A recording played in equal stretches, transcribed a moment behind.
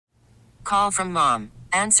call from mom.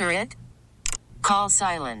 Answer it. Call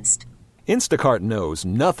silenced. Instacart knows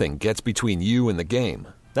nothing gets between you and the game.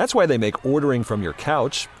 That's why they make ordering from your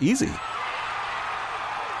couch easy.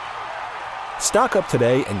 Stock up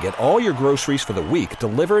today and get all your groceries for the week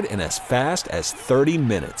delivered in as fast as 30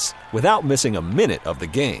 minutes without missing a minute of the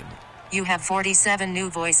game. You have 47 new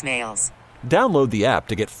voicemails. Download the app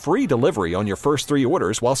to get free delivery on your first 3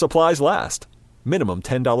 orders while supplies last. Minimum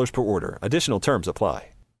 $10 per order. Additional terms apply.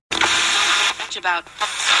 That's about...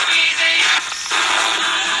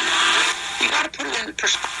 You gotta put it in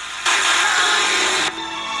perspective.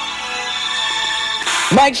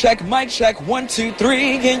 Mic check, 1, 2,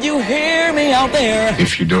 3. Can you hear me out there?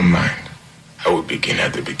 If you don't mind, I will begin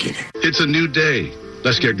at the beginning. It's a new day.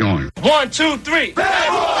 Let's get going. 1, 2, 3.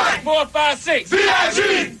 Bad boy. 4, 5, 6.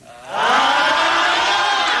 VIG.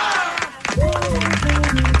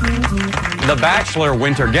 The Bachelor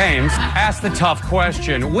Winter Games asked the tough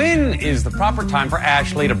question, when is the proper time for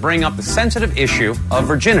Ashley to bring up the sensitive issue of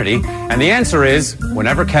virginity? And the answer is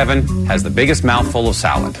whenever Kevin has the biggest mouthful of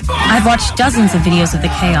salad. I've watched dozens of videos of the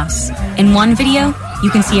chaos. In one video, you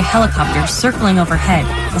can see a helicopter circling overhead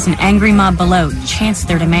as an angry mob below chants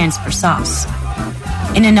their demands for sauce.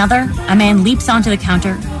 In another, a man leaps onto the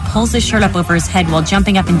counter, pulls his shirt up over his head while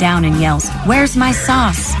jumping up and down and yells, "Where's my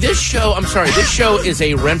sauce?" This show is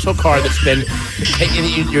a rental car that's been,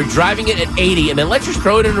 you're driving it at 80 and then let's just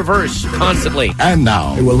throw it in reverse constantly. And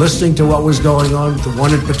now, they were listening to what was going on. The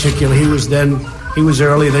one in particular, he was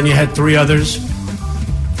early, then you had 3 others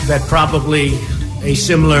that probably a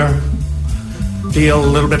similar deal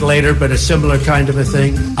a little bit later, but a similar kind of a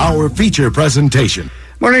thing. our feature presentation.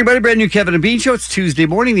 Morning, everybody. Brand new Kevin and Bean Show. It's Tuesday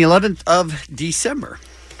morning, the 11th of December.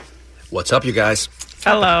 What's up, you guys?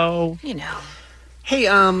 Hello. You know. Hey,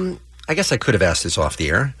 I guess I could have asked this off the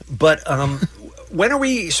air, but when are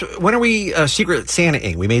we Secret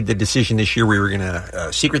Santa-ing? We made the decision this year we were going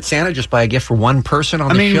to Secret Santa, just buy a gift for one person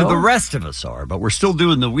on the show. The rest of us are, but we're still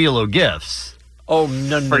doing the Wheel of Gifts. Oh,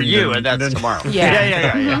 no. For you, and that's tomorrow.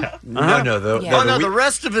 Yeah. No. The The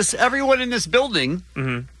rest of us, everyone in this building,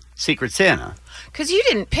 Secret Santa. Because you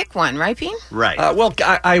didn't pick one, right, Bean? Right. Well,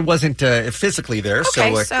 I wasn't physically there,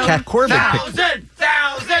 Okay, so Kat Corbett picked...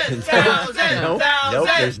 Thousand. Nope,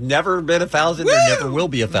 there's never been 1,000. There never will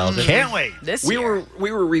be 1,000. Can't wait. This We year.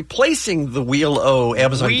 were replacing the Wheel O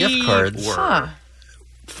Amazon gift cards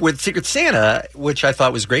with Secret Santa, which I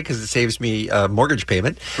thought was great because it saves me a mortgage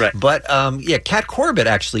payment. Right. But Kat Corbett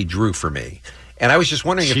actually drew for me, and I was just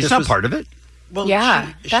wondering if She's this not was part of it. Well,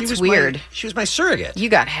 Yeah, that's was weird. she was my surrogate. You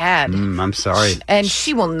got had. I'm sorry. And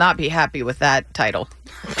she will not be happy with that title.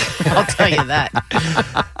 I'll tell you that.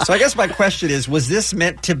 So I guess my question is, was this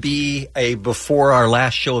meant to be a before our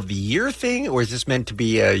last show of the year thing, or is this meant to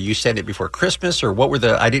be you sent it before Christmas, or what were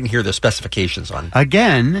I didn't hear the specifications on.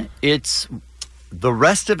 Again, it's the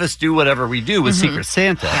rest of us do whatever we do with Secret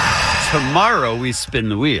Santa. Tomorrow we spin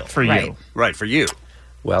the wheel. For you. Right, for you.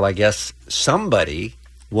 Well, I guess somebody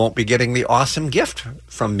won't be getting the awesome gift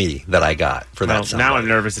from me that I got for that somebody. Now I'm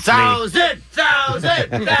nervous. It's me. Thousand.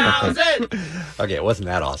 Okay, it wasn't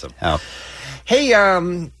that awesome. Oh. Hey,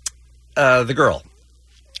 the girl.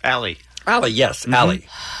 Allie. Yes, Allie.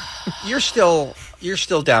 You're still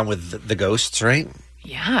down with the ghosts, right?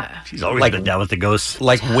 Yeah. She's always been down with the ghosts.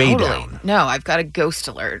 Like way Totally. down. No, I've got a ghost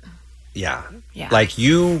alert. Yeah. Yeah. Like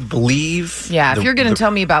you believe. Yeah, if you're going to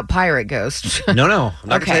tell me about pirate ghosts. No. I'm not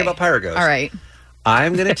going to tell you about pirate ghosts. All right.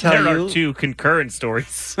 I'm going to tell There you. are 2 concurrent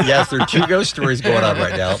stories. Yes, there are 2 ghost stories going on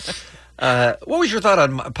right now. What was your thought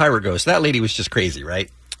on pirate ghosts? That lady was just crazy, right?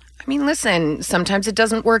 I mean, listen, sometimes it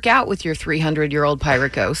doesn't work out with your 300-year-old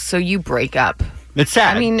pirate ghost, so you break up. It's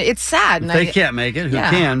sad. I mean, it's sad. If they can't make it, who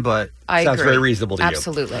can, but... I Sounds agree. very reasonable to you.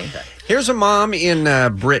 Absolutely. Here's a mom in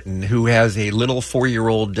Britain who has a little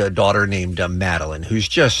 4-year-old daughter named Madeline, who's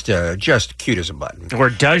just cute as a button. Or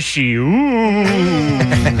does she? Ooh.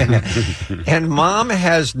 And mom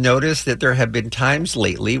has noticed that there have been times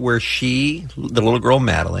lately where the little girl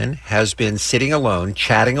Madeline, has been sitting alone,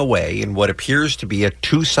 chatting away in what appears to be a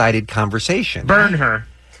 2-sided conversation. Burn her.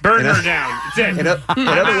 Burn her down. That's it. In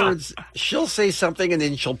other words, she'll say something and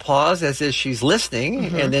then she'll pause as if she's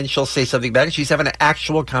listening, and then she'll say something back, and she's having an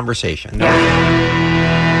actual conversation. No. And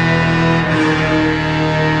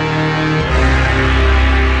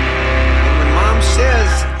when mom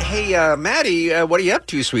says, "Hey, Maddie, what are you up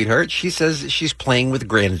to, sweetheart?" she says she's playing with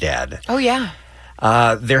granddad. Oh, yeah.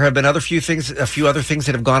 There have been a few other things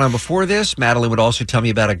that have gone on before this. Madeline would also tell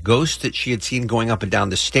me about a ghost that she had seen going up and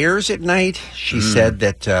down the stairs at night. She said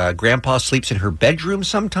that Grandpa sleeps in her bedroom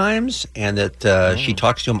sometimes, and that she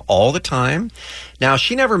talks to him all the time. Now,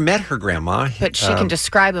 she never met her grandma. But she can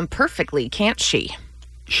describe him perfectly, can't she?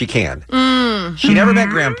 She can. She never met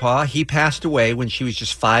Grandpa. He passed away when she was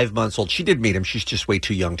just 5 months old. She did meet him. She's just way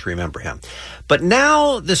too young to remember him. But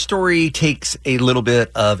now the story takes a little bit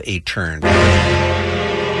of a turn.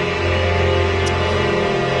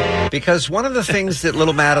 Because one of the things that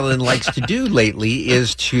little Madeline likes to do lately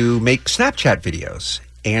is to make Snapchat videos.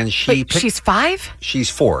 And she's 5? She's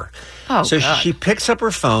 4. Oh, so God. she picks up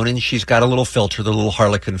her phone and she's got a little filter, the little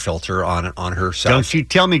Harlequin filter on her cell. Don't you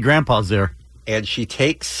tell me Grandpa's there. And she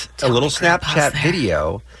takes a little Snapchat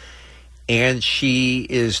video and she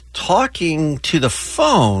is talking to the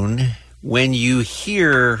phone when you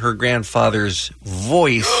hear her grandfather's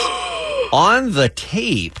voice on the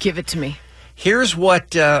tape. Give it to me. Here's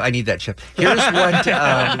what I need that chip.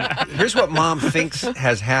 Here's what Mom thinks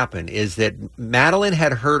has happened is that Madeline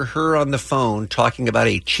had heard her on the phone talking about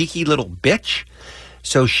a cheeky little bitch.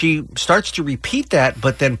 So she starts to repeat that,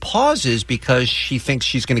 but then pauses because she thinks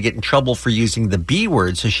she's going to get in trouble for using the B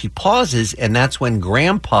word. So she pauses, and that's when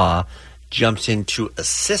Grandpa jumps in to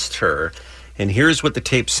assist her. And here's what the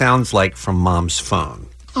tape sounds like from Mom's phone.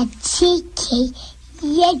 A cheeky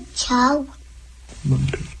little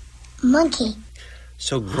monkey.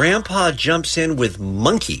 So Grandpa jumps in with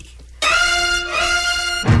monkey.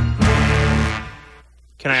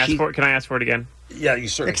 Can I ask for it again? Yeah, you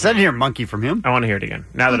certainly. Because I didn't hear monkey from him. I want to hear it again.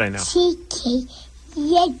 Now that I know. Cheeky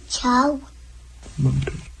little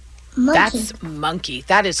monkey. That's monkey.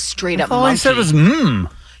 That is straight up monkey. All I said was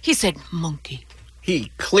He said monkey.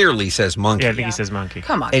 He clearly says monkey. Yeah, I think he says monkey.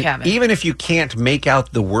 Come on, And Kevin. even if you can't make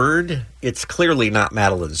out the word, it's clearly not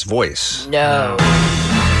Madeline's voice. No.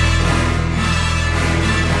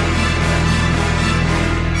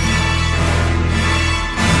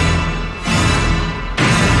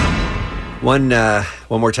 One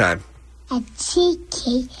more time. A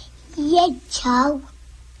cheeky little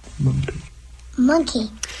monkey.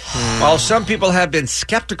 While some people have been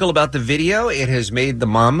skeptical about the video, it has made the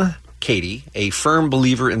mom, Katie, a firm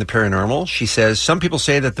believer in the paranormal. She says, some people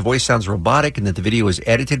say that the voice sounds robotic and that the video is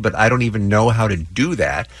edited, but I don't even know how to do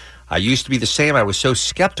that. I used to be the same. I was so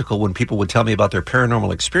skeptical when people would tell me about their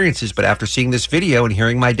paranormal experiences, but after seeing this video and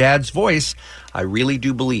hearing my dad's voice, I really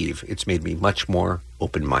do believe it's made me much more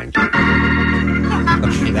open-minded.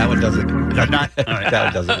 Okay, that one doesn't. That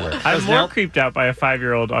one doesn't work. I'm more creeped out by a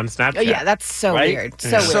 5-year-old on Snapchat. Oh, yeah, that's so weird.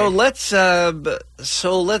 So weird.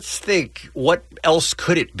 So let's think. What else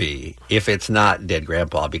could it be if it's not Dead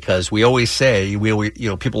Grandpa? Because we always say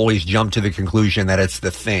people always jump to the conclusion that it's the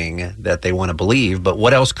thing that they want to believe. But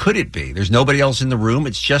what else could it be? There's nobody else in the room.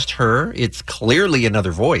 It's just her. It's clearly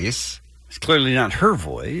another voice. It's clearly not her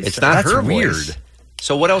voice. It's not her weird. voice.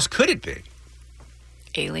 So what else could it be?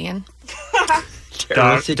 Alien.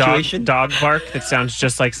 Dog bark that sounds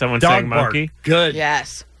just like someone saying bark. monkey. Good.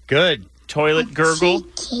 Yes. Good. Toilet gurgle.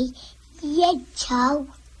 Cheeky little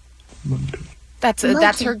That's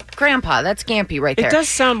her grandpa. That's Gampy right there. It does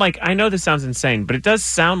sound like, I know this sounds insane, but it does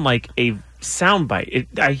sound like a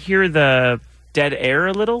soundbite. I hear the dead air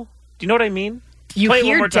a little. Do you know what I mean? You Play it one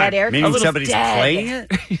hear more dead time. air? Meaning somebody's playing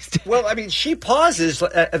it? Well, I mean, she pauses.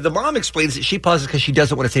 The mom explains that she pauses because she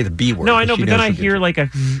doesn't want to say the B word. No, I know, She but then knows I she hear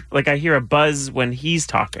can- I hear a buzz when he's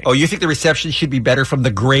talking. Oh, you think the reception should be better from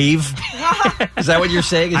the grave? Is that what you're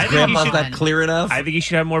saying? Is I think he Grandpa's should- not clear enough? I think he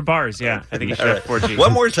should have more bars, yeah. I think he should have 4G.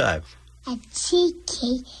 One more time. A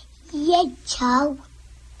cheeky little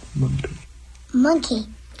monkey.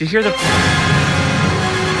 Do you hear the...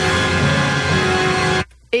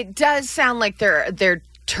 It does sound like they're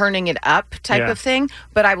turning it up type of thing,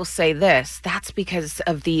 but I will say this, that's because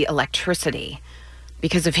of the electricity,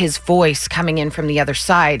 because of his voice coming in from the other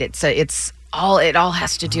side. It all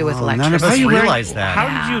has to do with electricity. None of us realize that.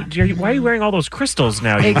 Why are you wearing all those crystals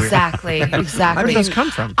now? Exactly. Where did those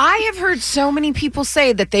come from? I have heard so many people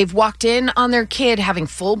say that they've walked in on their kid having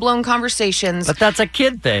full-blown conversations. But that's a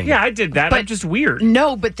kid thing. Yeah, I did that. I'm just weird.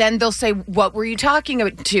 No, but then they'll say, what were you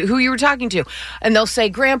talking to? Who you were talking to? And they'll say,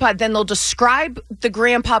 Grandpa. Then they'll describe the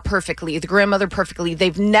grandpa perfectly, the grandmother perfectly.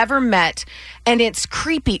 They've never met, and it's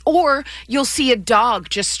creepy. Or you'll see a dog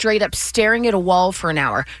just straight up staring at a wall for an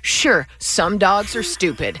hour. Sure, some dogs are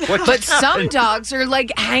stupid, but some dogs are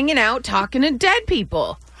like hanging out talking to dead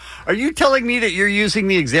people. Are you telling me that you're using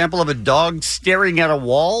the example of a dog staring at a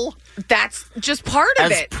wall? That's just part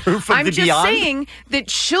of As it. proof of I'm the just beyond? saying that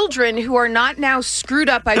children who are not now screwed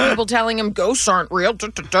up by people telling them ghosts aren't real,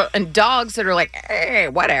 and dogs that are like, hey,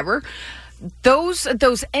 whatever, those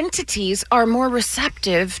entities are more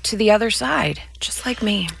receptive to the other side, just like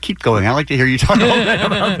me. Keep going. I like to hear you talk all day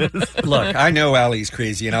about this. Look, I know Allie's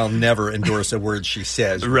crazy, and I'll never endorse a word she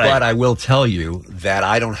says. Right. But I will tell you that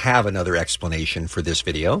I don't have another explanation for this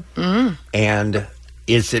video. And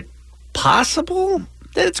is it possible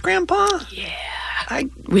that it's Grandpa? Yeah.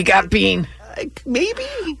 We got Bean. Maybe.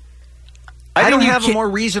 I don't have a more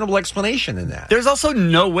reasonable explanation than that. There's also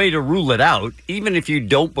no way to rule it out, even if you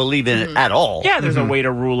don't believe in it at all. Yeah, there's a way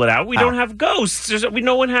to rule it out. We don't have ghosts.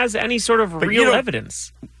 No one has any sort of real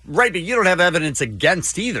evidence. Right, but you don't have evidence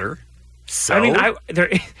against either. So? I mean,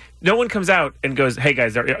 no one comes out and goes, hey,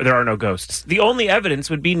 guys, there are no ghosts. The only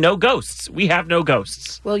evidence would be no ghosts. We have no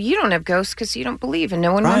ghosts. Well, you don't have ghosts because you don't believe and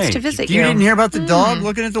no one wants to visit you. You didn't hear about the dog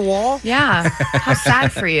looking at the wall? Yeah. How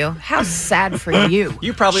sad for you. How sad for you.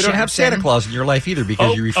 You probably don't have Santa Claus in your life either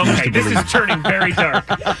because you refuse to believe. This is turning very dark.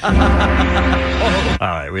 All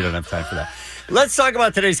right, we don't have time for that. Let's talk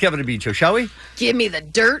about today's Kevin and Bean Show, shall we? Give me the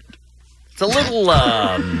dirt. It's a little...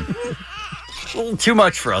 a little too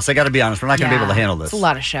much for us. I got to be honest. We're not going to be able to handle this. It's a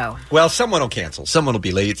lot of show. Well, someone will cancel. Someone will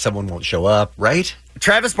be late. Someone won't show up, right?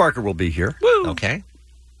 Travis Barker will be here. Woo! Okay.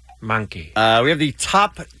 Monkey. We have the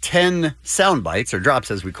top 10 sound bites, or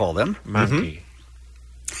drops as we call them. Monkey.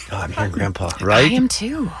 Oh, I'm hearing Grandpa. Right? I am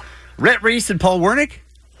too. Rhett Reese and Paul Wernick.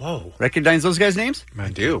 Whoa. Recognize those guys' names?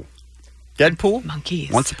 I do. Deadpool. Monkeys.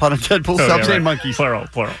 Once Upon a Deadpool. Some say monkeys. Plural.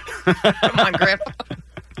 Come on, Grandpa.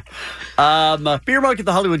 Beer Mug at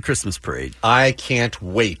the Hollywood Christmas Parade. I can't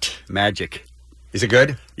wait. Magic. Is it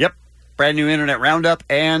good? Yep. Brand new Internet Roundup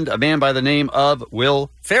and a man by the name of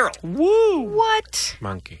Will Ferrell. Woo! What?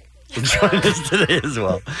 Monkey. Join us today as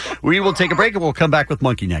well. We will take a break and we'll come back with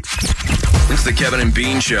Monkey next. It's the Kevin and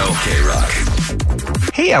Bean Show. K-Rock.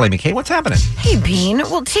 Hey, Allie McKay, what's happening? Hey, Bean.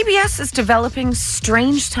 Well, TBS is developing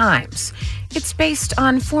Strange Times. It's based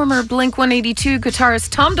on former Blink-182 guitarist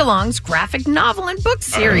Tom DeLonge's graphic novel and book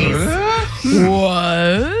series.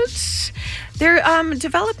 What? They're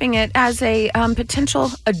developing it as a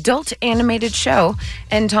potential adult animated show,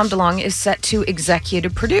 and Tom DeLonge is set to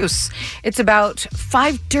executive produce. It's about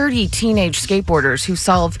 5 dirty teenage skateboarders who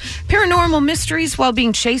solve paranormal mysteries while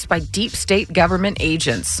being chased by deep state government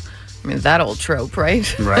agents. I mean, that old trope,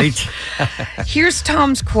 right? Right. Here's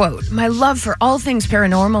Tom's quote. My love for all things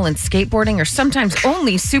paranormal and skateboarding are sometimes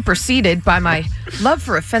only superseded by my love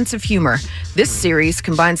for offensive humor. This series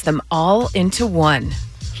combines them all into one.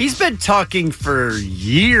 He's been talking for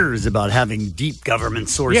years about having deep government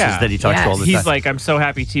sources that he talks to all the time. He's like, I'm so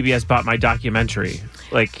happy TBS bought my documentary.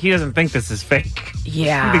 Like, he doesn't think this is fake.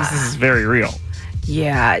 Yeah. He thinks this is very real.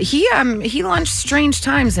 Yeah, he launched Strange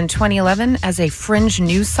Times in 2011 as a fringe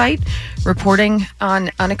news site reporting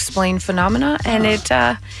on unexplained phenomena, and it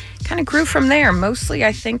kind of grew from there. Mostly,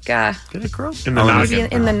 I think, did it grow in the noggin?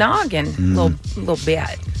 In the noggin, little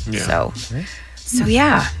bit. Yeah. So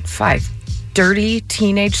yeah, 5 dirty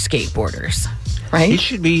teenage skateboarders, right? He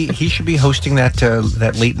should be hosting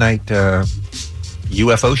that late night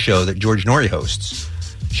UFO show that George Norrie hosts.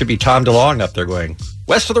 Should be Tom DeLonge up there going,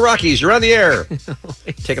 west of the Rockies, you're on the air.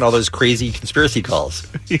 Taking all those crazy conspiracy calls.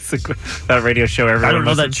 That radio show everyone I don't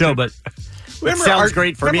know that show, but it sounds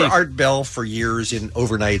great for me. Remember Art Bell for years in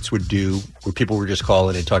overnights would do where people would just call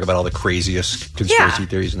in and talk about all the craziest conspiracy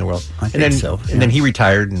theories in the world. I think so. And then he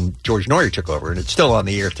retired and George Norrie took over, and it's still on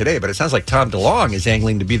the air today. But it sounds like Tom DeLonge is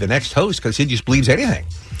angling to be the next host because he just believes anything.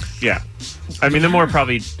 Yeah. I mean, the more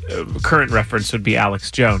probably current reference would be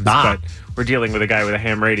Alex Jones, but we're dealing with a guy with a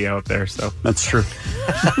ham radio up there, so. That's true.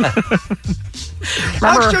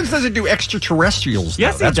 Alex Jones doesn't do extraterrestrials, though.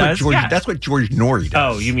 Yes, he does. That's what George Norrie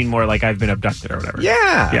does. Oh, you mean more like I've been abducted or whatever?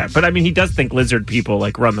 Yeah. Yeah, but I mean, he does think lizard people,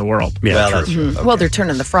 like, run the world. Yeah, well, that's true. Okay. Well, they're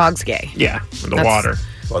turning the frogs gay. Yeah, in the water.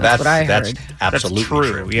 Well, that's what I heard. That's absolutely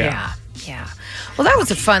true. Yeah. Well, that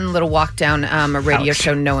was a fun little walk down a radio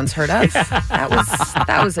show no one's heard of.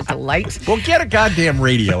 That was a delight. Well, get a goddamn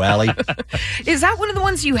radio, Allie. Is that one of the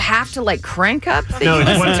ones you have to like crank up? No,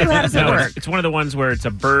 How does it work? It's one of the ones where it's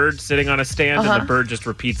a bird sitting on a stand and the bird just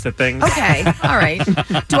repeats the things. Okay, all right.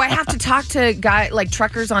 Do I have to talk to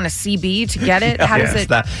truckers on a CB to get it? How does it?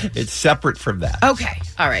 It's separate from that. Okay,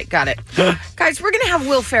 all right, got it. Guys, we're gonna have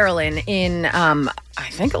Will Ferrell in I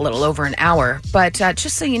think a little over an hour. But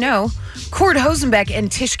just so you know, Cord Hosenbeck and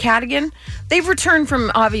Tish Cadigan, they've returned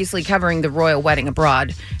from obviously covering the royal wedding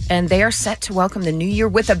abroad, and they are set to welcome the new year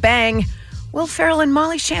with a bang. Will Ferrell and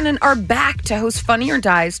Molly Shannon are back to host Funny or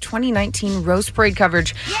Die's 2019 Rose Parade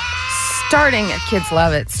coverage, starting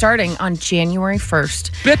on January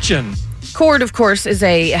 1st. Bitchin'. Cord, of course, is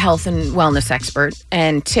a health and wellness expert,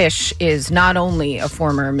 and Tish is not only a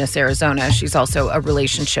former Miss Arizona, she's also a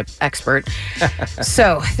relationship expert.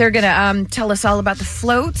 So they're going to tell us all about the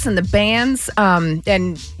floats and the bands,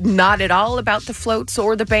 and not at all about the floats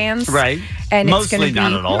or the bands. Right. And mostly it's going to be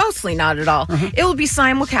not at all. Mostly not at all. Mm-hmm. It will be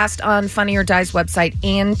simulcast on Funny or Die's website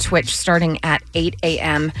and Twitch starting at 8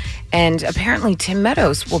 a.m. And apparently Tim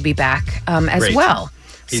Meadows will be back as well.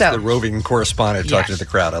 He's So- the roving correspondent talking Yeah. to the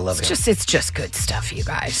crowd. I love it. It's just good stuff, you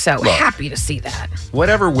guys. So Look. happy to see that.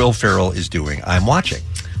 Whatever Will Ferrell is doing, I'm watching.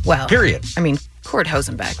 Well, Period. I mean, Kurt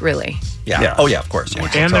Hosenbeck, really. Yeah. Oh, yeah, of course. Yeah.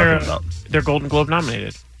 And they're Golden Globe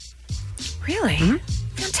nominated. Really? Mm-hmm.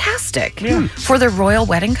 Fantastic. For their royal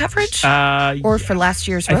wedding coverage? Or for last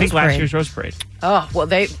year's Rose I think Parade? last year's Rose Parade. Oh, well,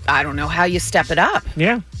 I don't know how you step it up.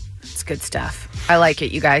 Yeah. It's good stuff. I like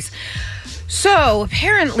it, you guys. So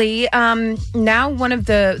apparently, now one of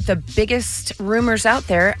the biggest rumors out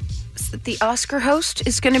there is that the Oscar host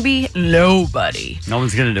is going to be nobody. No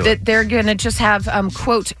one's going to do That it. they're going to just have,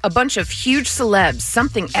 quote, a bunch of huge celebs,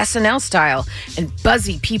 something SNL style, and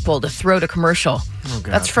buzzy people to throw to commercial. Oh,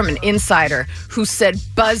 God. That's from an insider who said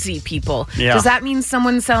buzzy people. Yeah. Does that mean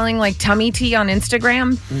someone selling like tummy tea on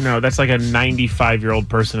Instagram? No, that's like a 95-year-old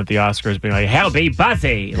person at the Oscars being like, "Hell, be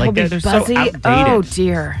buzzy!" Like He'll be they're buzzy? so outdated. Oh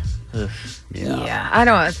dear. Ugh. Yeah, I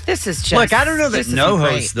don't. This is just. Look, I don't know that this isn't no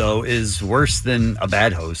great. host, though, is worse than a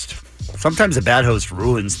bad host. Sometimes a bad host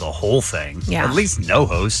ruins the whole thing. Yeah. At least no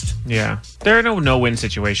host. Yeah, they're in a no-win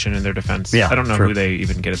situation in their defense. Yeah, I don't know true. who they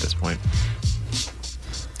even get at this point.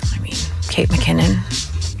 Kate McKinnon,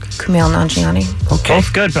 Kumail Nanjiani.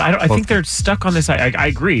 Both good, but I think they're stuck on this. I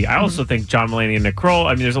agree. I also think John Mulaney and Nick Kroll.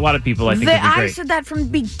 I mean, there's a lot of people I think would be I great. said that from the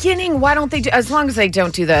beginning. Why don't they do? As long as they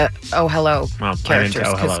don't do the oh hello Well, characters.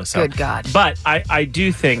 I didn't 'cause so. Good God. But I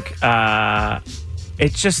do think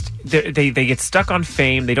it's just they get stuck on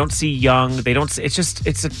fame. They don't see young. They don't.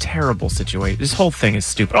 It's a terrible situation. This whole thing is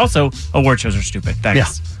stupid. Also, award shows are stupid.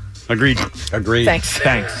 Thanks. Agreed. Thanks.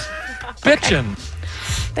 Bitchin'.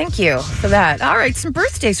 Thank you for that. All right, some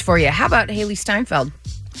birthdays for you. How about Haley Steinfeld?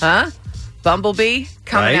 Huh? Bumblebee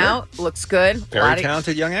coming Right. out. Looks good. Very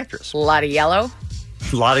talented young actress. A lot of yellow.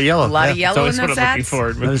 A lot of yellow. A lot of yellow in That's those what I'm looking ads.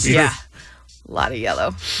 forward with. Yeah. A lot of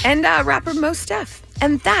yellow. And rapper Mos Def.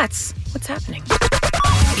 And that's what's happening.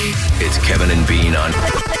 It's Kevin and Bean on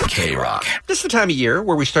K-Rock. This is the time of year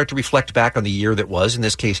where we start to reflect back on the year that was, in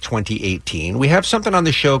this case, 2018. We have something on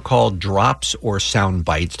the show called Drops or Sound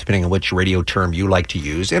Bites, depending on which radio term you like to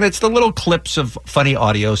use. And it's the little clips of funny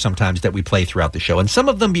audio sometimes that we play throughout the show. And some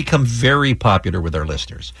of them become very popular with our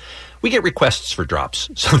listeners. We get requests for drops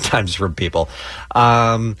sometimes from people.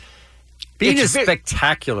 Bean It's is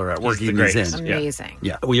spectacular at working these in. Amazing.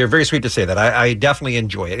 Yeah. Well, you're very sweet to say that. I definitely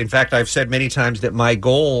enjoy it. In fact, I've said many times that my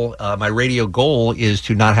goal, my radio goal, is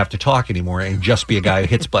to not have to talk anymore and just be a guy who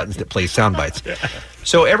hits buttons that plays sound bites.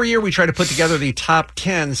 So every year we try to put together the top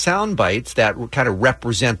 10 sound bites that kind of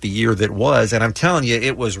represent the year that was. And I'm telling you,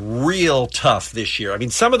 it was real tough this year. I mean,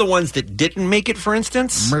 some of the ones that didn't make it, for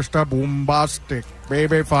instance. Mr. Boombastic,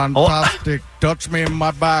 baby fantastic, touch me in my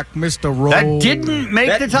back, Mr. Roll. That didn't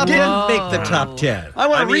make the top 10? Didn't make the top 10. I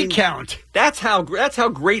want to mean, recount. That's how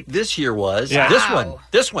great this year was. Yeah.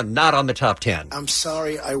 This one not on the top 10. I'm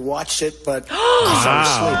sorry I watched it, but I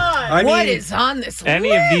fell asleep. What is on this Any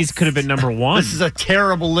list? of these could have been number one. This is a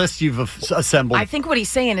terrible list you've assembled. I think what he's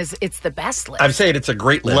saying is it's the best list. I'm saying it's a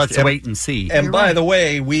great list. Let's wait and see. And You're by right. the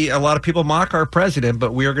way, a lot of people mock our president,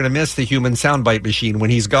 but we are going to miss the human soundbite machine when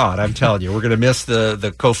he's gone. I'm telling you, we're going to miss the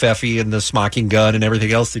Kofefi and the smocking gun and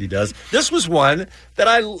everything else that he does. This was one that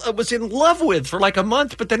I was in love with for like a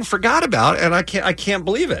month, but then forgot about, and I can't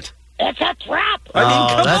believe it. It's a trap. I mean,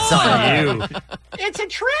 come that's on you. It's a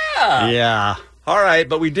trap. Yeah. All right,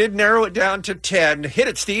 but we did narrow it down to 10. Hit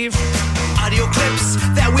it, Steve. Audio clips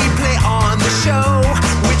that we play on the show.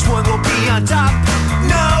 Which one will be on top?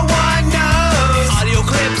 No one knows. Audio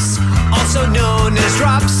clips, also known as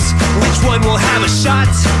drops. Which one will have a shot?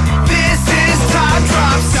 This is Top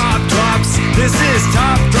Drops. Top Drops. This is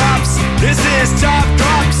Top Drops. This is Top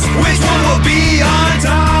Drops. Which one will be on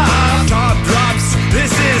top? Top Drops. This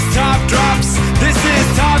is Top Drops. This is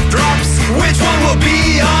Top Drops. Which one will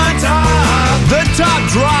be on top? The Top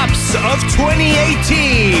Drops of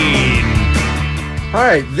 2018. All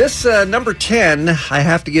right, this number 10, I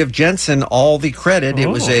have to give Jensen all the credit. It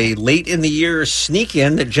was a late in the year sneak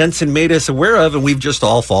in that Jensen made us aware of, and we've just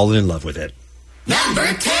all fallen in love with it. Number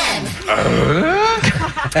 10.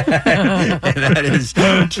 And that is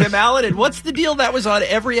Tim Allen. And what's the deal? That was on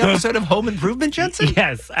every episode of Home Improvement, Jensen?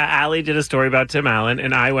 Yes, Allie did a story about Tim Allen,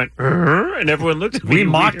 and I went, and everyone looked at me. We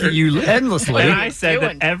mocked weird. you endlessly. And I said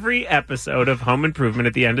that every episode of Home Improvement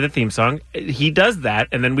at the end of the theme song, he does that,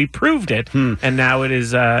 and then we proved it, and now it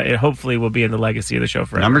is. It hopefully will be in the legacy of the show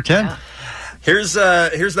forever. Number 10. Yeah. Here's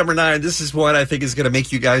number 9. This is one I think is going to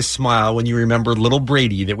make you guys smile when you remember little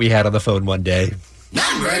Brady that we had on the phone one day.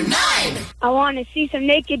 Number 9. I want to see some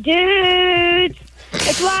naked dudes.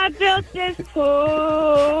 It's why I built this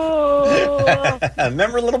pool.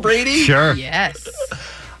 Remember little Brady? Sure. Yes.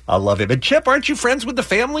 I love it. But Chip, aren't you friends with the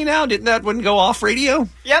family now? Didn't that one go off radio?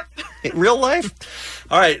 Yep. In real life?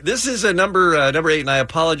 All right, this is a number 8, and I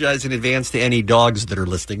apologize in advance to any dogs that are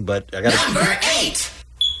listening, but I got to... Number 8.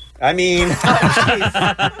 I mean...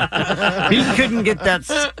 He couldn't get that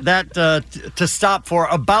to stop for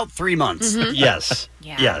about 3 months. Mm-hmm. Yes.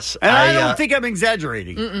 Yeah. Yes. And I don't think I'm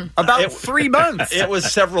exaggerating. About 3 months. It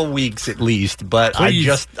was several weeks at least, but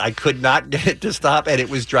I could not get it to stop, and it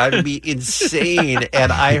was driving me insane.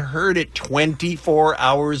 And I heard it 24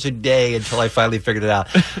 hours a day until I finally figured it out.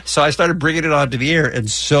 So I started bringing it onto the air,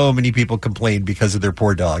 and so many people complained because of their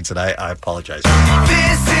poor dogs, and I apologize.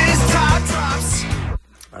 This is Top Drops.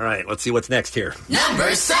 All right, let's see what's next here.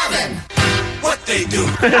 Number 7. What they do.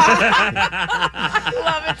 I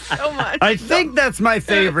love it so much. I think that's my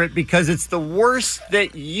favorite because it's the worst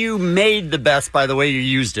that you made the best by the way you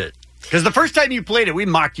used it. Because the first time you played it, we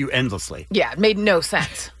mocked you endlessly. Yeah, it made no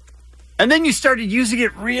sense. And then you started using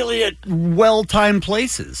it really at well-timed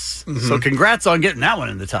places. So congrats on getting that one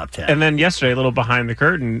in the top 10. And then yesterday, a little behind the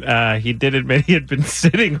curtain, he did admit he had been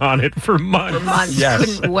sitting on it for months.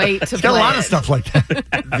 Couldn't wait to play got a lot it. of stuff like that.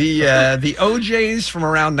 The OJs from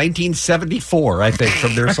around 1974, I think,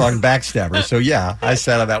 from their song Backstabber. So, yeah, I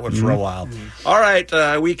sat on that one for a while. All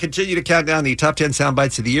right, we continue to count down the top 10 sound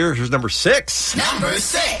bites of the year. Here's number 6. Number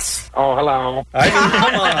 6. Oh, hello. I mean,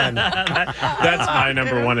 come on. That's my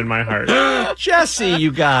number 1 in my heart. Jesse,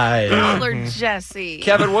 you guys. Caller Jesse.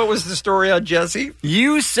 Kevin, what was the story on Jesse?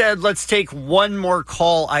 You said, let's take one more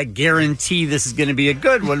call. I guarantee this is going to be a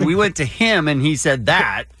good one. We went to him, and he said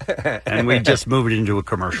that, and we just moved it into a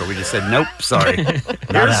commercial. We just said, nope, sorry.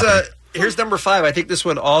 Here's number 5. I think this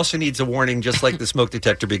one also needs a warning, just like the smoke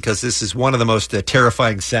detector, because this is one of the most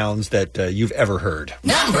terrifying sounds that you've ever heard.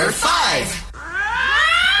 Number 5.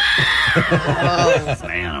 Oh,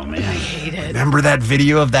 man. I hate it. Remember that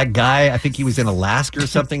video of that guy? I think he was in Alaska or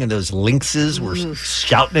something, and those lynxes were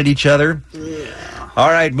shouting at each other. Yeah. All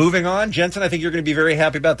right, moving on. Jensen, I think you're going to be very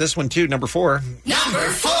happy about this one, too. Number 4. Number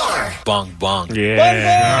 4. Bong bong.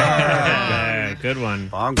 Yeah. Good one.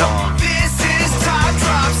 Bong bong. This is Top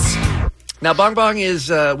Drops. Now, Bong Bong is,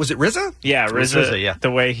 was it RZA? Yeah, RZA, yeah. The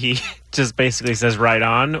way he just basically says right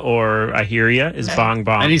on or I hear ya is bong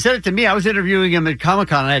bong. And he said it to me. I was interviewing him at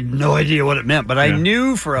Comic-Con, and I had no idea what it meant, but I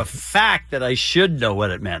knew for a fact that I should know what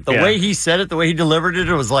it meant. The way he said it, the way he delivered it,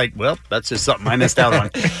 it was like, well, that's just something I missed out on.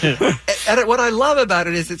 And what I love about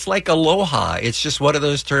it is it's like aloha. It's just one of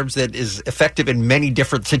those terms that is effective in many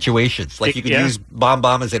different situations. Like you could use bomb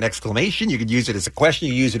bomb as an exclamation. You could use it as a question.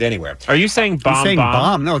 You use it anywhere. Are you saying bomb I'm saying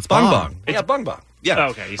bomb? No, it's Bong bomb. bong. Yeah, bong bong. Yeah. Oh,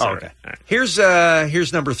 okay. You said it right. All right.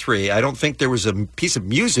 Here's number 3. I don't think there was a piece of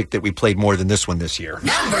music that we played more than this one this year.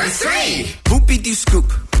 Number 3. Whoopie-dee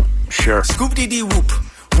scoop. Sure. Scoop-dee-dee whoop.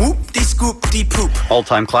 Whoop-dee scoop-dee poop.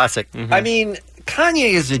 All-time classic. I mean,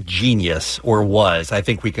 Kanye is a genius, or was. I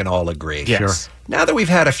think we can all agree. Yes. Sure. Now that we've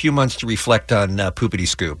had a few months to reflect on Poopity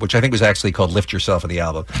Scoop, which I think was actually called Lift Yourself in the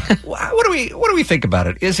album, what do we think about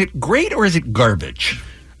it? Is it great or is it garbage?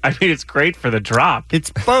 I mean, it's great for the drop. It's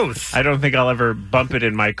both. I don't think I'll ever bump it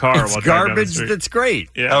in my car. It's while driving down the garbage street. that's great.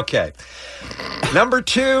 Yeah. Okay. Number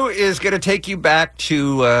 2 is going to take you back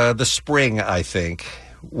to the spring, I think.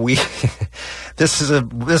 This is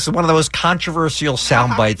one of the most controversial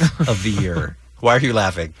sound bites of the year. Why are you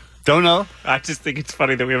laughing? Don't know. I just think it's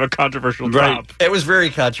funny that we have a controversial drop. It was very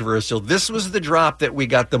controversial. This was the drop that we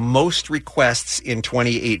got the most requests in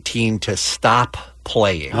 2018 to stop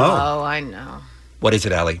playing. Oh, I know. What is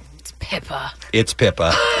it, Allie? It's Pippa. It's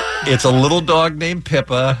Pippa. It's a little dog named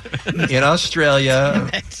Pippa in Australia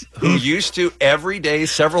who used to every day,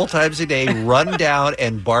 several times a day, run down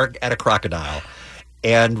and bark at a crocodile.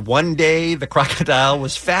 And one day, the crocodile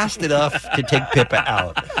was fast enough to take Pippa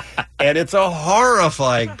out. And it's a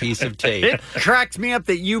horrifying piece of tape. It cracks me up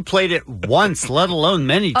that you played it once, let alone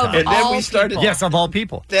many times. And then we started. Yes, of all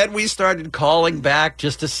people. Then we started calling back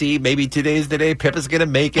just to see maybe today's the day Pippa's going to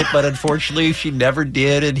make it, but unfortunately she never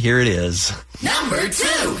did, and here it is. Number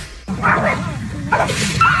 2.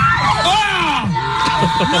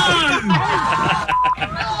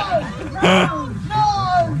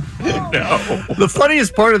 No. The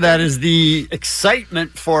funniest part of that is the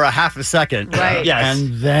excitement for a half a second. Right. Yes.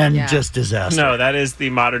 And then just disaster. No, that is the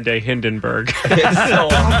modern day Hindenburg. This is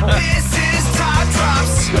Top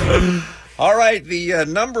Drops. All right, the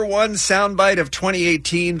number 1 soundbite of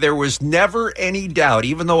 2018, there was never any doubt,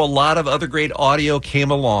 even though a lot of other great audio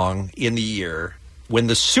came along in the year, when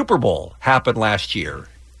the Super Bowl happened last year,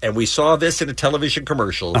 and we saw this in a television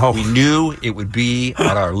commercial, we knew it would be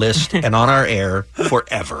on our list and on our air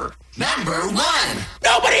forever. Number 1.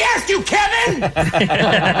 Nobody asked you, Kevin!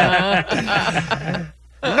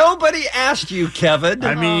 Nobody asked you, Kevin.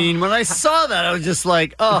 I mean, when I saw that, I was just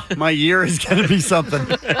like, oh, my year is going to be something.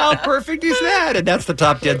 How perfect is that? And that's the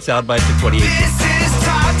top 10 soundbites of 2018. This is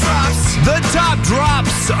Top Drops, the top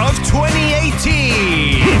drops of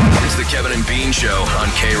 2018. It's the Kevin and Bean Show on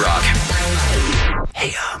K-Rock.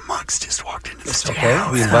 Hey, Muggs just walked into the studio.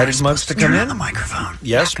 Okay, we invited Muggs to come in. On the microphone.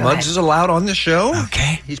 Yes, Muggs is allowed on the show.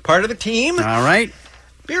 Okay. He's part of the team. All right.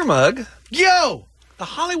 Beer Mug. Yo! The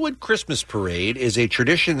Hollywood Christmas Parade is a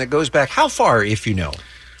tradition that goes back how far, if you know?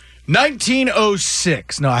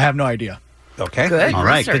 1906. No, I have no idea. Okay. Good. All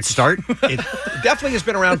right, good start. It definitely has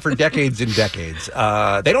been around for decades and decades.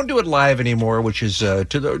 They don't do it live anymore, which is really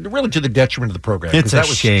to the detriment of the program. It's a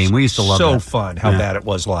shame. We used to love so that. fun how bad it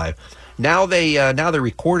was live. Now they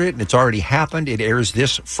record it, and it's already happened. It airs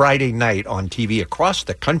this Friday night on TV across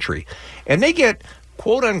the country, and they get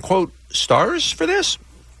quote unquote stars for this.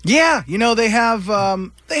 Yeah, they have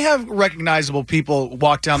recognizable people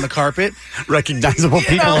walk down the carpet. Recognizable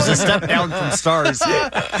people is a step down from stars.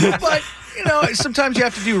 But sometimes you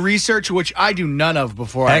have to do research, which I do none of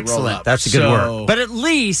before I roll up. That's a good word. But at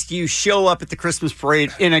least you show up at the Christmas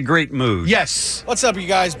parade in a great mood. Yes. What's up, you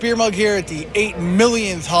guys? Beer Mug here at the 8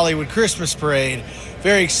 millionth Hollywood Christmas Parade.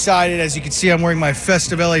 Very excited. As you can see, I'm wearing my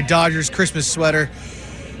Festive LA Dodgers Christmas sweater.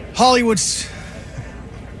 Hollywood's...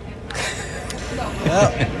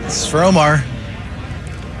 Well, this is for Omar.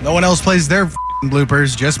 No one else plays their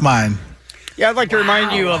bloopers, just mine. Yeah, I'd like to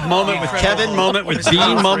remind you of moment with Kevin, moment with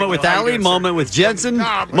Bean, moment with Allie, moment with Jensen,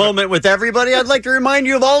 moment with everybody. I'd like to remind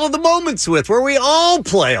you of all of the moments where we all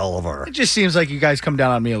play all of our. It just seems like you guys come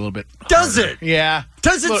down on me a little bit. Does it? Yeah.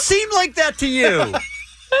 Does it seem like that to you?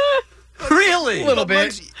 Really? A little bit.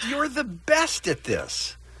 Muggs, you're the best at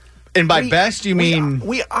this. And by best, you mean...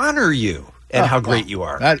 We honor you and how great you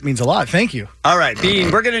are. That means a lot. Thank you. All right,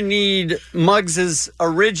 Bean, we're going to need Muggs'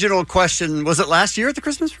 original question. Was it last year at the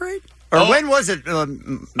Christmas parade? Or when was it?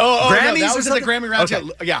 Grammys? No, that was at the Grammy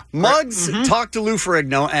Roundtable. Okay. Yeah. Muggs talked to Lou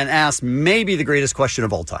Ferrigno and asked maybe the greatest question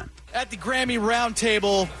of all time. At the Grammy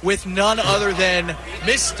Roundtable with none other than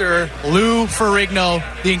Mr. Lou Ferrigno,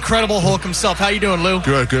 the Incredible Hulk himself. How you doing, Lou?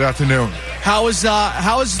 Good afternoon. How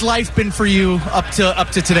has life been for you up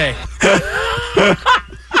to today?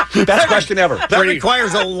 Best question ever. That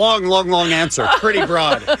requires a long answer. Pretty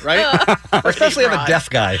broad, right? Especially of a deaf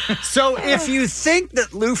guy. So if you think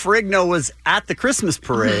that Lou Ferrigno was at the Christmas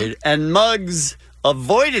parade and Muggs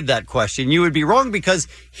avoided that question, you would be wrong because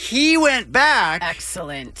he went back.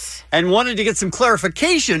 Excellent. And wanted to get some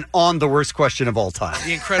clarification on the worst question of all time.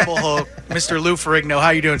 The Incredible Hulk, Mr. Lou Ferrigno.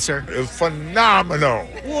 How you doing, sir? It's phenomenal.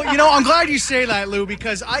 Well, I'm glad you say that, Lou,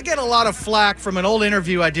 because I get a lot of flack from an old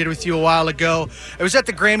interview I did with you a while ago. It was at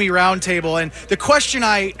the Grammy Roundtable, and the question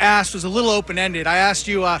I asked was a little open-ended. I asked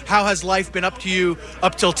you, how has life been up to you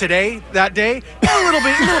up till today, that day? A little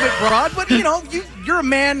bit broad, but, you're a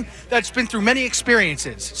man that's been through many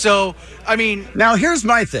experiences. So, I mean... Now, here's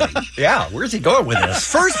my thing. Yeah, where's he going with this?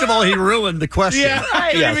 First of all, he ruined the question. Yeah,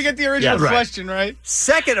 I didn't even get the original question, right?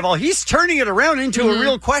 Second of all, he's turning it around into a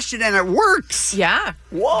real question, and it works. Yeah.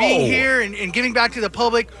 Whoa. Being here and giving back to the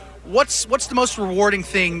public, what's the most rewarding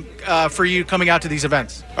thing for you coming out to these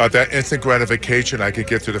events? That instant gratification I could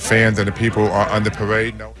give to the fans and the people on the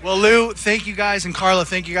parade. No. Well, Lou, thank you guys, and Carla,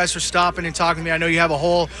 thank you guys for stopping and talking to me. I know you have a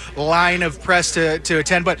whole line of press to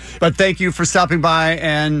attend, but thank you for stopping by.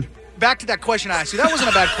 And back to that question I asked you. That wasn't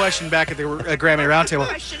a bad question back at the Grammy Roundtable.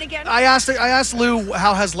 Question again? I asked Lou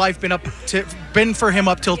how has life been for him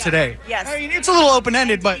up till today. Yes. I mean, it's a little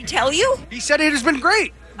open-ended, but Did he tell you? he said it has been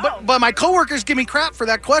great. But my coworkers give me crap for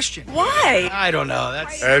that question. Why? I don't know.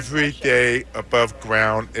 That's Every day above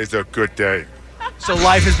ground is a good day. so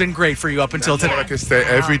life has been great for you up until That's all today. I can say.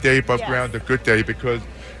 Every day above ground is a good day because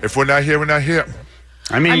if we're not here, we're not here.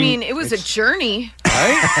 I mean, it was a journey.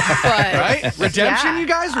 Right? But Right? Redemption, yeah. you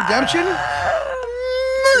guys? Redemption?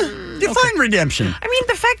 define redemption. I mean,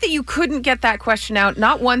 the fact that you couldn't get that question out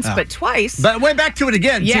not once but twice. But went back to it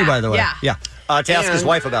again, too, by the way. Yeah. To ask his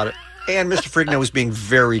wife about it. And Mr. Ferrigno was being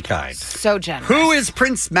very kind. So generous. Who is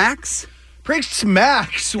Prince Max? Prince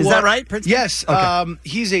Max. Is that right? Prince yes. Okay.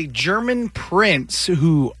 He's a German prince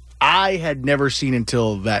who I had never seen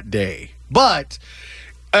until that day. But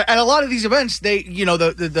at a lot of these events, they,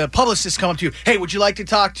 the publicists come up to you, hey, would you like to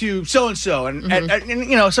talk to so-and-so?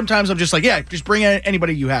 And sometimes I'm just like, yeah, just bring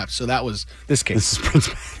anybody you have. So that was this case. This is Prince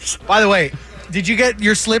Max. By the way, did you get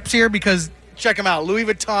your slips here? Because check them out. Louis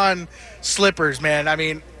Vuitton slippers, man. I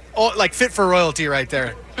mean, like fit for royalty right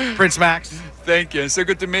there. Prince Max. Thank you. It's so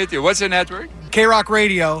good to meet you. What's your network? K-Rock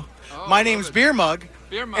Radio. My name's Beer Mug.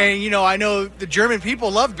 And, I know the German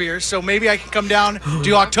people love beer, so maybe I can come down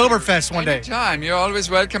do Oktoberfest one day. Anytime. You're always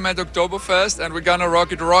welcome at Oktoberfest, and we're gonna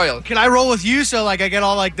rock it royal. Can I roll with you so, I get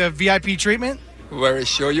all, the VIP treatment? Very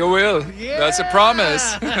sure you will. Yeah. That's a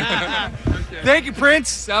promise. Thank you, Prince.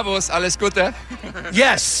 Servus, alles Gute.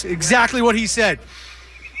 Yes, exactly what he said.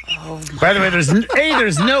 By the way,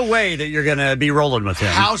 there's no way that you're going to be rolling with him.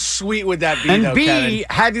 How sweet would that be, and though, B, Kevin?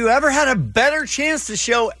 have you ever had a better chance to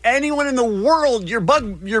show anyone in the world your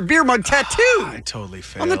beer mug tattoo? I totally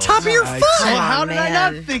failed. On the top of your foot. How did I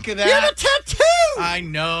not think of that? You have a tattoo. I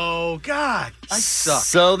know. God, I suck.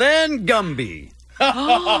 So then, Gumby.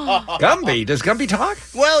 Gumby? Does Gumby talk?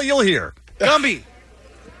 Well, you'll hear. Gumby,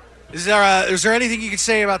 is there anything you can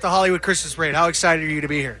say about the Hollywood Christmas Parade? How excited are you to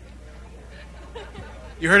be here?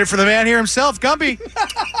 You heard it from the man here himself, Gumby.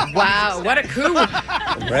 Wow, what a coup.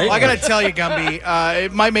 Right? Well, I got to tell you, Gumby,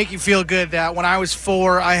 it might make you feel good that when I was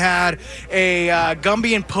 4, I had a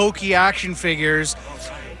Gumby and Pokey action figures.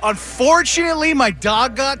 Unfortunately, my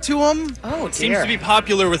dog got to them. Oh, dear. Seems to be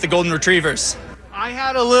popular with the golden retrievers. I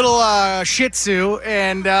had a little Shih Tzu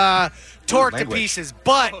and tore it to pieces,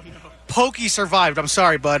 but Pokey survived. I'm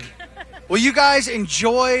sorry, bud. Well, you guys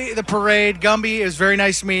enjoy the parade. Gumby, it was very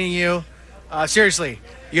nice meeting you. Seriously,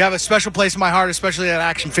 you have a special place in my heart, especially that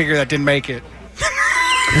action figure that didn't make it.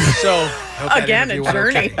 So, again, a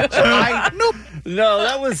journey. Okay. Nope. No,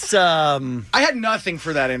 that was. I had nothing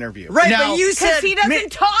for that interview. Right, now, but you said he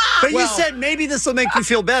doesn't talk. But you said maybe this will make you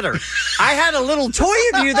feel better. I had a little toy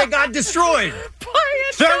of you that got destroyed.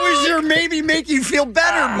 That was your maybe make you feel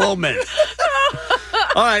better moment.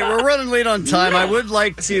 All right, we're running late on time. I would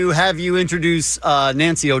like to have you introduce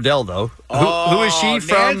Nancy O'Dell, though. Who is she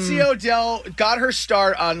from? Nancy O'Dell got her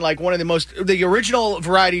start on one of the original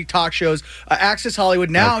variety talk shows, Access Hollywood.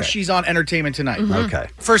 Now she's on Entertainment Tonight. Mm-hmm. Okay.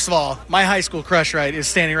 First of all, my high school crush, is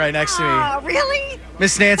standing right next to me. Oh, really?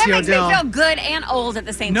 Miss Nancy That makes O'Dell. me feel good and old at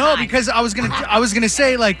the same time. No, because I was gonna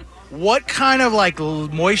say what kind of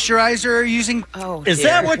moisturizer are you using? Oh, is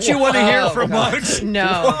that what you want to hear from Muggs?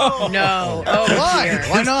 No, no. Oh, why? dear.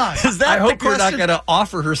 Why not? Is that I the hope you're not question? going to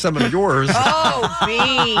offer her some of yours. Oh,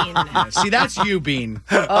 Bean. See, that's you, Bean.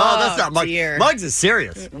 Oh, that's not Muggs. dear. Muggs is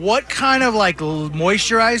serious. What kind of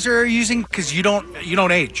moisturizer are you using? Because you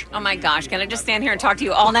don't age. Oh my gosh, can I just stand here and talk to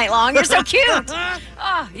you all night long? You're so cute.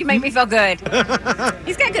 Oh, you make me feel good.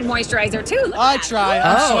 He's got good moisturizer too. Look I at that. try.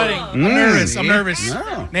 I'm sweating. I'm nervous.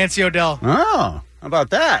 Oh. Nancy O'Dell. Oh, how about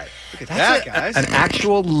that? Look at that, guys. An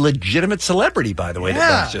actual legitimate celebrity, by the way, that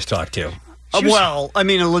Yeah. Muggs just talked to. Well, I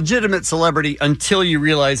mean, a legitimate celebrity until you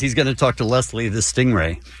realize he's going to talk to Leslie the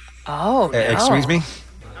Stingray. Oh, no. Excuse me?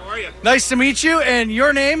 Nice to meet you. And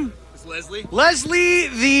your name? It's Leslie. Leslie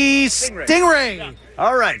the Stingray.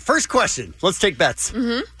 All right, first question. Let's take bets.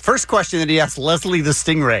 Mm-hmm. First question that he asked Leslie the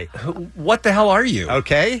Stingray. What the hell are you?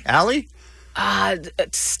 Okay, Allie?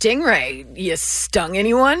 Stingray. You stung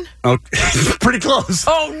anyone? Oh, pretty close.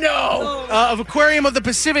 Oh, no. Of Aquarium of the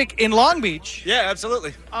Pacific in Long Beach. Yeah,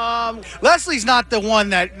 absolutely. Leslie's not the one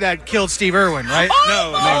that killed Steve Irwin, right?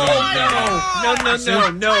 No.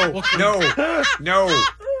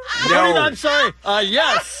 I mean, I'm sorry.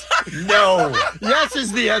 Yes. No. Yes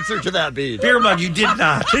is the answer to that, Bean. Beer Mug, you did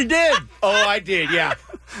not. He did. Oh, I did, yeah.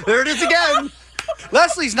 There it is again.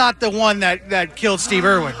 Leslie's not the one that killed Steve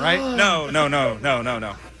Irwin, right? No.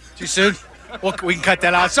 Too soon? Well, we can cut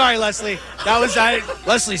that out. Sorry, Leslie.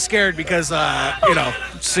 Leslie's scared because,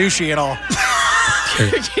 sushi and all.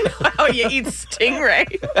 You know how you eat stingray?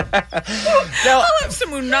 I'll have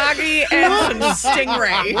some unagi and some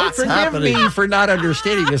stingray. Forgive me for not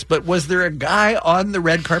understanding this, but was there a guy on the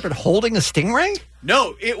red carpet holding a stingray?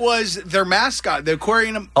 No, it was their mascot, the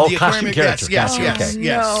aquarium. Oh, the costume aquarium, character. Yes.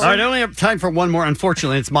 No. All right, I only have time for one more.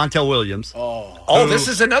 Unfortunately, it's Montel Williams. Oh, this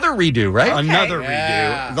is another redo, right? Another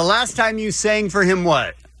Yeah. redo. The last time you sang for him,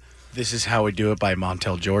 what? This Is How We Do It by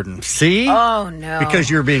Montel Jordan. See? Oh, no. Because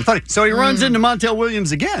you're being funny. So he runs into Montel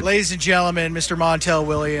Williams again. Ladies and gentlemen, Mr. Montel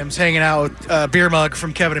Williams hanging out with Beer Mug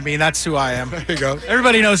from Kevin and Bean. That's who I am. There you go.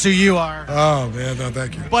 Everybody knows who you are. Oh, man, no,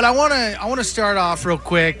 thank you. But I want to start off real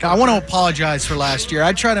quick. I want to apologize for last year.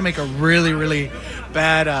 I tried to make a really, really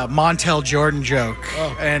bad Montel Jordan joke.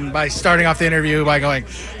 And by starting off the interview by going,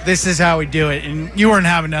 this is how we do it. And you weren't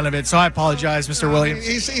having none of it. So I apologize, Mr. Williams.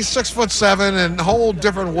 He's 6'7" and a whole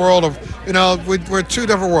different world of, we're two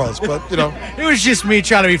different worlds, but, It was just me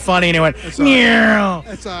trying to be funny, and it went, all right. "Meow."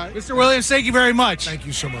 That's all right. Mr. Williams, thank you very much. Thank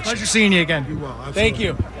you so much. Pleasure seeing you again. You will, absolutely. Thank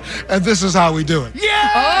you. And this is how we do it.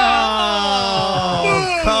 Yeah!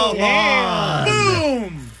 Oh, come on.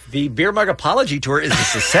 Boom! The Beer Mug Apology Tour is a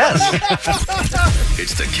success.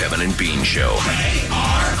 It's the Kevin and Bean Show.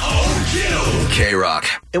 K-R-O-K. K-Rock.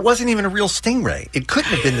 It wasn't even a real stingray. It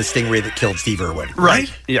couldn't have been the stingray that killed Steve Irwin.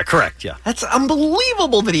 Right. Yeah, correct. Yeah. That's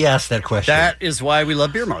unbelievable that he asked that question. That is why we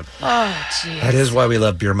love Beer Mug. Oh, geez. That is why we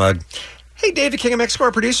love Beer Mug. Hey, Dave, the King of Mexico,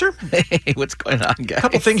 our producer. Hey, what's going on, guys? A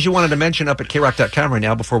couple things you wanted to mention up at KRock.com right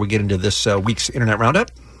now before we get into this week's Internet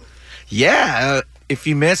Roundup. Yeah, if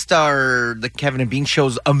you missed the Kevin and Bean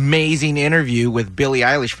Show's amazing interview with Billie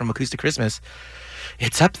Eilish from Acoustic Christmas,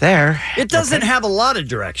 it's up there. It doesn't have a lot of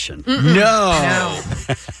direction. No.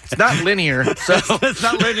 It's not linear. So It's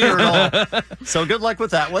not linear at all. So good luck with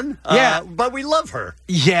that one. Yeah. But we love her.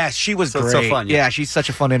 Yeah, she was So great. it's so fun, yeah, she's such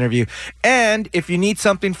a fun interview. And if you need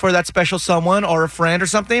something for that special someone or a friend or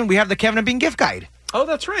something, we have the Kevin and Bean gift guide. Oh,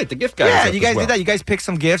 that's right. The gift guide. Yeah, you guys did that. You guys picked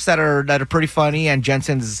some gifts that are pretty funny, and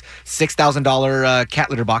Jensen's $6,000 cat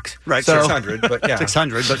litter box. Right, so 600, but yeah.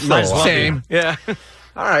 600, but might as well same. Yeah.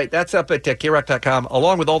 All right, that's up at KRock.com,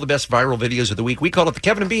 along with all the best viral videos of the week. We call it the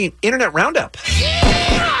Kevin and Bean Internet Roundup.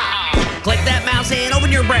 Click that mouse and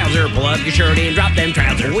open your browser. Pull up your shirt and drop them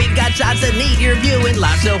trousers. We've got shots that need your viewing.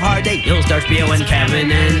 Live so hard that you'll start spewing.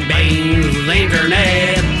 Kevin and Bean's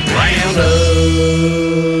Internet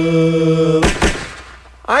Roundup.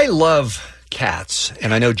 I love cats,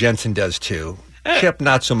 and I know Jensen does too. Chip,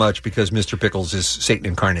 not so much because Mr. Pickles is Satan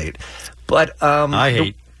incarnate. But I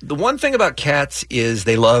hate. The one thing about cats is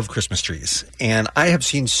they love Christmas trees. And I have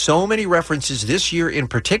seen so many references this year in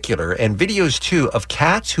particular, and videos too, of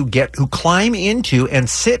cats who climb into and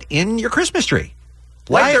sit in your Christmas tree.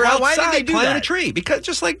 Like they're outside why did they do climbing that? a tree. Because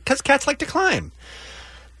cats like to climb.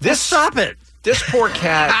 Stop it. This poor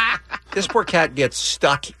cat gets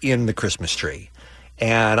stuck in the Christmas tree.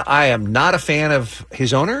 And I am not a fan of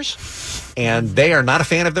his owners, and they are not a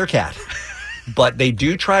fan of their cat. But they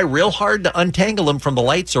do try real hard to untangle him from the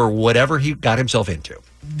lights or whatever he got himself into.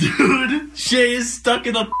 Dude, Shay is stuck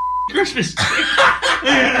in the Christmas tree.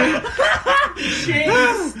 Shay,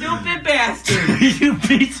 you stupid bastard. You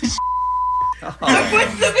piece of shit. Look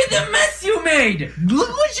at the mess you made. Look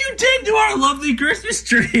what you did to our lovely Christmas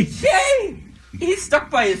tree. Shay, he's stuck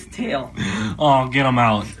by his tail. Oh, get him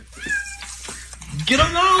out. Get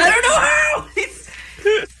him out. I don't know how.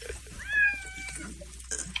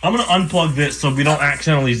 I'm going to unplug this so we don't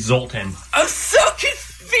accidentally zolt him. I'm so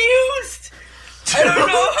confused. I don't know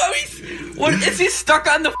how what is he stuck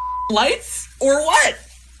on the lights or what?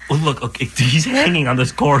 Well, look, okay, he's hanging on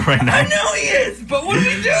this cord right now. I know he is, but what do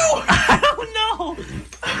we do? I don't know.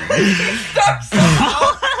 He's stuck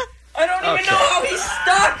somehow. I don't even know how he's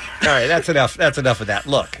stuck. All right, that's enough. That's enough of that.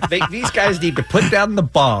 Look, these guys need to put down the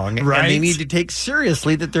bong, and they need to take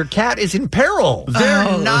seriously that their cat is in peril.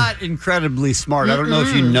 They're not incredibly smart. I don't know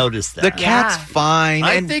if you noticed that. The cat's fine.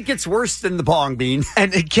 I think it's worse than the bong, Bean.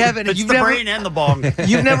 And Kevin, it's the brain and the bong.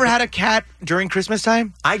 You've never had a cat during Christmas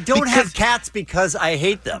time? I don't have cats because I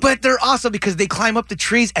hate them. But they're awesome because they climb up the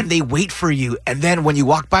trees and they wait for you. And then when you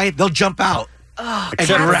walk by, they'll jump out. Oh, and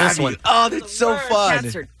Except for grab this you. one. Oh, that's so fun.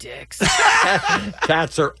 Cats are dicks.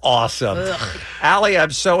 Cats are awesome. Allie, I'm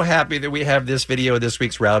so happy that we have this video of this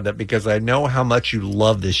week's Roundup because I know how much you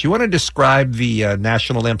love this. You want to describe the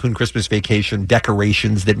National Lampoon Christmas Vacation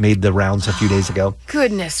decorations that made the rounds a few days ago?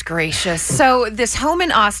 Goodness gracious. So this home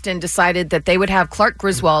in Austin decided that they would have Clark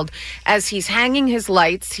Griswold, as he's hanging his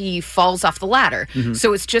lights, he falls off the ladder. Mm-hmm.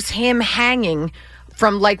 So it's just him hanging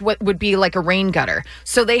from like what would be like a rain gutter.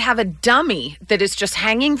 So they have a dummy that is just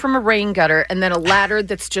hanging from a rain gutter and then a ladder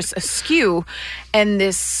that's just askew. And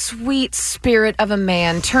this sweet spirit of a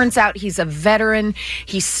man, turns out he's a veteran.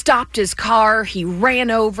 He stopped his car. He ran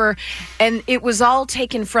over. And it was all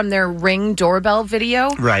taken from their Ring doorbell video.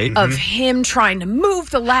 Right. Of him trying to move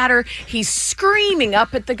the ladder. He's screaming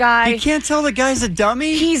up at the guy. You can't tell the guy's a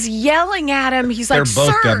dummy? He's yelling at him. He's like, They're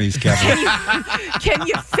both "Sir, dummies, Kevin." can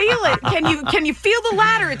you feel it? Can you feel the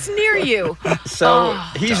ladder? It's near you." So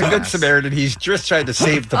he's a good Samaritan. He's just trying to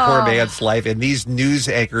save the poor Oh. man's life, and these news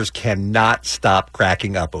anchors cannot stop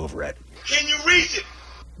cracking up over it. Can you reach it?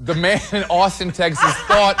 The man in Austin, Texas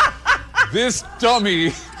thought this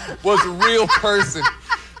dummy was a real person.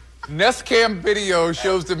 Nest Cam video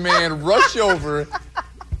shows the man rush over,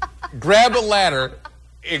 grab a ladder,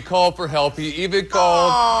 and call for help. He even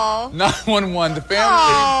called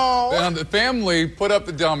 911. The family put up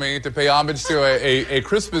the dummy to pay homage to a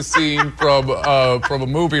Christmas scene from a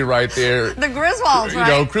movie right there. The Griswolds, right? You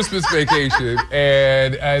know, Christmas Vacation.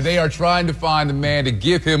 And they are trying to find the man to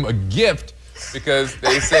give him a gift because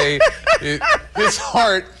they say his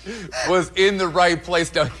heart was in the right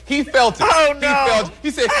place. Now, he felt it. Oh, no.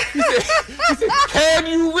 He felt it. He said, can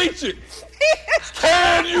you reach it?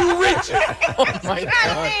 Can you reach it? Oh my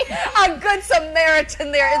A good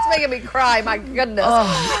Samaritan there. It's making me cry. My goodness.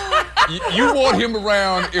 You want him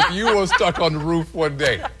around if you were stuck on the roof one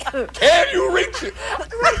day. Can you reach it?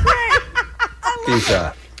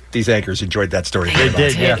 These anchors enjoyed that story. They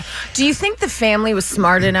did, yeah. Do you think the family was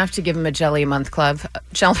smart enough to give him a Jelly of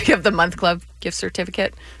the Month Club gift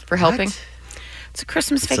certificate for helping? It's a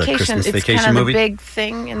Christmas It's a vacation. Christmas It's vacation kind of movie? the big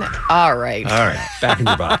thing. All right. All right, back in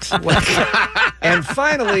your box. And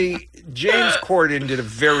finally, James Corden did a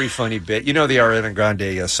very funny bit. You know the Ariana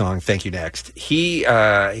Grande song, Thank You Next. He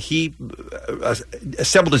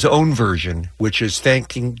assembled his own version, which is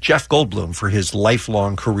thanking Jeff Goldblum for his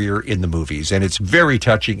lifelong career in the movies. And it's very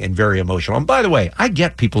touching and very emotional. And by the way, I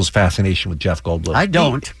get people's fascination with Jeff Goldblum. I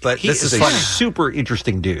don't, but he this is is a funny. super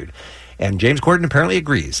interesting dude. And James Corden apparently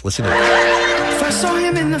agrees. Listen to this. First saw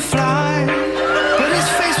him in The Fly, but his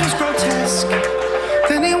face was grotesque.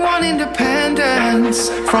 Then he won independence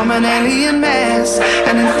from an alien mess.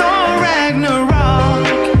 And in Thor Ragnarok,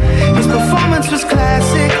 his performance was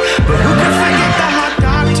classic. But who could forget the hot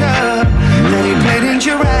doctor that he played in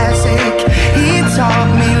Jurassic? He taught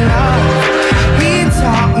me love, he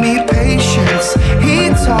taught me patience, he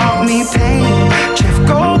taught me pain. Jeff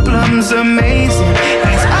Goldblum's amazing.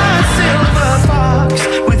 He's a silver fox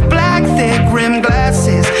with black thick rimmed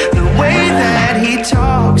glasses. The way that he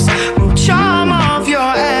talks will charm off your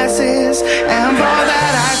asses. And for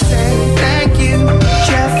that I say thank you,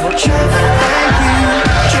 Jeff, thank you,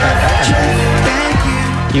 Jeff,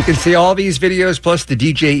 thank you. You can see all these videos plus the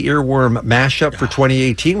DJ Earworm mashup for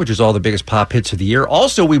 2018, which is all the biggest pop hits of the year.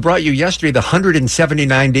 Also, we brought you yesterday the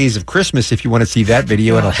 179 Days of Christmas if you want to see that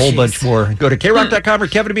video and a whole bunch more. Go to krock.com or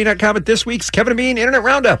kevinandbean.com at this week's Kevin and Bean Internet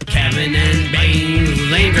Roundup. Kevin and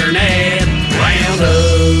Bean's Internet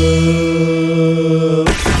Roundup.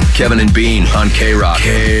 Kevin and Bean on K-Rock.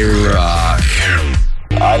 K-Rock.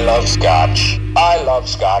 I love scotch. I love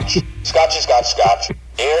scotch. Scotch is scotch.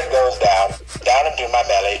 Here it goes down into my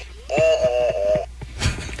belly.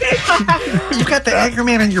 You've got the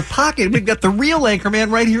Anchorman in your pocket. We've got the real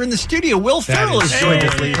Anchorman right here in the studio. Will Ferrell has joined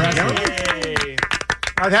us, ladies and gentlemen.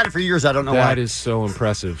 I've had it for years. I don't know why. That is so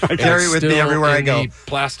impressive. I carry it with me Still everywhere I in go. the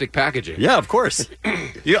plastic packaging. Yeah, of course.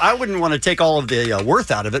 I wouldn't want to take all of the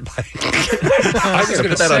worth out of it. I was going to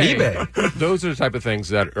put that on say, eBay. those are the type of things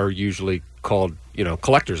that are usually called,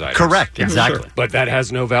 collector's items. Correct, exactly. But that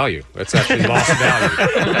has no value. It's actually lost value.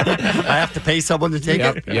 I have to pay someone to take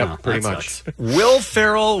it? Yep, Oh, pretty that much. sucks. Will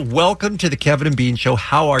Ferrell, welcome to the Kevin and Bean Show.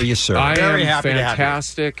 How are you, sir? I Very am happy to have you.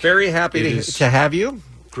 fantastic. Very happy It to is have you.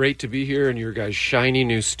 Great to be here in your guys' shiny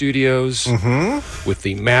new studios with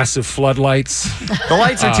the massive floodlights. The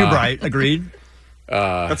lights are too bright. Agreed.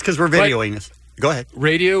 That's because we're videoing this. Go ahead.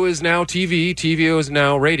 Radio is now TV. TV is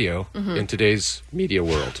now radio in today's media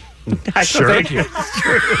world. Sure. Thank you.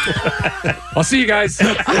 I'll see you guys.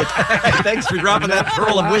 Thanks for dropping that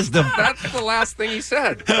pearl of wisdom. That's the last thing he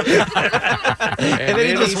said. And then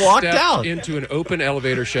he just walked stepped out. into an open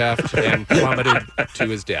elevator shaft and plummeted to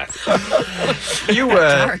his death. You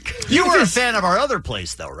were a fan of our other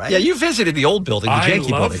place, though, right? Yeah, you visited the old building, the Janky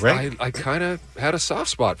building, right? I kind of had a soft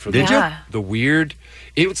spot for Did you? the weird.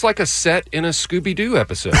 It was like a set in a Scooby-Doo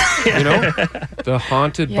episode. The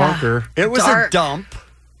haunted bunker. It was Dark. a dump,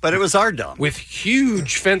 but it was our dump. With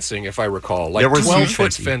huge fencing, if I recall. Like There was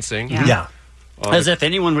 12-foot huge fencing. Yeah. As if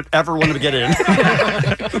anyone would ever want to get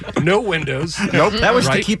in. No windows. Nope. That was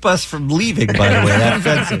to Right? keep us from leaving, by the way, that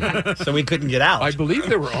fencing. So we couldn't get out. I believe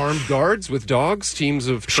there were armed guards with dogs, teams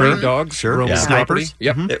of trained dogs. roaming Yeah. the property.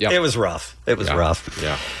 Snipers. Yep. It was rough. It was Yeah. rough.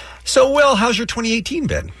 Yeah. So, Will, how's your 2018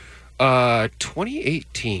 been?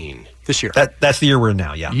 2018. This year. That's the year we're in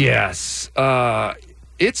now, yeah. Yes.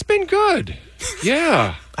 It's been good.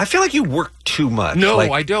 Yeah. I feel like you work too much. No,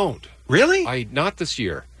 Like- I don't. Really? Not this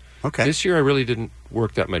year. Okay. This year I really didn't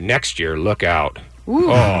work that much. Next year, look out.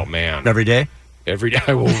 Oh, man. Every day? Every day.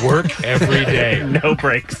 I will work every day. No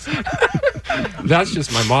breaks. That's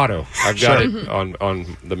just my motto. I've got it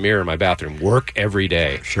on the mirror in my bathroom. Work every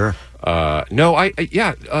day. Sure. No, I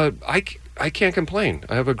can't complain.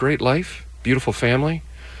 I have a great life, beautiful family.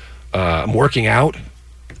 I'm working out.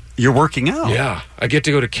 You're working out. Yeah. I get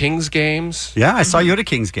to go to Kings games. Yeah, I saw you at a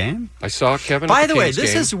Kings game. I saw Kevin By at the way, Kings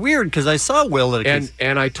this game. is weird because I saw Will at a Kings.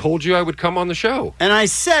 And I told you I would come on the show. And I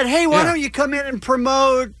said, hey, why Yeah. don't you come in and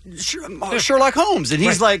promote Sherlock Holmes? And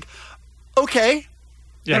he's like, okay.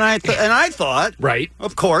 Yeah. And I thought, Right.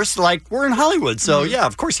 of course, like we're in Hollywood. So, yeah,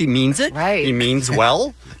 of course he means it. Right. He means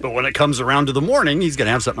well. But when it comes around to the morning, he's going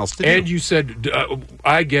to have something else to do. And you said,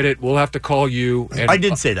 I get it. We'll have to call you. And I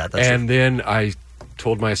did say that. That's and then I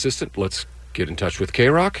told my assistant, let's get in touch with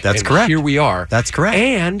K-Rock. That's and correct. Here we are. That's correct.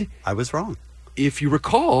 And I was wrong. If you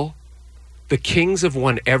recall, the Kings have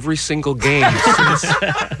won every single game since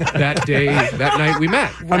that night we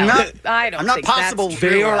met. I'm not. I don't I'm not think possible. that's true.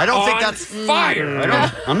 They are I don't think on that's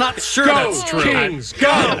fire. I'm not sure Go, that's true. Kings,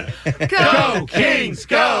 go! Go, Kings,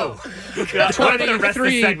 go! The rest of the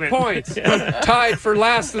 23 segment. points. Tied for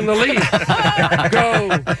last in the league.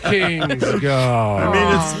 Go, Kings, go. I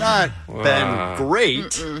mean, it's not Wow. been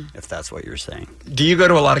great, if that's what you're saying. Do you go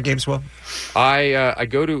to a lot of games, Will? I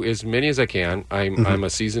go to as many as I can. I'm a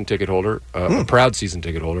season ticket holder, a proud season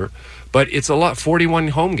ticket holder, but it's a lot. 41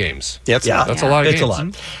 home games. That's a lot of games. It's a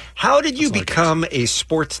lot. How did you become a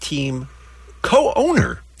sports team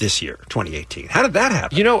co-owner this year, 2018? How did that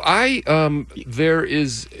happen? You know, there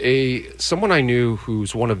is someone I knew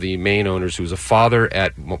who's one of the main owners, who's a father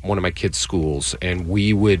at one of my kids' schools, and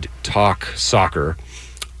we would talk soccer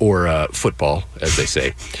or football, as they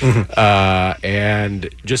say, and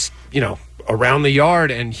just around the yard.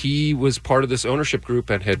 And he was part of this ownership group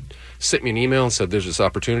and had sent me an email and said, "There's this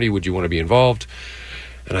opportunity. Would you want to be involved?"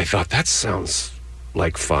 And I thought, that sounds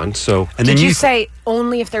like fun. So, and then you say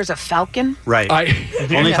only if there's a falcon? Right.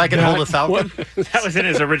 Only if I can hold a falcon? That was in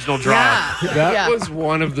his original draw. That was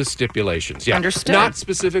one of the stipulations. Yeah. Understood. Not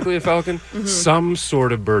specifically a falcon, some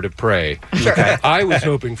sort of bird of prey. Sure. Okay. I was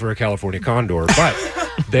hoping for a California condor, but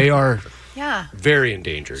they are very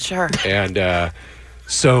endangered. Sure. And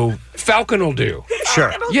so falcon will do.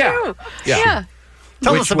 Sure. Yeah. Yeah.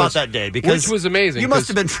 Tell Which us about was- that day, because which was amazing. You must 'cause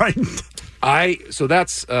have been frightened. So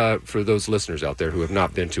that's for those listeners out there who have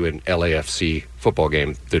not been to an LAFC football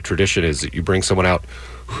game. The tradition is that you bring someone out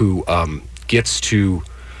who gets to.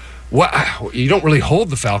 You don't really hold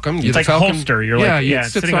the falcon. It's the like falcon, holster. You're it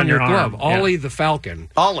sits sitting on your arm. glove. Ollie the falcon.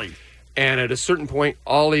 Ollie. And at a certain point,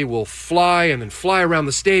 Ollie will fly and then fly around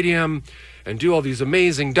the stadium and do all these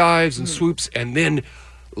amazing dives and swoops, and then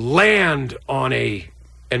land on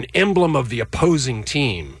an emblem of the opposing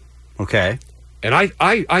team. Okay. And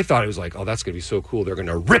I thought it was like, oh, that's going to be so cool. They're going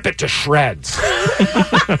to rip it to shreds.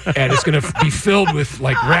 And it's going to be filled with,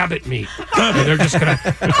 like, rabbit meat. And they're just going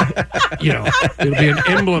to, it'll be an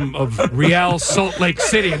emblem of Real Salt Lake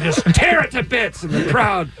City and just tear it to bits. And the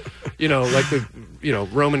crowd, like the,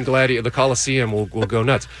 Roman gladiator, the Colosseum will go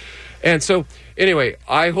nuts. And so, anyway,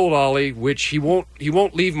 I hold Ollie, which he won't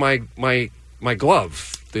leave my glove.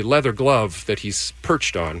 The leather glove that he's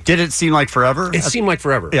perched on. Did it seem like forever? It seemed like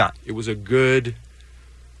forever. Yeah. It was it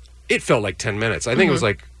felt like 10 minutes. I think it was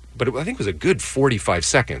I think it was a good 45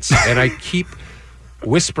 seconds. And I keep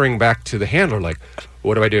whispering back to the handler, like,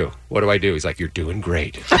 what do I do? What do I do? He's like, you're doing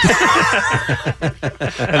great.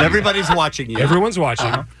 And everybody's watching you. Everyone's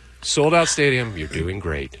watching. Sold out stadium. You're doing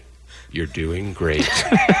great. You're doing great.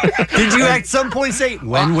 Did you at some point say,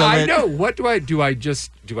 when will I it? know. What do I do? Do I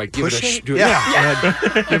give Push it it? do Yeah.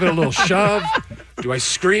 give it a little shove? Do I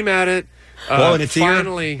scream at it? Blow in its ear?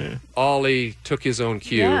 Finally, Ollie took his own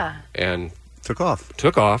cue and took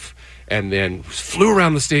off. And then flew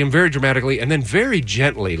around the stadium very dramatically, and then very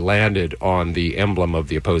gently landed on the emblem of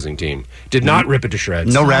the opposing team. Did not rip it to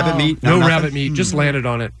shreds. No rabbit meat? No nothing? rabbit meat. Just landed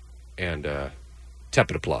on it, and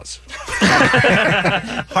tepid applause.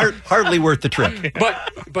 Hardly worth the trip.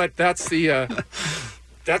 But that's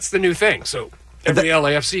the new thing. So every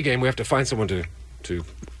LAFC game, we have to find someone to.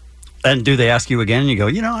 And do they ask you again? And you go,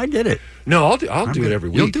 I did it. No, I'll do it every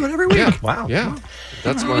week. You'll do it every week. Yeah. Wow. Yeah,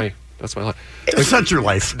 that's my life. It's not your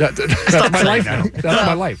life. That's my life now. That's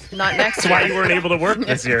my life. Not next That's why you weren't able to work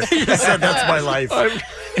this year. You said that's my life.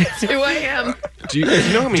 It's who I am. Do you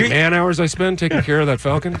know how many man hours I spend taking care of that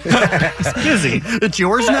falcon? It's busy. It's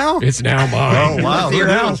yours now? It's now mine. Oh, wow. Who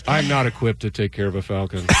knows? I'm not equipped to take care of a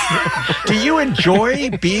falcon. Do you enjoy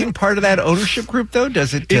being part of that ownership group, though?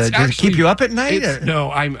 Does it keep you up at night?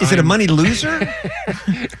 Is it a money loser?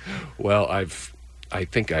 Well, I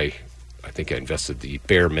think I invested the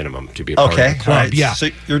bare minimum to be a part of the club. Right. Yeah. So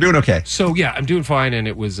you're doing okay. So yeah, I'm doing fine, and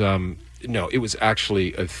it was it was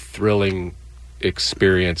actually a thrilling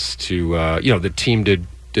experience to the team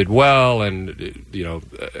did well, and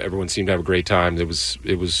everyone seemed to have a great time. It was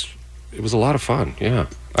a lot of fun. Yeah.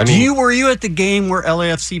 Were you at the game where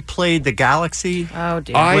LAFC played the Galaxy? Oh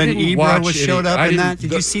dear. When Ibra showed up in that?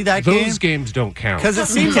 Did you see that game? Those games don't count. Because it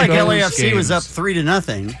seems like Those LAFC was up games-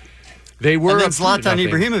 3-0. They were. And then up Zlatan 3-0.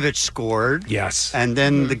 Ibrahimovic scored. Yes. And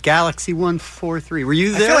then the Galaxy won 4-3. Were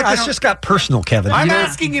you I there? feel like this just got personal, Kevin. I'm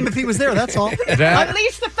asking him if he was there. That's all.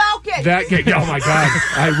 Unleash the falcon. That game, oh my God!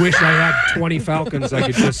 I wish I had 20 falcons. I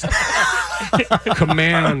could just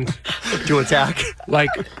command to attack, like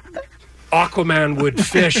Aquaman would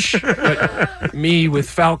fish, but me with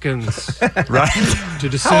falcons, right? To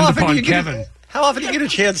descend upon Kevin. How often do you get a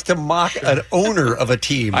chance to mock an owner of a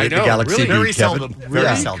team I in know, the Galaxy really, League, Kevin?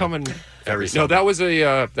 Very seldom. Very No, seldom.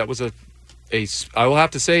 that was I will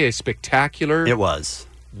have to say, a spectacular. It was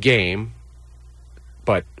game,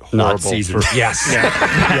 but Not horrible. seasoned. Yes,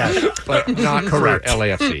 but not Correct. for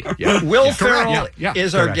LAFC. Yeah. Will Yeah. Ferrell Correct. Yeah.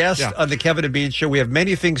 is our Correct. guest Yeah. on the Kevin and Bean Show. We have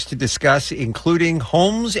many things to discuss, including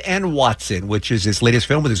Holmes and Watson, which is his latest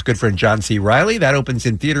film with his good friend John C. Reilly. That opens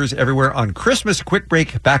in theaters everywhere on Christmas. Quick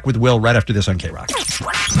break. Back with Will right after this on K-Rock.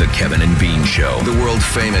 The Kevin and Bean Show, the world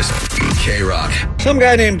famous K-Rock. Some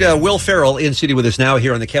guy named Will Ferrell in studio with us now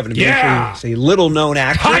here on the Kevin and Bean Yeah. Show. He's a little-known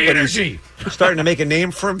actor. High but he's energy. starting to make a name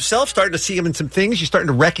for himself, starting to see him in some things. You're starting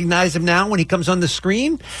to recognize him now when he comes on the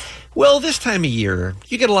screen. Well, this time of year,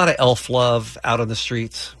 you get a lot of elf love out on the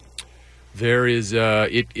streets. There is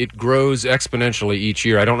it grows exponentially each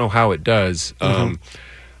year. I don't know how it does.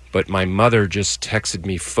 But my mother just texted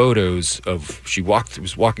me photos of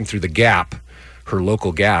was walking through the Gap, her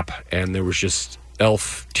local Gap, and there was just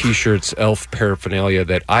elf t-shirts, elf paraphernalia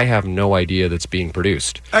that I have no idea that's being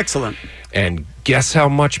produced. excellent. And guess how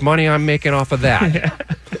much money I'm making off of that?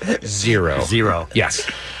 Zero. Yes.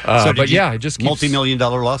 But yeah, it just keeps...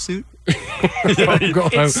 multi-million-dollar lawsuit.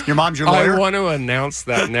 Your mom's your I lawyer. want to announce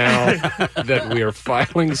that now that we are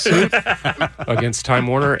filing suit against Time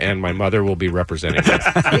Warner, and my mother will be representing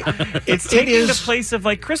us. It's taking the place of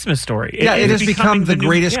like Christmas Story. It has become the new-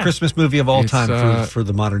 greatest yeah. Christmas movie of all It's, time for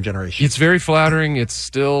the modern generation. It's very flattering. It's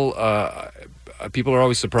still... people are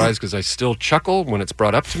always surprised because I still chuckle when it's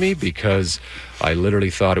brought up to me because I literally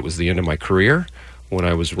thought it was the end of my career when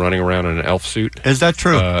I was running around in an elf suit. Is that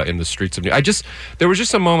true? In the streets of New York. There was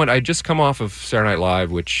just a moment, I'd just come off of Saturday Night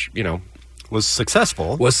Live, which, was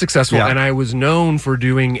successful. Yeah. And I was known for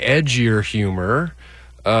doing edgier humor.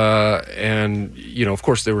 And, of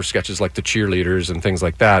course, there were sketches like The Cheerleaders and things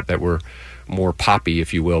like that were more poppy,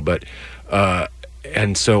 if you will. But,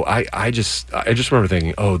 and so I just remember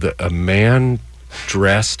thinking, a man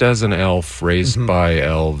dressed as an elf, raised by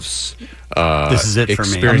elves. This is it for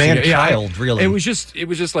me. A man-child, really. It was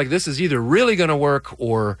just like, this is either really going to work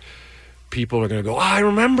or people are going to go, I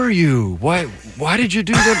remember you. Why did you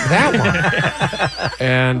do that one?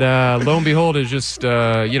 And lo and behold, it's just,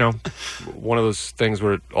 one of those things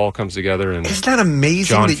where it all comes together. And Isn't that amazing?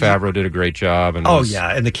 John that Favreau did a great job. And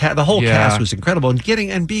and the whole cast was incredible.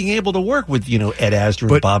 And being able to work with, Ed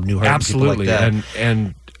Asner and Bob Newhart absolutely. and people like that.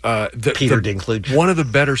 And Peter Dinklage. One of the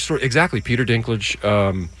better stories, exactly, Peter Dinklage.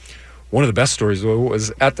 One of the best stories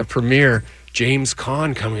was at the premiere, James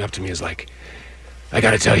Caan coming up to me is like, I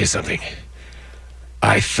got to tell you something.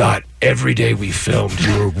 I thought every day we filmed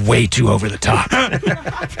you were way too over the top.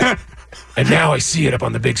 And now I see it up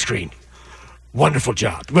on the big screen. Wonderful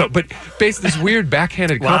job. Well, but basically this weird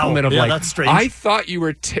backhanded compliment of that's strange. I thought you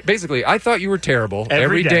were I thought you were terrible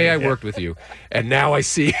every day I worked with you, and now I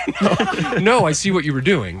see. No, I see what you were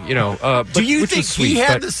doing. But, Do you which think was sweet, he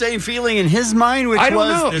had but the same feeling in his mind, which I don't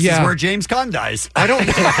was know. this is where James Caan dies? I don't.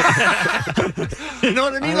 You know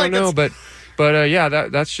what I mean? I don't know, but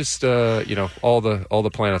that's just all the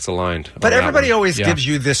planets aligned. But on that everybody one. always Yeah. gives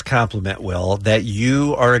you this compliment, Will, that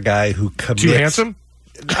you are a guy who commits. Too handsome?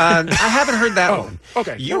 I haven't heard that one.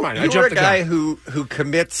 Okay, You, never mind. I you are jumped a the guy gun. who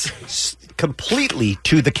commits completely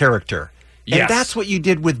to the character. And Yes. that's what you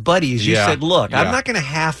did with Buddy. Is you Yeah. said, look, I'm Yeah. not going to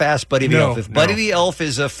half-ass Buddy the No, Elf. If no. Buddy the Elf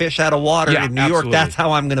is a fish out of water Yeah, in New York, absolutely. that's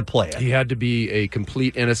how I'm going to play it. He had to be a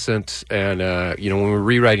complete innocent, and when we were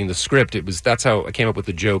rewriting the script, that's how I came up with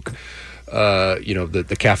the joke.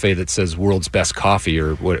 The cafe that says "World's Best Coffee"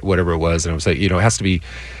 or whatever it was, and I was like, it has to be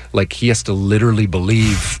like he has to literally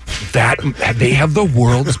believe that they have the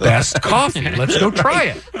world's best coffee. Let's go try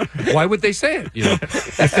it. Why would they say it?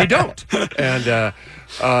 If they don't. And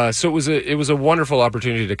so it was a wonderful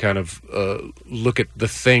opportunity to kind of look at the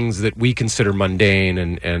things that we consider mundane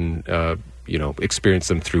and experience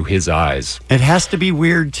them through his eyes. It has to be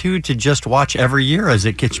weird too to just watch every year as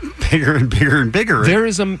it gets bigger and bigger and bigger.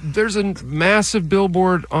 There's a massive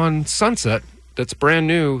billboard on Sunset that's brand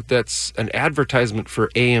new. That's an advertisement for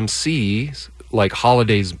AMC, like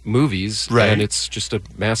holidays movies, Right. and it's just a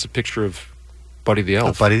massive picture of Buddy the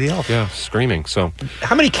Elf. Buddy the Elf, yeah, screaming. So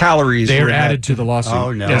How many calories they're were in added that? to the lawsuit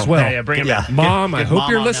Oh, no. as well. Yeah, bring 'em in. Mom, I Get hope Mom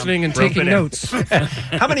you're on listening them. and Rope taking it in. notes.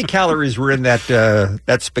 How many calories were in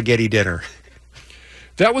that spaghetti dinner?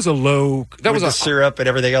 That was a low. That With was the syrup and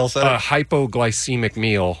everything else on a it? hypoglycemic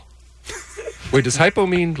meal. Wait, does hypo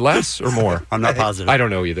mean less or more? I'm not positive. I don't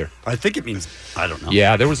know either. I think it means I don't know.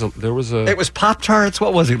 Yeah, there was a. It was Pop-Tarts?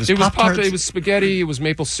 What was it? It was Pop-Tarts? It was spaghetti. It was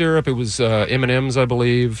maple syrup. It was M&Ms, I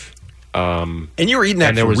believe. And you were eating that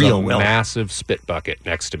and there for was real, a Will. massive spit bucket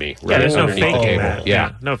next to me. Yeah, there's no underneath the faking table. that.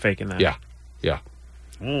 Yeah, no faking that. yeah, yeah.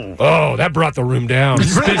 Oh, that brought the room down.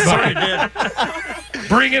 Spit bucket.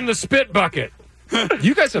 Bring in the spit bucket.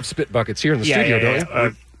 You guys have spit buckets here in the studio,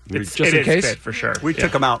 don't you? Just in case, spit for sure. We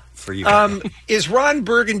took them out for you. Is Ron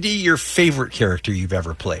Burgundy your favorite character you've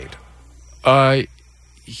ever played?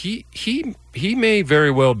 He may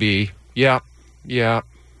very well be. Yeah.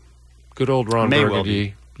 Good old Ron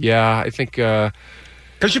Burgundy. Yeah, I think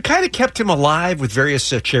because you kind of kept him alive with various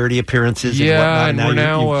charity appearances. Yeah, and and whatnot. we're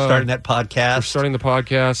now you're starting that podcast. We're starting the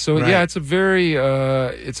podcast. So Right. yeah, it's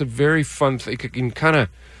a very fun thing.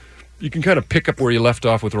 You can kind of pick up where you left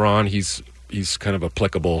off with Ron. He's kind of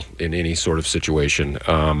applicable in any sort of situation.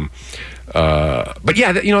 But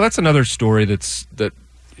yeah, that's another story that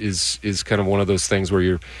is kind of one of those things where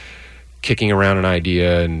you're kicking around an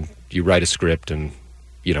idea and you write a script and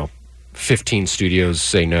 15 studios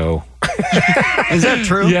say no. Is that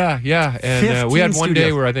true? Yeah. And we had one day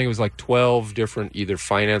studios. where I think it was like 12 different either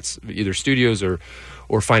studios or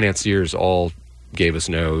financiers all gave us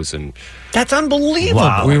no's, and that's unbelievable.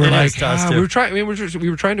 Wow. we were It like, is to us, too. we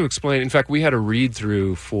were trying to explain. In fact, we had a read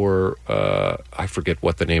through for I forget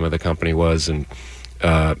what the name of the company was, and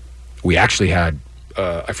we actually had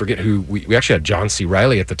I forget who we actually had John C.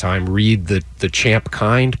 Reilly at the time read the Champ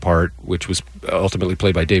Kind part, which was ultimately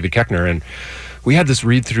played by David Koechner, and we had this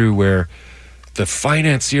read through where the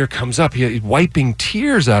financier comes up, he's wiping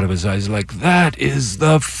tears out of his eyes, like, that is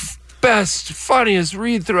the best, funniest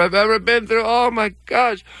read through I've ever been through. Oh my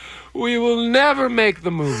gosh, we will never make the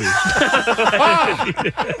movie.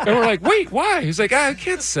 And we're like, wait, why? He's like, I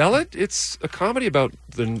can't sell it. It's a comedy about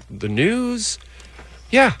the news.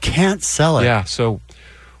 Yeah, can't sell it. Yeah, so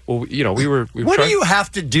we were. What do you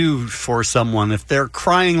have to do for someone if they're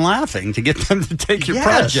crying laughing to get them to take your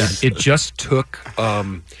project? It just took.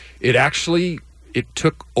 It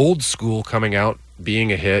took Old School coming out,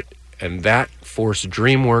 being a hit, and that forced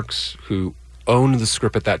DreamWorks, who owned the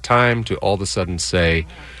script at that time, to all of a sudden say,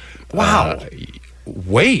 "Wow,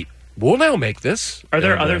 wait, we'll now make this." Are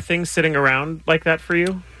there And, other things sitting around like that for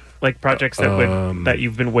you? Like projects that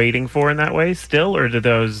you've been waiting for in that way still, or do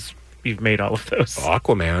those you've made all of those?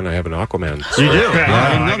 Aquaman, I have an Aquaman. You do?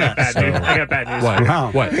 I got bad news. I got bad news. What?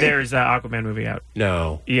 Wow. What? There's an Aquaman movie out.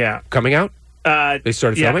 No. Yeah. Coming out? They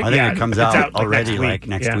started filming? I think it comes it's out like already, next like week.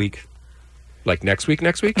 next week. Like next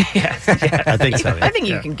week? Yes. I think so. I think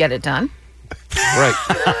you can get it done.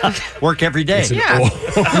 Right. Work every day. Yeah.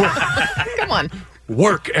 Come on.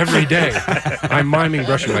 Work every day. I'm miming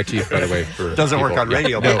brushing my teeth, by the way. Doesn't work on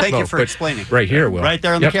radio, but thank you for but explaining. Right here, Will. Right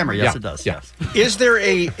there on the Yep. camera. Yes, Yeah. it does. Yeah. Yes.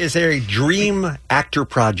 Is there a dream actor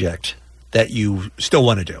project that you still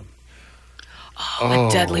want to do? Oh,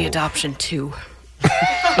 a Deadly Adoption 2.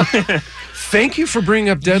 Thank you for bringing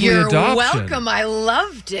up Deadly You're Adoption. welcome. I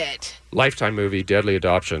loved it. Lifetime movie, Deadly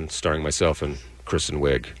Adoption, starring myself and Kristen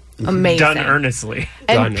Wiig. Amazing. Done earnestly.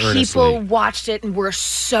 And Done people earnestly. watched it and were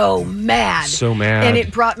so mad. So mad. And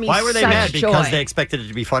it brought me Why were they such mad? joy. Because they expected it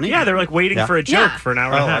to be funny? Yeah, they're like waiting for a joke Yeah. for an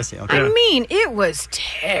hour and a half. I see. Okay. I mean, it was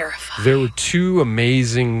terrifying. There were two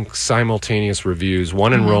amazing simultaneous reviews,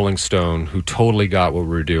 one in Rolling Stone, who totally got what we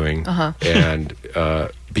were doing. Uh-huh. And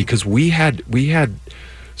because we had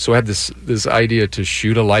this idea to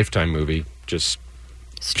shoot a Lifetime movie, just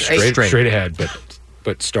straight ahead,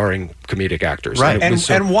 but starring comedic actors. Right. it was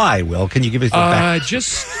And why, Will? Can you give us the back?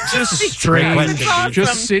 just strange, Awesome.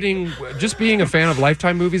 just being a fan of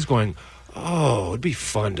Lifetime movies, going, oh, it'd be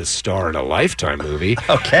fun to star in a Lifetime movie.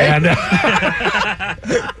 Okay. And,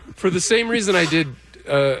 for the same reason I did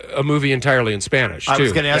a movie entirely in Spanish, too. I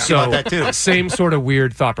was going to ask you about that, too. Same sort of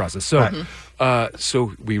weird thought process. So,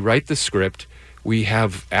 so we write the script. We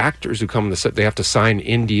have actors who come on the set. They have to sign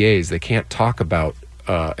NDAs. They can't talk about.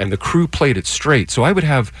 And the crew played it straight. So I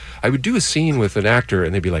would do a scene with an actor,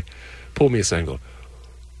 and they'd be like, pull me aside and go,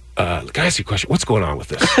 can I ask you a question? What's going on with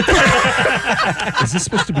this? Is this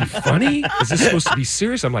supposed to be funny? Is this supposed to be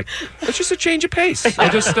serious? I'm like, it's just a change of pace. I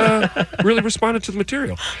just really responded to the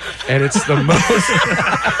material. And it's the most...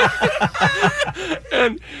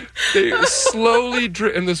 and they slowly...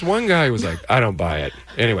 and this one guy was like, I don't buy it.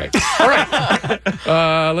 Anyway, all right.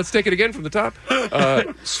 Let's take it again from the top.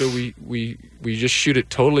 So we just shoot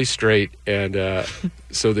it totally straight. And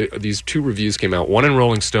so these two reviews came out. One in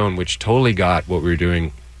Rolling Stone, which totally got what we were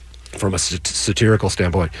doing from a satirical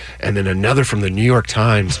standpoint, and then another from the New York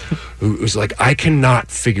Times, who was like, I cannot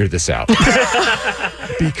figure this out.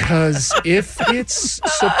 Because if it's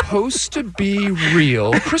supposed to be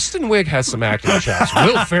real, Kristen Wiig has some acting chops.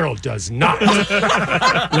 Will Ferrell does not.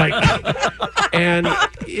 And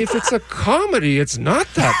if it's a comedy, it's not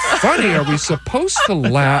that funny. Are we supposed to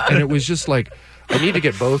laugh? And it was just like, I need to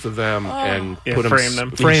get both of them and put frame them,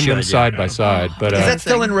 them. frame them You should, side yeah. by side. But Is that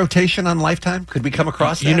still in rotation on Lifetime? Could we come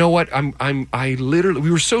across that? you know what? I literally,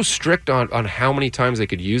 we were so strict on how many times they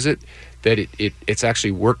could use it that it's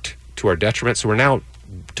actually worked to our detriment. So we're now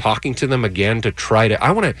talking to them again to try to.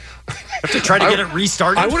 I want to try to get it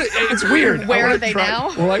restarted. I want to. It's weird. Where I wanna are they try- now?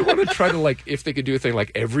 Well, I want to try to if they could do a thing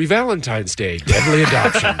like every Valentine's Day, Deadly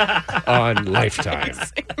Adoption on Lifetime,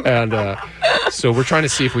 and so we're trying to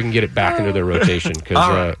see if we can get it back into their rotation. Because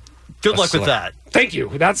All right. Good luck with that. Thank you.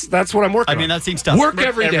 That's what I'm working on. I mean, that seems tough. Work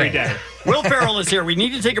every day. Will Ferrell is here. We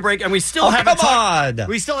need to take a break, and we still haven't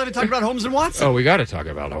We still haven't talked about Holmes and Watson. Oh, we got to talk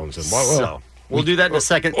about Holmes and Watson. So we'll do that in a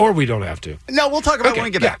second. Or we don't have to. No, we'll talk about it when we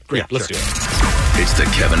get back. Great. Let's do it. It's the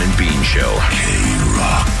Kevin and Bean Show.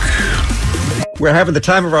 We're having the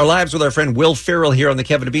time of our lives with our friend Will Ferrell here on the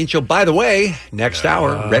Kevin and Bean Show. By the way, next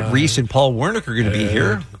hour, Rhett Reese and Paul Wernick are going to be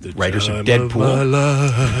here, writers of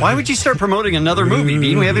Deadpool. Why would you start promoting another movie,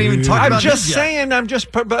 Bean? We haven't even talked I'm about just this yet. saying, I'm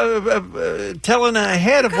just telling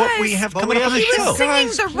ahead of what we have coming up on the He show. was singing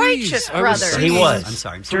the Righteous Brothers. He was.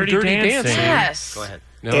 I'm sorry. Dirty Dancing. Yes. Go ahead.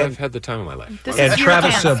 No, I've had the time of my life. And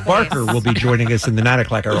Travis Barker will be joining us in the 9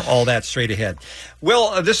 o'clock hour. All that straight ahead.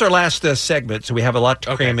 Well, this is our last segment, so we have a lot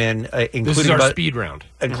to cram in, including This is our about, speed round.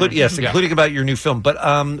 Including about your new film. But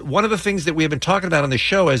one of the things that we have been talking about on the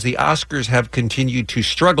show as the Oscars have continued to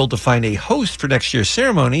struggle to find a host for next year's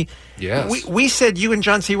ceremony. Yes. We said you and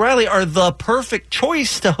John C. Reilly are the perfect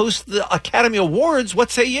choice to host the Academy Awards.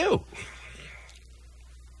 What say you?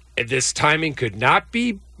 This timing could not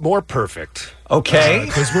be more perfect. Okay.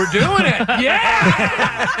 Because we're doing it.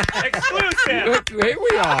 Yeah! Exclusive. Here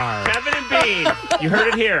we are. Kevin and Bean. You heard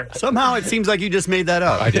it here. Somehow it seems like you just made that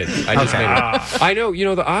up. I did. I just made it up. I know,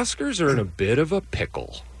 the Oscars are in a bit of a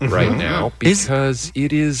pickle right now because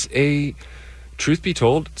it is a, truth be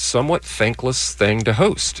told, somewhat thankless thing to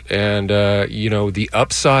host. And, the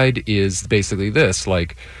upside is basically this,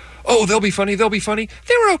 they'll be funny. They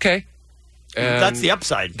were okay. And that's the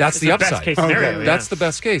upside. That's the upside. Best case scenario, That's the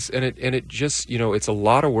best case, and it just it's a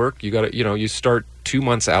lot of work. You got to you start 2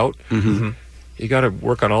 months out. Mm-hmm. You got to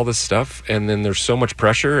work on all this stuff, and then there's so much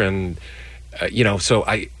pressure, and so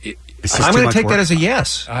I'm going to take that as a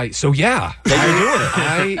yes. So yeah, you're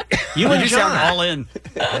doing it. You and John all in.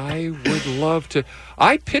 I would love to.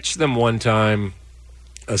 I pitched them one time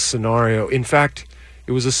a scenario. In fact,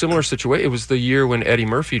 it was a similar situation. It was the year when Eddie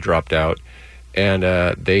Murphy dropped out, and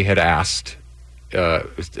they had asked.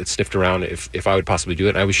 Sniffed around if I would possibly do it.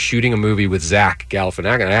 And I was shooting a movie with Zach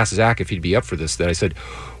Galifianakis, and I asked Zach if he'd be up for this. Then I said,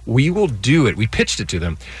 we will do it. We pitched it to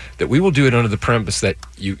them that we will do it under the premise that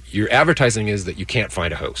your advertising is that you can't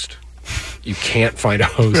find a host. You can't find a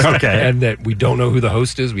host. Okay. And that we don't know who the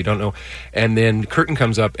host is. We don't know. And then curtain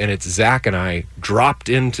comes up, and it's Zach and I dropped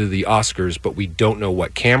into the Oscars, but we don't know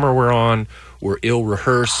what camera we're on. We're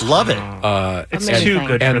ill-rehearsed. Love it. It's too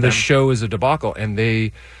good for and them. the show is a debacle. And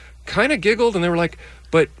they kind of giggled, and they were like,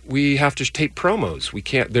 but we have to tape promos. We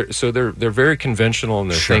can't. They're very conventional in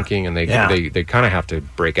their thinking, and they kind of have to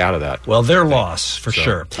break out of that. Well, their loss for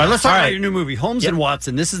sure. All right, let's talk about your new movie, Holmes and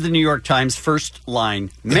Watson. This is the New York Times first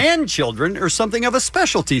line. Man children are something of a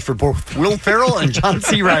specialty for both Will Ferrell and John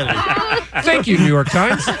C. Reilly. Thank you, New York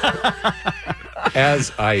Times.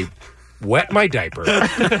 As I wet my diaper.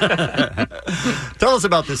 Tell us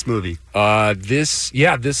about this movie. This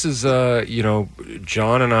is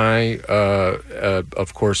John and I,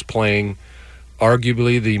 of course, playing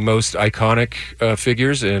arguably the most iconic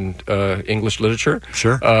figures in English literature.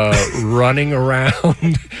 Sure. Running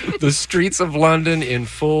around the streets of London in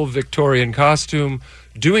full Victorian costume,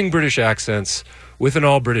 doing British accents with an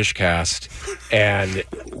all-British cast, and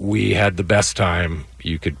we had the best time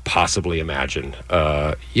you could possibly imagine.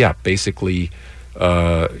 Basically,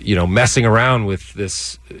 messing around with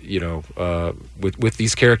this, with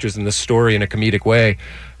these characters in this story in a comedic way,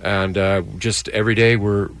 and just every day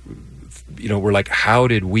we're like, how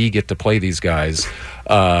did we get to play these guys?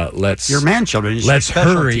 Your man children. Let's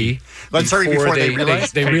hurry. Let's hurry before they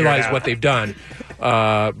realize what they've done.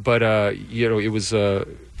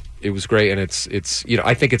 It was great, and it's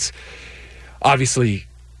I think it's obviously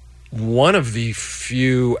one of the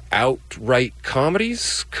few outright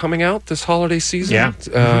comedies coming out this holiday season.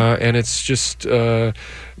 Yeah. And it's just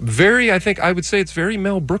very, I would say it's very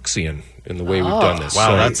Mel Brooksian in the way we've done this.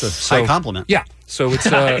 Wow, that's a high compliment. Yeah. So it's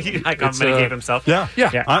high compliment he gave himself. Yeah.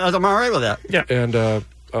 I'm all right with that. Yeah. And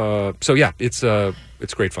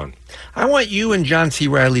it's great fun. I want you and John C.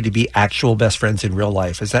 Reilly to be actual best friends in real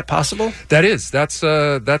life. Is that possible?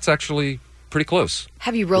 That's actually pretty close.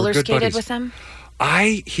 Have you roller We're good skated buddies. with him?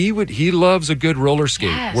 He loves a good roller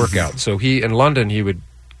skate workout. So in London he would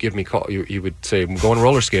give me call. He would say, "I'm going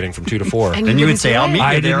roller skating from 2 to 4," And you would say, "I'll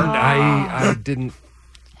meet you there." I didn't.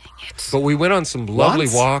 But we went on some lovely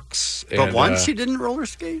walks. But and, once you didn't roller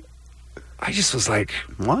skate? I just was like,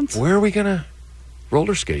 once? Where are we going to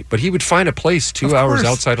roller skate? But he would find a place 2 hours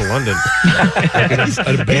outside of London. Like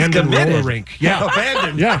an abandoned roller rink. Yeah.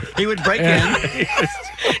 Abandoned. Yeah. He would break in.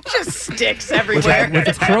 Just sticks everywhere. With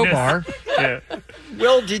a crowbar.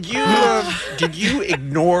 Will, did you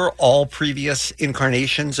ignore all previous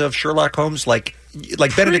incarnations of Sherlock Holmes? Like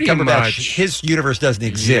Benedict Pretty Cumberbatch, much. his universe doesn't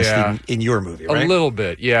exist Yeah. in your movie, right? A little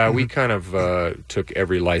bit, yeah. We kind of took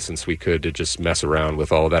every license we could to just mess around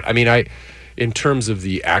with all of that. I mean, in terms of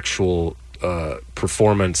the actual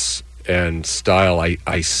performance and style,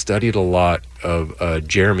 I studied a lot of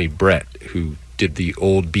Jeremy Brett, who did the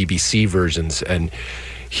old BBC versions, and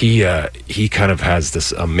he kind of has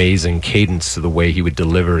this amazing cadence to the way he would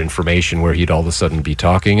deliver information, where he'd all of a sudden be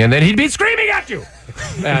talking and then he'd be screaming at you,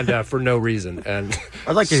 and for no reason. And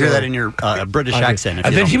I'd like to hear that in your British accent. If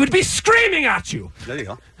and you then don't. he would be screaming at you. There you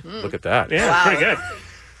go. Look at that. Yeah, Wow. pretty good.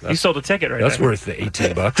 You sold a ticket right That's there. worth the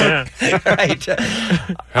 $18. Yeah. Right.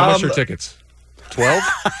 How much are tickets? 12?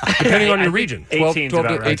 Depending on your region. 18's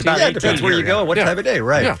about right. It's Yeah, it depends where you go and what time of day,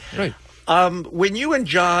 right? Yeah, right. When you and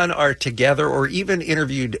John are together or even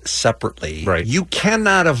interviewed separately, Right. you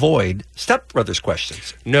cannot avoid Step Brothers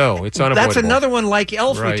questions. No, it's unavoidable. That's another one like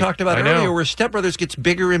Elf we Right. talked about I know. earlier, where Step Brothers gets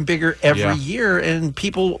bigger and bigger every Yeah. year, and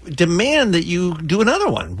people demand that you do another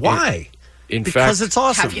one. Why? In Because fact, it's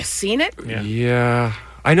awesome. Have you seen it? yeah,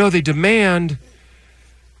 I know they demand.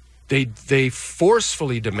 They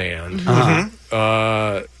forcefully demand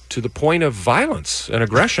to the point of violence and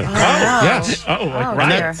aggression. no. Yes. Oh, like Oh, right.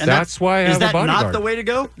 dear. That's why I Is have a that bodyguard. not the way to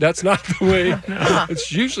go? That's not the way.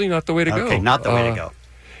 It's usually not the way to go. Okay, not the way to go.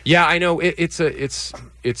 Yeah, I know. It's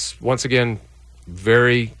once again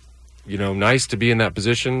very, nice to be in that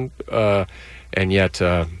position, and yet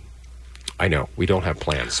I know we don't have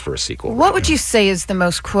plans for a sequel. What would you say is the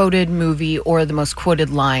most quoted movie or the most quoted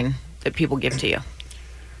line that people give to you?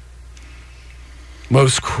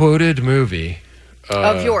 Most quoted movie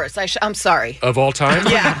Of yours. I'm sorry. of all time?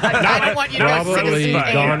 Yeah, I don't want you to go Probably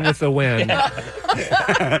Gone with the Wind.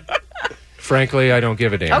 Frankly, I don't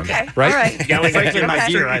give a damn. Okay, Right? all right. Frankly, my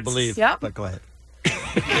Okay. dear, I believe. Yep. But go ahead.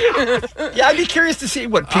 Yeah, I'd be curious to see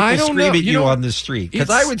what people I don't scream know. at you on the street. Because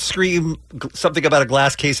I would scream something about a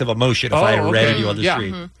glass case of emotion if I read at you on the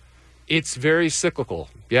street. It's very cyclical.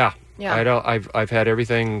 Yeah. Yeah. I've had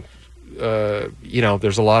everything.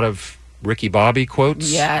 There's a lot of Ricky Bobby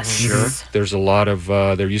quotes. Yes. Sure. There's a lot of.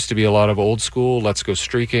 There used to be a lot of old school. Let's go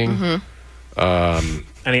streaking.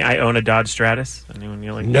 Any I own a Dodge Stratus? Anyone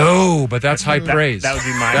you like? No, but that's high praise. That would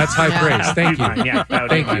be mine. That's high praise. Thank you. Mine, yeah, that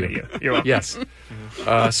would Thank be mine you. at you. You're welcome. Yes.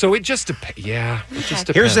 So it just depends. Yeah, it just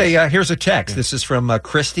depends. Here's a text. This is from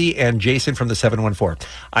Christy and Jason from the 714.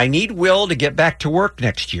 I need Will to get back to work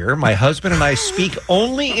next year. My husband and I speak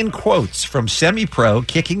only in quotes from Semi-Pro,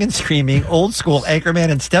 Kicking and Screaming, Old School,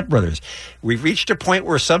 Anchorman, and Step Brothers. We've reached a point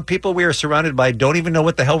where some people we are surrounded by don't even know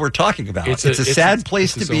what the hell we're talking about. It's a sad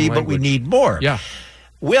place to be, but we need more. Yeah.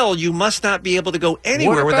 Will, you must not be able to go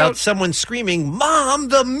anywhere without about- someone screaming, Mom,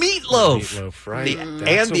 the meatloaf! Meatloaf, right.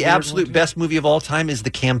 And the absolute best movie of all time is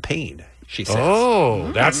The Campaign, she says.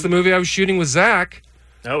 Oh, that's the movie I was shooting with Zach.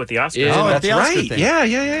 Oh, with the Oscars. Oh, that's right.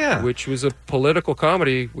 Yeah. Which was a political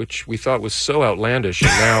comedy, which we thought was so outlandish,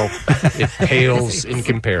 and now it pales in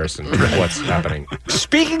comparison to what's happening.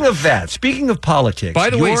 Speaking of that, speaking of politics.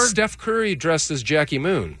 By the way, Steph Curry dressed as Jackie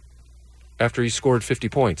Moon after he scored 50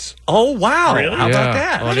 points. Oh, wow. Really? How about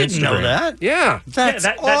that? On I didn't know Instagram. that. Yeah. That's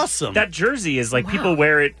awesome. That jersey is like people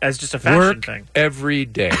wear it as just a fashion Work thing. every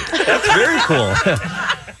day. That's very cool.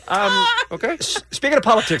 Okay. Speaking of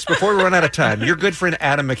politics, before we run out of time, your good friend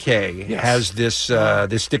Adam McKay has this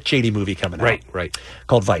Dick Cheney movie coming out. Right.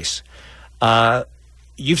 Called Vice.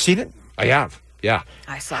 You've seen it? I have. Yeah.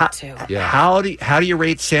 I saw it too. Yeah. How do you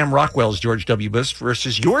rate Sam Rockwell's George W. Bush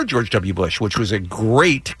versus your George W. Bush, which was a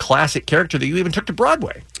great classic character that you even took to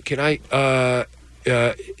Broadway? Can I?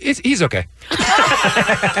 He's okay.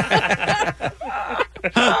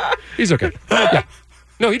 He's okay. Yeah.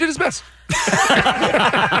 No, he did his best.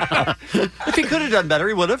 If he could have done better,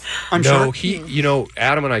 he would have. I'm No, sure.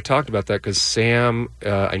 Adam and I talked about that because Sam,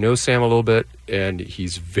 I know Sam a little bit, and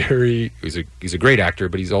he's a great actor,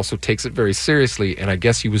 but he also takes it very seriously. And I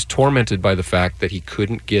guess he was tormented by the fact that he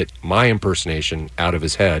couldn't get my impersonation out of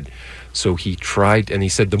his head. So he tried, and he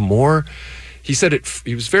said he said it.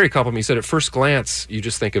 He was very complimentary. He said at first glance you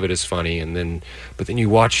just think of it as funny, but then you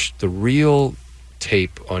watch the real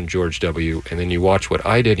tape on George W. and then you watch what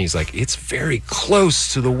I did, and he's like, it's very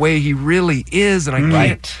close to the way he really is, and I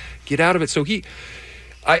can't get out of it. So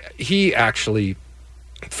He actually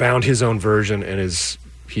found his own version and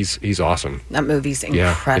he's awesome. That movie's Yeah,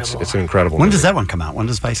 incredible. it's an incredible When movie. does that one come out? When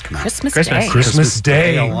does Vice come out? Christmas Day. Christmas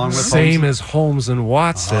Day. along with Same Holmes. as Holmes and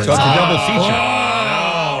Watson. So it's a double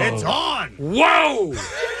feature. It's on. Whoa!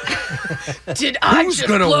 Did I Who's just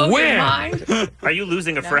gonna blow your win? mind? Are you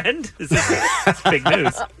losing a friend? Is this that's big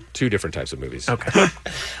news? Two different types of movies. Okay.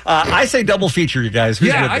 I say double feature, you guys. Who's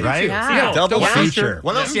Yeah, with I me? do too. Yeah. Double Yeah. feature.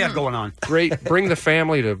 What else do you have going on? Great. Bring the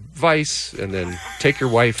family to Vice and then take your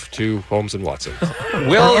wife to Holmes and Watson.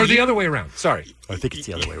 Will, or the other way around. Sorry. I think it's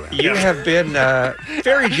the other way around. You have been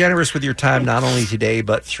very generous with your time, not only today,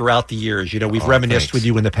 but throughout the years. You know, we've reminisced thanks. with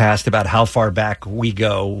you in the past about how far back we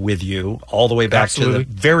go with you, all the way back Absolutely. to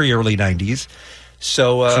the very early 90s.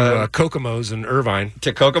 So, To Kokomo's and Irvine.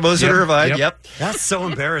 to Kokomo's and Yep, Irvine, yep. That's so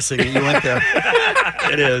embarrassing that you went there.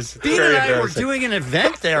 It is. Bean Very and I were embarrassing. doing an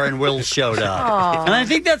event there, and Will showed up. Aw. And I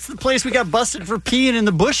think that's the place we got busted for peeing in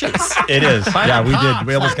the bushes. It is. By Yeah, the we did. cops.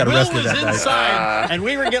 We almost got Will arrested was that night. inside, and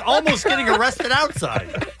we were almost getting arrested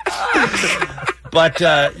outside. But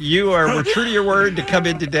we're true to your word to come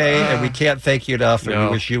in today, and we can't thank you enough. And No.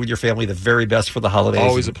 we wish you and your family the very best for the holidays.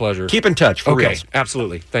 Always a And pleasure. Keep in touch, for Okay, real.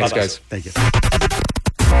 absolutely. Thanks, Bye-bye. guys. Thank you.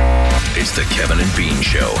 It's the Kevin and Bean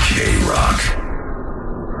Show. K-Rock.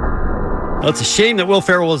 Well, it's a shame that Will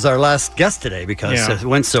Ferrell was our last guest today because it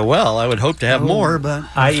went so well. I would hope to have more, but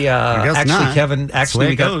I guess actually, not. Kevin, That's the way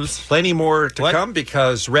we it got goes. plenty more to come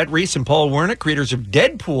because Rhett Reese and Paul Wernick, creators of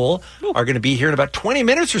Deadpool, are going to be here in about 20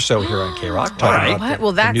 minutes or so here on K-Rock. All right. What?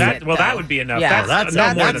 Well, that's it. That would be enough. Yeah. That's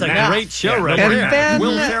that's no more a than that. great show right And there. then-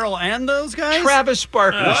 Will Ferrell and those guys? Travis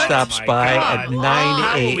Barker Oh, stops my by God. at 9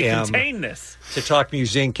 How will we a.m. contain this? to talk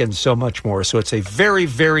music and so much more. So it's a very,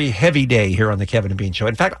 very heavy day here on the Kevin and Bean Show.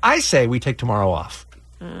 In fact, I say we take tomorrow off.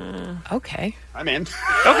 Okay. I'm in.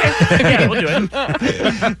 Okay. Yeah, we'll do it.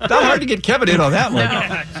 Not hard to get Kevin in on that one.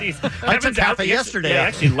 Jeez. I took half of yesterday. Yeah,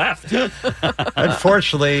 actually left.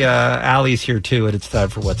 Unfortunately, Allie's here too, and it's time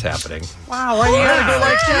for What's Happening. Wow, why you gotta go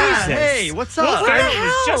like that? Jesus. Hey, what's Will up? Ferrell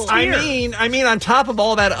was just here. I mean, on top of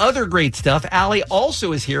all that other great stuff, Allie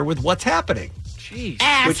also is here with What's Happening. Jeez.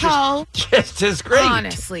 Asshole. Just as great.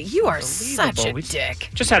 Honestly, you are such a We dick.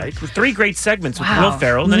 Just had 3 great segments with Wow. Will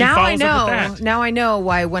Ferrell, and then now he I follows know. up with that. Now I know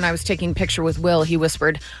why when I was taking a picture with Will, he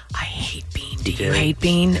whispered, "I hate Bean. Do you hate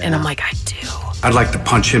Bean?" And I'm like, "I do." I'd like to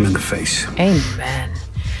punch him in the face. Amen.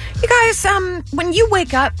 You guys, when you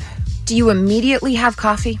wake up, do you immediately have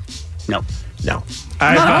coffee? No. No.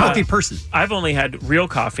 I'm not a coffee person. I've only had real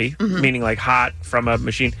coffee, meaning like hot from a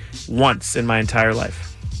machine, once in my entire life.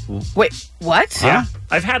 Wait, what? Yeah.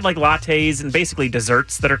 I've had like lattes and basically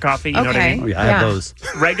desserts that are coffee. You know what I Okay. mean? Oh, yeah, I have those.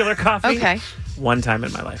 Regular coffee. Okay. One time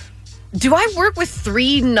in my life. Do I work with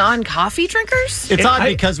 3 non-coffee drinkers? It's odd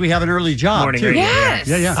because we have an early job, Morning too. radio, Yes.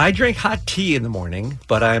 Yeah. I drink hot tea in the morning,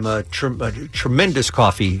 but I'm a tremendous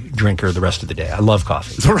coffee drinker the rest of the day. I love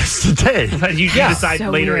coffee. The rest of the day. You Yeah. decide So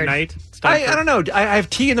later weird. at night. I don't know. I have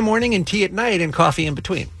tea in the morning and tea at night and coffee in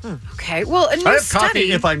between. Okay. Well, a new I have study.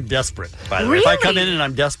 coffee if I'm desperate, by the way. If I come in and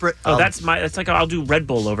I'm desperate. Oh, that's like I'll do Red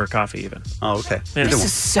Bull over coffee even. Oh, okay. Yeah. This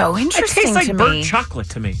is so It interesting tastes like to burnt me. chocolate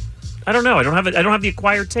to me. I don't know. I don't have the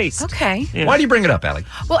acquired taste. Okay. Yeah. Why do you bring it up, Allie?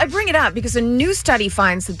 Well, I bring it up because a new study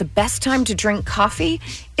finds that the best time to drink coffee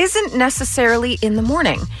isn't necessarily in the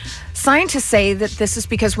morning. Scientists say that this is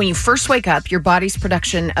because when you first wake up, your body's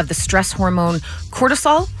production of the stress hormone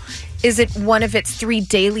cortisol is at one of its 3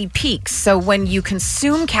 daily peaks. So when you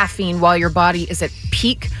consume caffeine while your body is at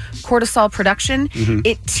peak cortisol production,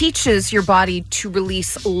 it teaches your body to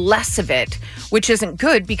release less of it, which isn't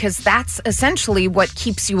good because that's essentially what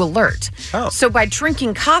keeps you alert. Oh. So by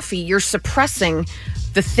drinking coffee, you're suppressing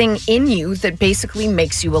the thing in you that basically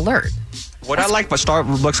makes you alert. What I like about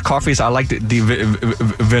Starbucks coffee is I like the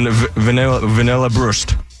vanilla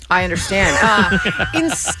burst. I understand.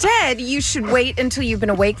 Instead, you should wait until you've been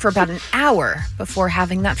awake for about an hour before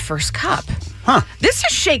having that first cup. Huh. This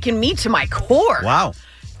is shaking me to my core. Wow.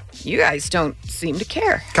 You guys don't seem to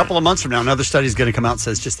care, A couple of months from now, another study is going to come out and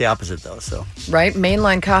says just the opposite, though. So right?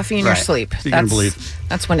 Mainline coffee in your Right. sleep. You can believe.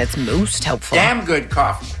 That's when it's most helpful. Damn good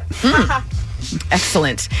coffee.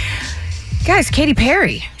 Excellent. Guys, Katy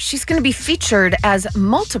Perry, she's going to be featured as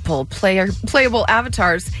multiple playable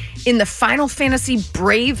avatars in the Final Fantasy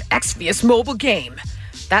Brave Exvius mobile game.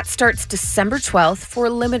 That starts December 12th for a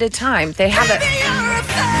limited time. They have it.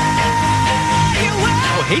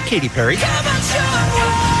 Oh, hey, Katy Perry.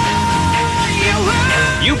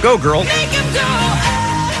 You go, girl.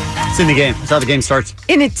 See, in the game. That's how the game starts.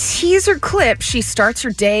 In a teaser clip, she starts her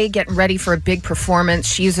day getting ready for a big performance.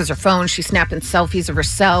 She uses her phone. She's snapping selfies of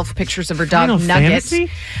herself, pictures of her dog Final Nugget.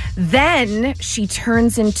 Fantasy? Then she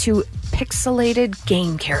turns into pixelated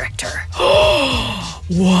game character.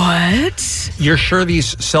 What? You're sure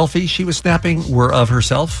these selfies she was snapping were of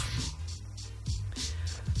herself?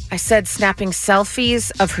 I said snapping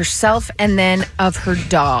selfies of herself and then of her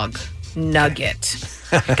dog, Nugget.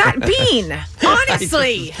 God, Bean,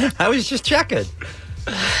 honestly. I was just checking.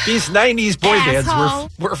 These 90s boy bands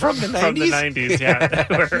were from the 90s? From the 90s,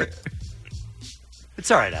 yeah.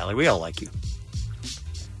 It's all right, Allie. We all like you.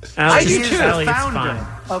 Allie, I do too. Allie, it's Founder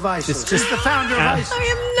fine. of ISIS. Just the founder of ISIS. I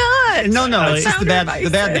am not. No, it's just the bad Founder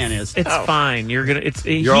of man is. It's fine.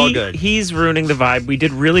 You're all good. He's ruining the vibe. We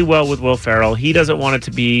did really well with Will Ferrell. He doesn't want it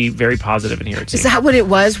to be very positive in here. Is that what it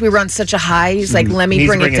was? We were on such a high. He's like, let me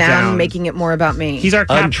Needs to bring it bring it down, down. making it more about me. He's our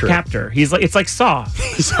captor. He's like, it's like Saw. Do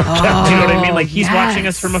you know what I mean? Like he's watching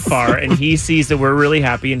us from afar, and he sees that we're really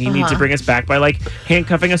happy, and he needs to bring us back by like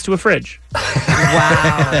handcuffing us to a fridge.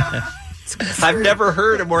 Wow. I've never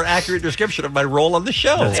heard a more accurate description of my role on the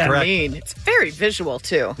show. That's correct. I mean, it's very visual,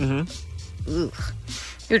 too. Ugh.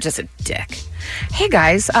 You're just a dick. Hey,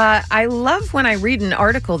 guys, I love when I read an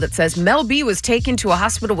article that says Mel B was taken to a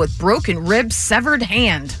hospital with broken ribs, severed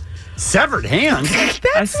hand. Severed hand?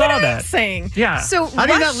 I saw that. I'm saying. Yeah. So How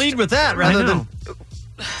do you not lead with that rather than...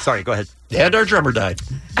 Sorry, go ahead. And our drummer died.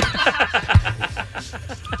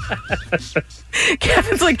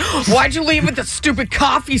 Kevin's like, why'd you leave with the stupid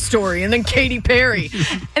coffee story and then Katy Perry?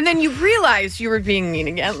 And then you realize you were being mean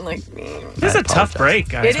again. Like, this is a tough break,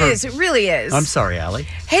 guys. It is. It really is. I'm sorry, Allie.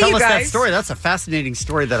 Hey, Tell you us that guys. story. That's a fascinating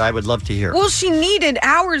story that I would love to hear. Well, she needed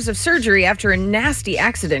hours of surgery after a nasty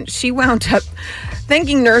accident. She wound up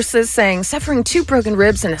thanking nurses, saying suffering 2 broken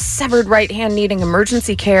ribs and a severed right hand needing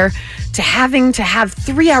emergency care, to having to have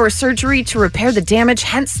 3-hour surgery to repair the damage,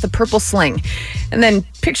 hence the purple sling. And then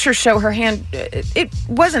pictures show her hand. It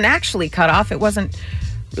wasn't actually cut off. It wasn't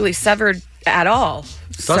really severed at all.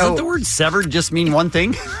 Doesn't the word severed just mean one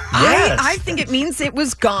thing? I think it means it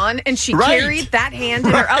was gone, and she carried that hand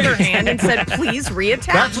in her other hand and said, please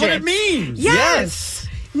reattach That's what it. it means. Yes.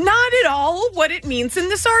 Not at all what it means in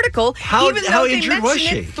this article, even though they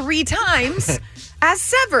mention it 3 times as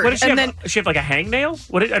severed. What did she and have? then She have like a hangnail?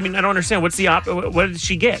 I mean, I don't understand. What's the what did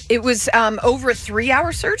she get? it was over a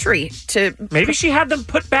 3-hour surgery to. Maybe she had them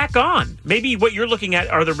put back on. Maybe what you're looking at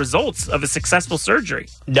are the results of a successful surgery.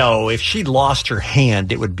 No, if she lost her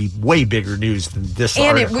hand, it would be way bigger news than this And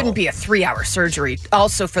article. it wouldn't be a 3-hour surgery,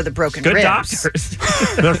 also for the broken Good ribs. doctors.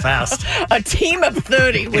 They're fast. A team of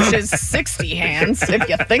 30, which is 60 hands, if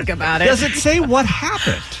you think about it. Does it say what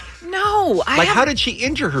happened? No. How did she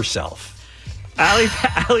injure herself?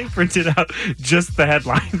 Allie printed out just the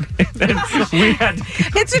headline. And then we had.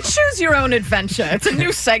 It's a choose your own adventure. It's a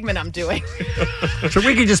new segment I'm doing. So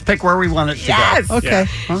we can just pick where we want it to Yes. go. Okay.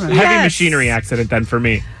 All right. Heavy machinery accident then for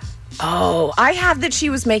me. Oh, I have that she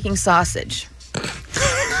was making sausage.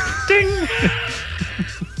 Ding.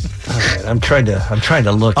 All right, I'm trying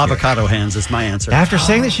to look. Avocado hands is my answer. After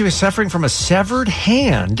saying that she was suffering from a severed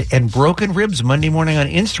hand and broken ribs Monday morning on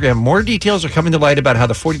Instagram, more details are coming to light about how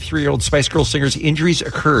the 43-year-old Spice Girls singer's injuries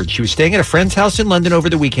occurred. She was staying at a friend's house in London over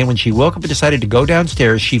the weekend when she woke up and decided to go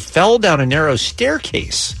downstairs. She fell down a narrow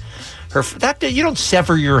staircase. You don't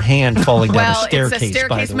sever your hand falling down a staircase. It's a staircase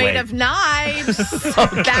by the made way. of knives.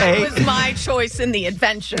 Okay. That was my choice in the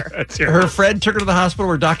adventure. Her friend took her to the hospital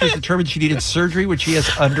where doctors determined she needed surgery, which she has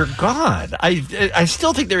undergone. I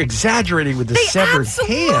still think they're exaggerating with the severed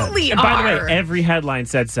hand. And by the way, every headline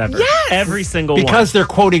said severed. Yes. Every single one. Because they're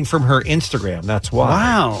quoting from her Instagram. That's why.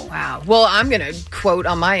 Wow. Well, I'm going to quote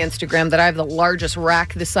on my Instagram that I have the largest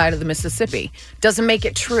rack this side of the Mississippi. Doesn't make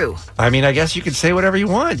it true. I mean, I guess you could say whatever you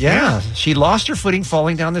want. Yeah. She lost her footing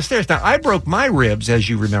falling down the stairs. Now, I broke my ribs, as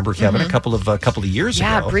you remember, Kevin, a couple of years ago.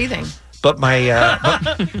 Yeah, breathing. But my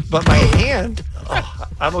but my hand,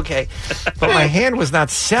 I'm okay. But my hand was not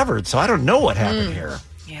severed, so I don't know what happened here.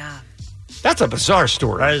 Yeah. That's a bizarre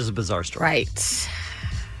story. That is a bizarre story. Right.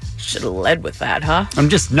 Should have led with that, huh?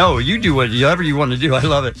 You do whatever you want to do. I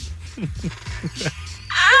love it.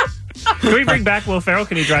 Can we bring back Will Ferrell?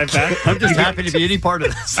 Can he drive back? I'm just happy to be any part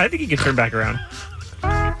of this. I think he can turn back around.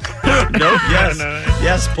 Nope. Yes. No.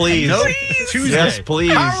 Yes, please. Nope. Tuesday. Yes,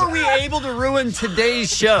 please. How are we able to ruin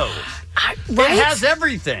today's show? Right? It has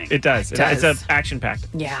everything. It does. does. It's action-packed.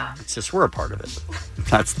 Yeah. It's just we're a part of it.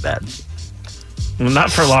 That's the bad. Well,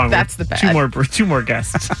 not for long. That's the bad. Two more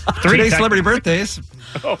guests. Today's celebrity birthdays.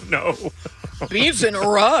 Oh, no. Beans in a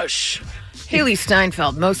rush. Haley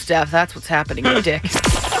Steinfeld, Mos Def, that's what's happening, you dick.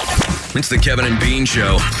 It's the Kevin and Bean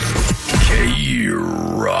Show.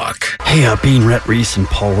 K-Rock. Hey, Bean, Rhett Reese, and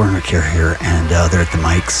Paul Wernick here, and they're at the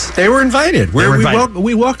mics. They were invited. They were invited.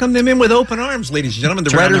 We welcome them in with open arms, ladies and gentlemen. The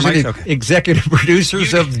Turn on writers their and mics? Okay. executive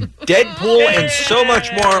producers of Deadpool and so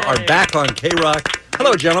much more are back on K-Rock.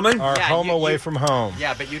 Hello, gentlemen. Our home away from home.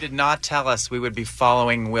 Yeah, but you did not tell us we would be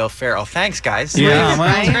following Will Ferrell. Thanks, guys. Yeah,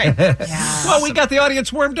 That's great. Well, we got the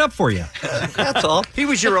audience warmed up for you. That's all. He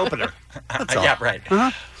was your opener. That's all. Yeah, right.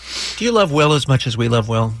 Do you love Will as much as we love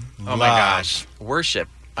Will? Oh, my gosh. Worship.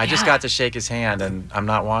 I just got to shake his hand, and I'm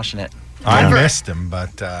not washing it. I missed him,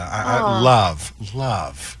 but I love.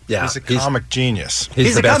 Yeah, he's a comic genius.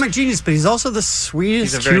 He's a comic genius, but he's also the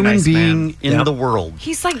sweetest He's a very human nice being man. in the world.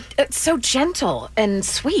 He's like so gentle and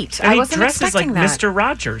sweet. And I he wasn't dresses like expecting that. Mr.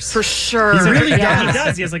 Rogers. For sure. He really Yeah. does. He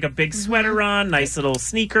does. He has like a big sweater on, nice little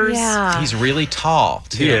sneakers. Yeah. He's really tall,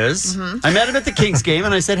 too. He is. I met him at the Kings game,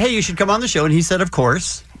 and I said, hey, you should come on the show. And he said, of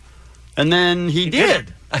course. And then he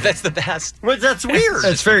did. That's the best. Well, that's weird.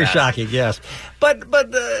 That's very shocking, yes. But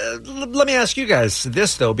let me ask you guys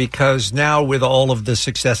this, though, because now with all of the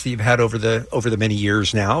success that you've had over the many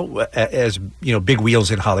years now, as you know, big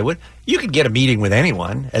wheels in Hollywood, you could get a meeting with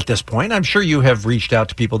anyone at this point. I'm sure you have reached out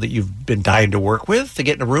to people that you've been dying to work with to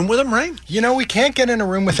get in a room with them, right? You know, we can't get in a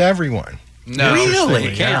room with everyone. No. Really?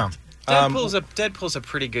 We can't. Deadpool's a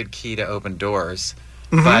pretty good key to open doors.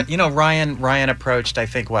 Mm-hmm. But, you know, Ryan approached, I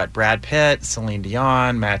think, Brad Pitt, Celine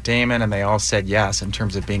Dion, Matt Damon, and they all said yes in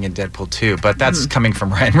terms of being in Deadpool 2. But that's coming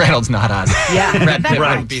from Ryan Reynolds, not us. Yeah. Brad Pitt Right.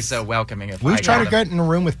 wouldn't be so welcoming if We've I tried got to him. get in a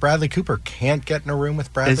room with Bradley Cooper. Can't get in a room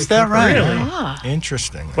with Bradley Is that Cooper. right? Really? Ah.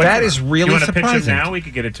 Interesting. That is really You want to pitch him surprising. now? We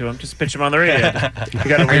could get it to him. Just pitch him on the radio.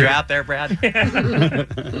 Are you out there, Brad?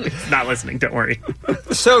 He's not listening. Don't worry.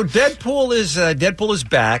 So Deadpool is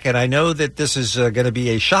back, and I know that this is going to be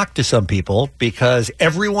a shock to some people because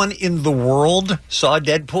everyone in the world saw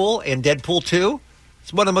Deadpool and Deadpool 2.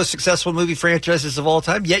 It's one of the most successful movie franchises of all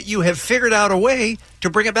time, yet you have figured out a way to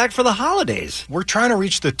bring it back for the holidays. We're trying to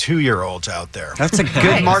reach the 2-year-olds out there. That's a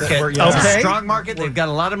good market. Yeah. It's a Okay. strong market. They've got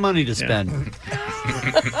a lot of money to spend.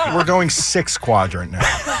 We're going 6 quadrant now.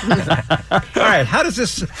 All right, how does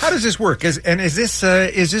this work? Is this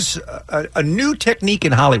a new technique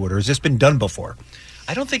in Hollywood, or has this been done before?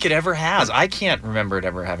 I don't think it ever has. I can't remember it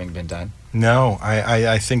ever having been done. No,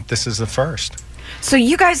 I think this is the first. So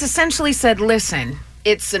you guys essentially said, listen,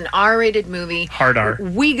 it's an R-rated movie. Hard R.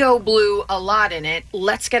 We go blue a lot in it.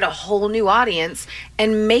 Let's get a whole new audience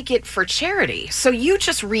and make it for charity. So you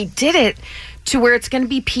just redid it to where it's going to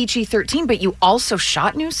be PG-13, but you also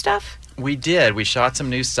shot new stuff? We did. We shot some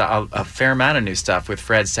new stuff, a fair amount of new stuff with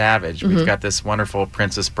Fred Savage. We've got this wonderful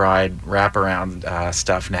Princess Bride wraparound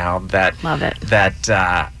stuff now. Love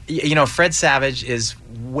it. You know, Fred Savage is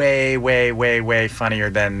way funnier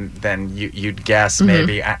than you'd guess.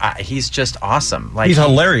 Maybe he's just awesome. Like He's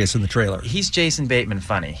hilarious in the trailer. He's Jason Bateman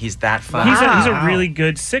funny. He's that funny. He's a really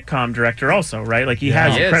good sitcom director also, right? Like he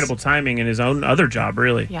has incredible timing in his own other job,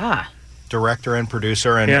 really. Yeah. Director and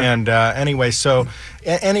producer. Anyway, so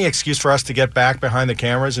any excuse for us to get back behind the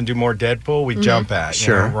cameras and do more Deadpool, we jump at.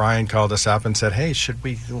 Sure. You know, Ryan called us up and said, hey,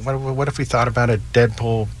 what if we thought about a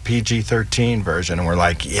Deadpool PG-13 version? And we're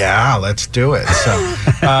like, yeah, let's do it. So,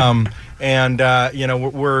 you know,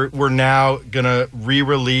 we're now going to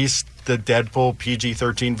re-release the Deadpool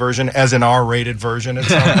PG-13 version as an R-rated version at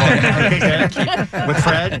some point. With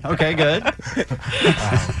Fred? Okay, good.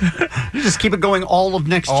 You just keep it going all of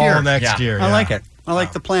next year. All next year, I yeah. like it. I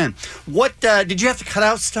like the plan. What, did you have to cut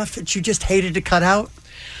out stuff that you just hated to cut out?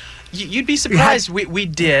 You'd be surprised. We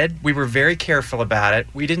did. We were very careful about it.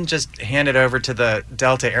 We didn't just hand it over to the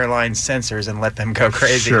Delta Airlines censors and let them go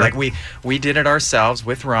crazy. Sure. Like we did it ourselves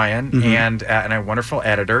with Ryan and a wonderful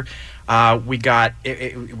editor. We got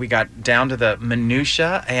down to the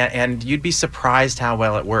minutia, and you'd be surprised how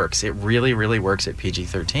well it works. It really, really works at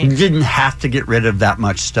PG-13. You didn't have to get rid of that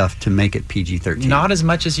much stuff to make it PG-13. Not as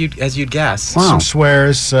much as you'd guess. Wow. Some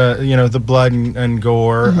swears, you know, the blood and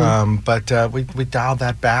gore, but we dialed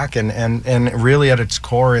that back, and really at its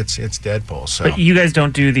core, it's Deadpool. So But you guys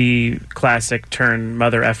don't do the classic turn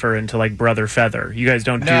mother effer into like brother feather. You guys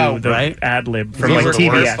don't do the ad lib from like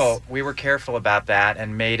TBS. We were careful about that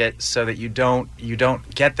and made it so that you don't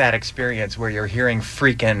get that experience where you're hearing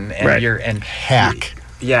freaking and hack.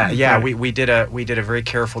 Yeah. We did a very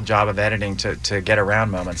careful job of editing to get around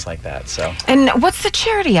moments like that. So. And what's the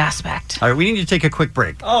charity aspect? All right, we need to take a quick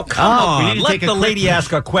break. Oh, come on. We need to Let take a the quick lady break.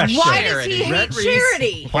 ask a question. Why does he hate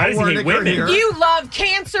charity? Why does he hate women? You love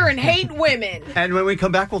cancer and hate women. And when we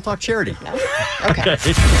come back, we'll talk charity. Okay.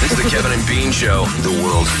 It's the Kevin and Bean Show, the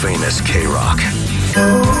world famous K-Rock.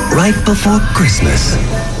 Right before Christmas,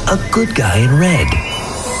 a good guy in red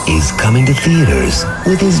is coming to theaters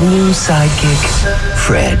with his new sidekick,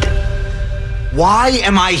 Fred. Why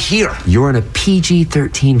am I here? You're in a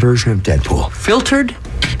PG-13 version of Deadpool, filtered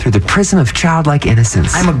through the prism of childlike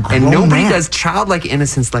innocence. I'm a grown and nobody man. does childlike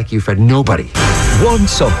innocence like you, Fred. Nobody.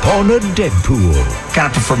 Once upon a Deadpool. Kind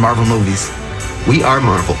of prefer Marvel movies. We are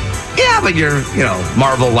Marvel. Yeah, but you're,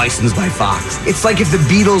 Marvel licensed by Fox. It's like if the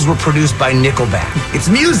Beatles were produced by Nickelback. It's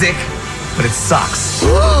music, but it sucks.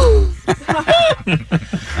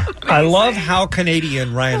 I love how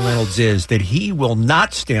Canadian Ryan Reynolds is, that he will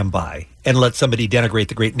not stand by and let somebody denigrate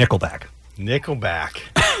the great Nickelback. Nickelback.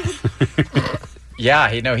 Yeah,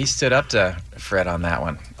 he stood up to Fred on that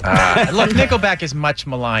one. Look, Nickelback is much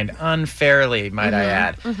maligned, unfairly, might I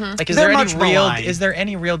add. Like, is there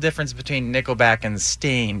any real difference between Nickelback and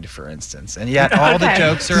Stained, for instance? And yet all the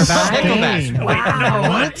jokes are about Nickelback. Wait, no,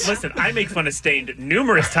 what? Listen, I make fun of Stained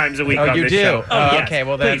numerous times a week on you this do? show. Oh, okay,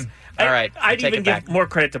 well then, Please. all right. I'd take even it back. give more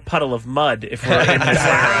credit to Puddle of Mud if we're in this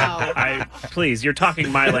era. Please, you're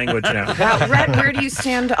talking my language now. Red, where do you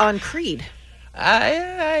stand on Creed?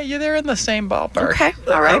 They're in the same ballpark. Okay,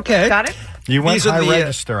 all right, got it. You went These are high the,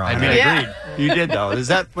 register on it. Agreed. You did, though. Was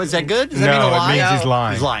that good? Does that No, mean a it lie? means he's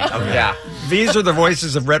lying. He's lying. Okay. Yeah. These are the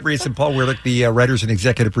voices of Rhett Reese and Paul Wehrlich, the writers and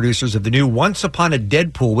executive producers of the new Once Upon a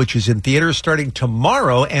Deadpool, which is in theaters starting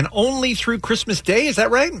tomorrow and only through Christmas Day. Is that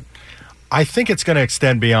right? I think it's going to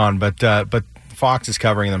extend beyond, but Fox is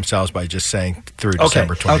covering themselves by just saying through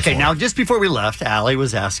December 24th. Okay, now just before we left, Allie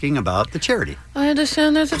was asking about the charity. I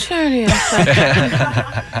understand there's a charity.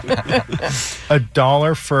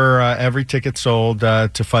 $1 for every ticket sold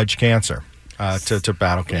to Fudge Cancer, to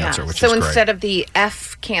battle cancer, which so is great. instead of the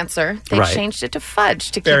F cancer, they Right. changed it to Fudge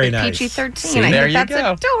to keep Very it nice. PG-13. See, I there think you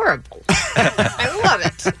that's go. adorable. I love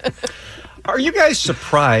it. Are you guys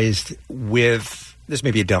surprised with... This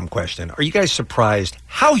may be a dumb question. Are you guys surprised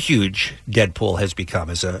how huge Deadpool has become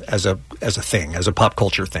as a thing, as a pop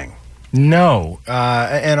culture thing? No,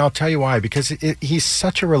 and I'll tell you why. Because he's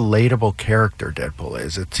such a relatable character. Deadpool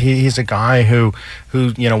is. He's a guy who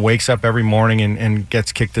wakes up every morning and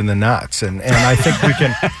gets kicked in the nuts, and I think we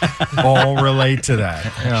can all relate to that.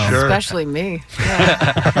 Especially me.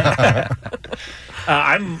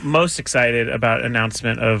 I'm most excited about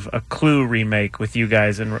announcement of a Clue remake with you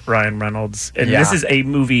guys and Ryan Reynolds. And this is a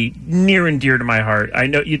movie near and dear to my heart. I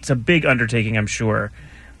know it's a big undertaking, I'm sure.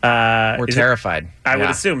 We're terrified. I would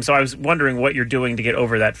assume. So I was wondering what you're doing to get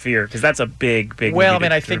over that fear, because that's a big Well, I movie mean,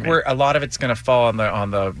 to I think remake. a lot of it's going to fall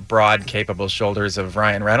on the broad, capable shoulders of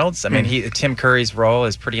Ryan Reynolds. I mean, Tim Curry's role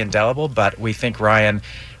is pretty indelible, but we think Ryan,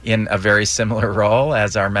 in a very similar role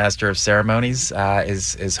as our Master of Ceremonies,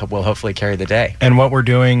 will hopefully carry the day. And what we're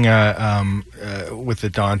doing with the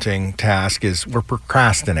daunting task is we're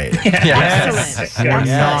procrastinating. Yes. We're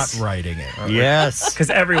Yes. not writing it. Yes. Because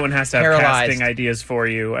everyone has to have Paralyzed. casting ideas for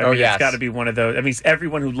you. I Oh, mean, yes. it's got to be one of those. I mean,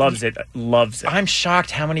 everyone who loves it loves it. I'm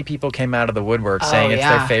shocked how many people came out of the woodwork Oh, saying it's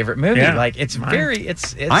yeah. their favorite movie. Yeah. Like, it's Mine. very,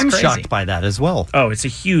 it's I'm crazy. shocked by that as well. Oh, it's a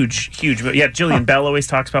huge movie. Yeah, Jillian Bell always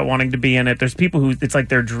talks about wanting to be in it. There's people who it's like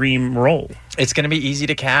their dream role. It's going to be easy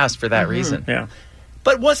to cast for that reason. Yeah.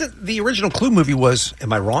 But wasn't the original Clue movie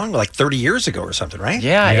am I wrong, like 30 years ago or something, right?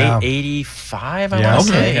 Yeah, 85, I Yeah. want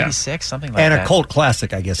to say, Okay. 86, something like And that. a cult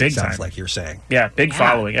classic, I guess Big it sounds time. like you're saying. Yeah, big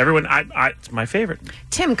following. Everyone, it's my favorite.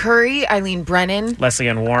 Tim Curry, Eileen Brennan. Leslie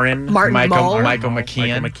Ann Warren, Martin Mull. Michael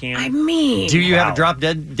McKean. I mean, Do you have a drop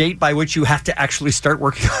dead date by which you have to actually start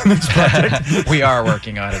working on this project? We are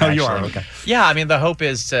working on it. Oh, you are? actually. Okay. Yeah, I mean, the hope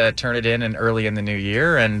is to turn it in early in the new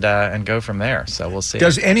year and go from there. So we'll see.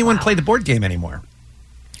 Does anyone play the board game anymore?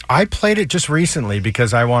 I played it just recently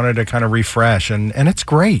because I wanted to kind of refresh, and it's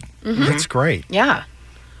great. Mhm. It's great. Yeah.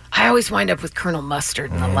 I always wind up with Colonel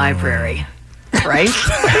Mustard in the library. Right?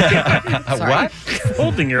 What?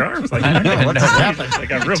 Holding your arms like I don't know what's happening.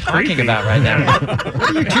 Like a real talking creepy. about right now. What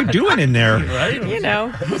are you two doing in there? Right? You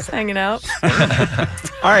know, just hanging out.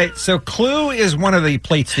 All right, so Clue is one of the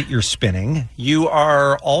plates that you're spinning. You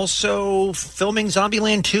are also filming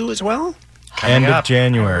Zombieland 2 as well? End of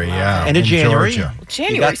January, yeah. End of in January? Georgia.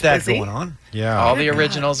 You got that going on? Yeah. All the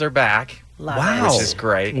originals are back. Wow. Which is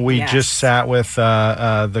great. We just sat with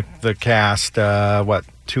the cast,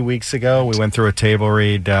 2 weeks ago. We went through a table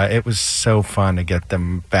read. It was so fun to get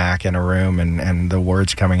them back in a room and the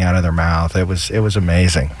words coming out of their mouth. It was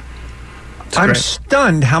amazing. I'm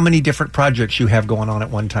stunned how many different projects you have going on at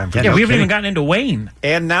one time. Yeah, we haven't even gotten into Wayne.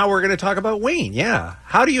 And now we're going to talk about Wayne, yeah.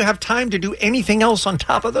 How do you have time to do anything else on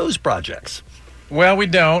top of those projects? Well, we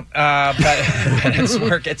don't, but it's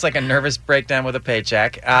work. It's like a nervous breakdown with a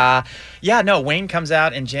paycheck. Wayne comes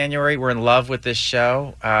out in January. We're in love with this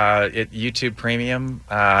show. YouTube Premium.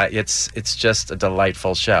 It's just a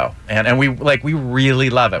delightful show, and we really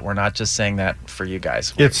love it. We're not just saying that for you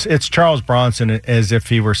guys. It's Charles Bronson as if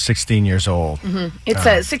he were 16 years old. Mm-hmm. It's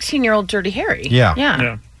a 16-year-old Dirty Harry.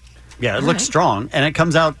 Yeah. Yeah, it looks strong. And it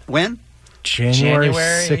comes out when? January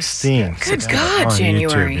 16th. Good God, on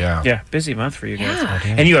January. YouTube, Yeah, busy month for you guys.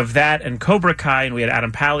 Yeah. And you have that and Cobra Kai, and we had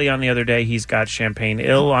Adam Pally on the other day. He's got Champagne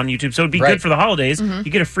Ill on YouTube. So it'd be good for the holidays. Mm-hmm.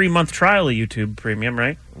 You get a free month trial of YouTube Premium,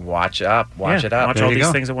 right? Watch it up. Watch There all you these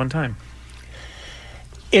go. things at one time.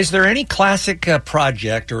 Is there any classic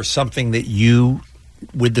project or something that you,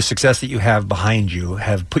 with the success that you have behind you,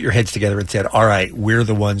 have put your heads together and said, all right, we're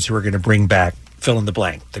the ones who are going to bring back fill in the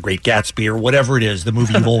blank, The Great Gatsby, or whatever it is, the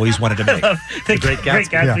movie you've always wanted to make? The Great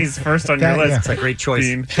Gatsby's first on your list. It's a great choice.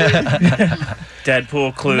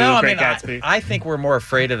 Deadpool, Clue, Great Gatsby. I think we're more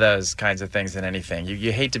afraid of those kinds of things than anything.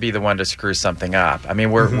 You hate to be the one to screw something up. I mean,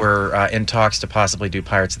 we're in talks to possibly do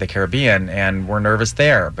Pirates of the Caribbean, and we're nervous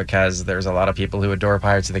there because there's a lot of people who adore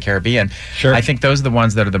Pirates of the Caribbean. Sure. I think those are the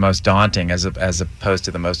ones that are the most daunting as opposed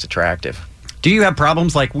to the most attractive. Do you have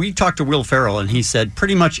problems? Like, we talked to Will Ferrell, and he said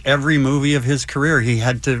pretty much every movie of his career he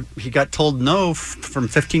got told no from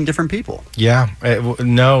 15 different people. Yeah,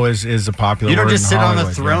 no is a popular You don't word just in sit on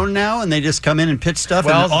Hollywood, a throne now and they just come in and pitch stuff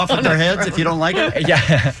and off with their heads if you don't like it? Yeah.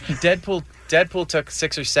 Deadpool took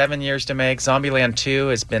 6 or 7 years to make. Zombieland 2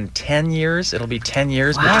 has been 10 years. It'll be 10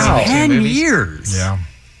 years between the two 10 movies. years. Yeah.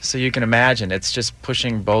 So you can imagine, it's just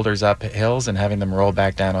pushing boulders up hills and having them roll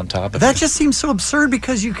back down on top of That it. just seems so absurd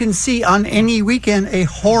because you can see on any weekend a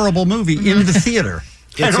horrible movie in the theater.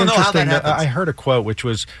 I It's don't know how that interesting. happens. I heard a quote which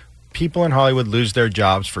was, people in Hollywood lose their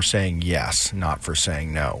jobs for saying yes, not for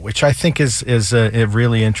saying no, which I think is a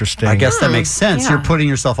really interesting. I guess that makes sense. Yeah. You're putting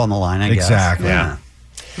yourself on the line, I guess. Exactly. Yeah.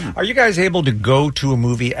 Are you guys able to go to a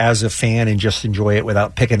movie as a fan and just enjoy it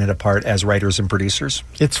without picking it apart as writers and producers?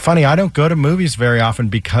 It's funny. I don't go to movies very often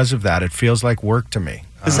because of that. It feels like work to me.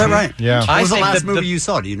 Is that right? Yeah. What was the last movie you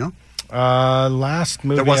saw? Do you know? Last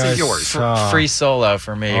movie That wasn't I yours. saw- Free Solo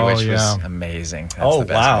for me, Oh, which yeah. was amazing. That's Oh, the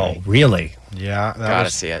best wow. movie. Really? Yeah. that Gotta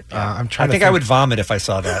was- see it. I'm I trying to think I would vomit if I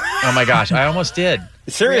saw that. Oh my gosh, I almost did.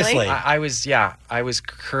 Seriously? I was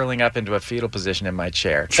curling up into a fetal position in my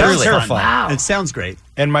chair. Sounds Truly. fun. Wow. It sounds great.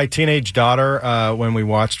 And my teenage daughter, when we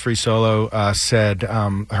watched Free Solo, said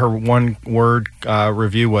her one word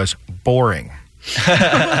review was boring.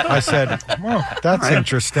 I said, well, that's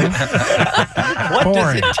interesting. What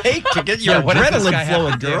Boring. does it take to get your what does this guy adrenaline have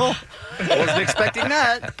flowing, to do? girl? I wasn't expecting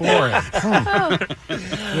that. Boring.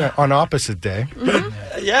 Yeah, on opposite day.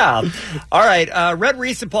 Yeah. All right. Red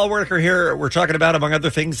Reese and Paul Wernicker here. We're talking about, among other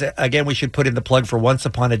things, again, we should put in the plug for Once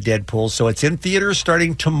Upon a Deadpool. So it's in theaters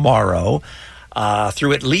starting tomorrow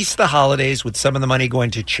through at least the holidays, with some of the money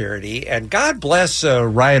going to charity. And God bless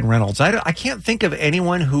Ryan Reynolds. I can't think of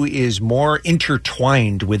anyone who is more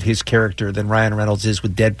intertwined with his character than Ryan Reynolds is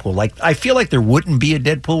with Deadpool. Like, I feel like there wouldn't be a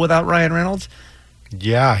Deadpool without Ryan Reynolds.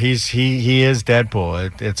 Yeah, he is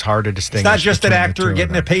Deadpool. It's hard to distinguish. It's not just an between the actor two of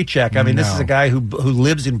getting a them. paycheck. I mean, this is No. a guy who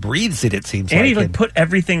lives and breathes it seems And like. he And- put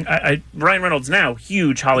everything. Ryan Reynolds now,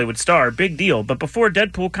 huge Hollywood star, big deal. But before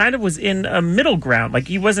Deadpool, kind of was in a middle ground. Like,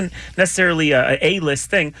 he wasn't necessarily a A-list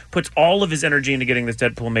thing. Puts all of his energy into getting this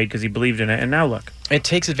Deadpool made because he believed in it. And now look, It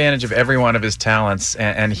takes advantage of every one of his talents,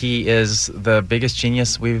 and he is the biggest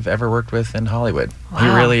genius we've ever worked with in Hollywood. He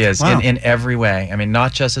Wow. really is, Wow. in every way. I mean,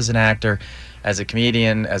 not just as an actor, as a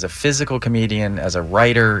comedian, as a physical comedian, as a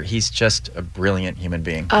writer. He's just a brilliant human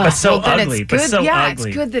being. But so well, then ugly, It's but good. so yeah,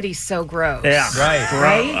 ugly. it's good that he's so gross. yeah, Right?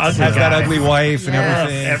 Ugly Has that guy. ugly wife and Yeah.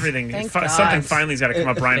 everything. Everything. Thank Something God. finally's got to come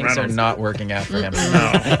up. Ryan Things are Reynolds. not working out for him.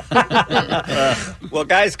 Well,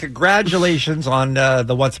 guys, congratulations on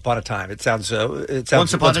the Once Upon a Time. It sounds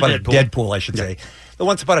Once Upon a Deadpool, I should say. The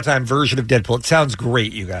Once Upon a Time version of Deadpool. It sounds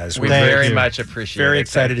great, you guys. We Thank very you. much appreciate it. Very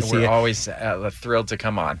excited to see We're it. always thrilled to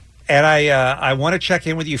come on. And I want to check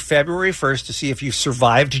in with you February 1st to see if you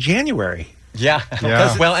survived January. Yeah.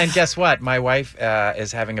 Yeah. Well, and guess what? My wife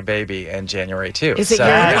is having a baby in January, too. Is it So-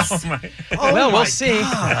 yours? Well, we'll see.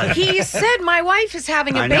 He said my wife is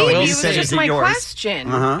having a I know, baby. he It was said, just is it my yours? question.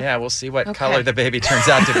 Yeah, we'll see what Okay. color the baby turns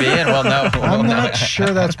out to be, and we'll know. I'm not sure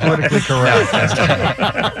that's politically correct.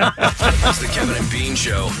 It's the Kevin and Bean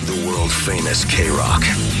Show, the world famous K-Rock.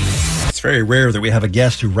 It's very rare that we have a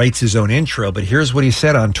guest who writes his own intro, but here's what he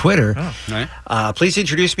said on Twitter. Please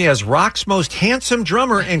introduce me as Rock's most handsome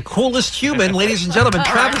drummer and coolest human. Ladies and gentlemen,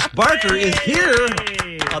 Travis Barker is here.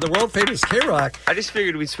 the world famous K-Rock. I just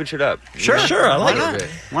figured we'd switch it up. Sure, I like it.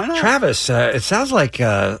 Why not? Travis, it sounds like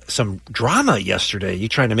some drama yesterday. You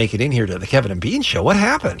trying to make it in here to the Kevin and Bean show. What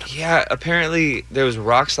happened? Yeah, apparently there was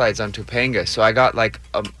rock slides on Topanga. So I got like,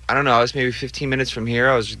 I don't know, I was maybe 15 minutes from here.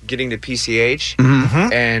 I was getting to PCH,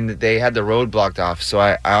 and they had the road blocked off. So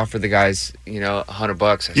I offered the guys,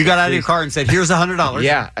 $100. You got out of your car and said, "Here's $100.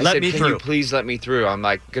 Yeah, I let said, me can through." you please let me through? I'm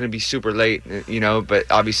like going to be super late, but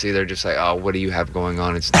obviously they're just like, oh, what do you have going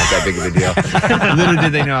on? It's not that big of a deal. Little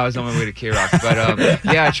did they know I was on my way to K-Rock. But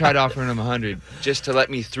yeah, I tried offering them $100 just to let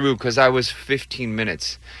me through because I was 15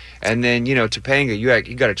 minutes. And then, Topanga,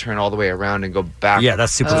 you got to turn all the way around and go back. Yeah,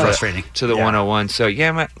 that's super frustrating. To the 101. So,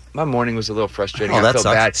 yeah, my morning was a little frustrating. Oh, I that felt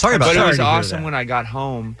sucks. bad. Sorry about but that. But it was Sorry to hear awesome that. when I got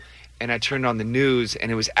home and I turned on the news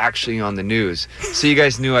and it was actually on the news. So you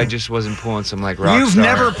guys knew I just wasn't pulling some like rock You've star.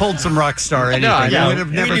 never pulled some rock star anything. No, I You know. would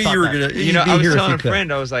have never We knew thought you were that. gonna. I was telling a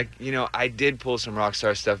friend, I was like, I did pull some rock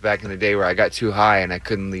star stuff back in the day where I got too high and I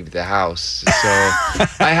couldn't leave the house. So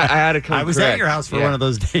I had to come. I was at your house for one of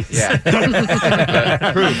those days. Yeah.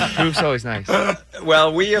 Proof's always nice.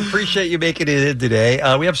 Well, we appreciate you making it in today.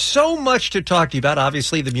 We have so much to talk to you about.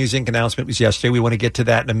 Obviously, the music announcement was yesterday. We want to get to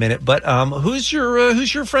that in a minute. But who's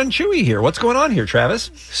your friend Chewy here? What's going on here,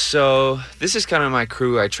 Travis? So this is kind of my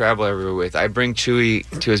crew I travel everywhere with. I bring Chewy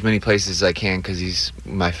to as many places as I can because he's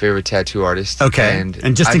my favorite tattoo artist. Okay.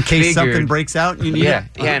 And just I in case something figured- breaks out, you need Yeah,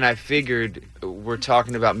 it? yeah, and I figured we're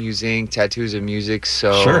talking about musing, tattoos and music,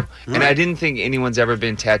 so... Sure. And I didn't think anyone's ever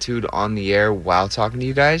been tattooed on the air while talking to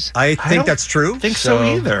you guys. I think that's true. Think so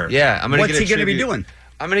either. Yeah, I'm gonna What's get a he gonna be tribute- doing?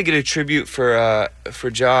 I'm gonna get a tribute for Ja,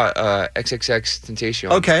 XXX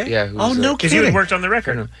Tentacion. Okay. Yeah. Oh, no because kidding. he worked on the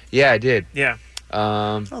record. Yeah, I did. Yeah.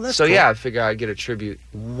 that's so cool. yeah, I figure I'd get a tribute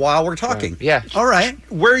while we're talking. Yeah. All right.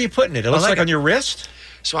 Where are you putting it? It looks I like like on your wrist?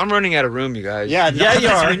 So I'm running out of room, you guys. Yeah, no, you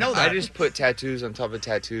are. we know that. I just put tattoos on top of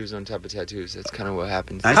tattoos on top of tattoos. That's kind of what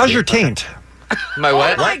happens. How's your taint? My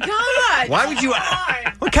what? Oh my God! Why would you?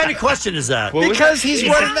 What kind of question is that? Because he's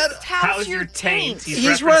running that. How's your taint?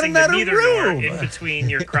 He's running that out of neither room. door in between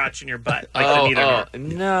your crotch and your butt. Like the neither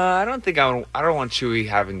door. No, I don't think I don't want Chewy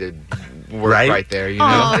having to work Right? right there.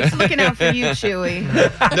 Oh, he's looking out for you, Chewy.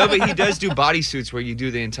 No, but he does do bodysuits where you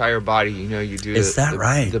do the entire body. You do. Is that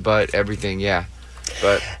right? The butt, everything. Yeah,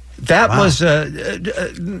 but. That Wow. was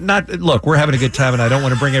not. Look, we're having a good time, and I don't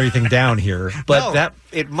want to bring everything down here. But No. that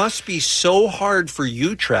it must be so hard for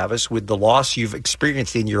you, Travis, with the loss you've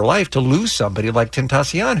experienced in your life, to lose somebody like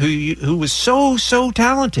Tentacion, who was so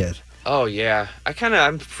talented. Oh yeah,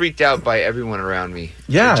 I'm freaked out by everyone around me.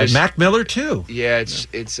 Yeah, It just- Mac Miller too. Yeah,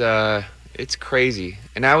 it's crazy,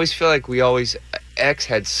 and I always feel like X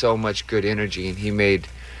had so much good energy, and he made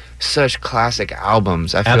such classic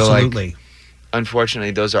albums. I feel Absolutely. like,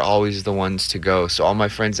 unfortunately, those are always the ones to go. So all my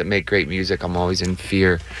friends that make great music, I'm always in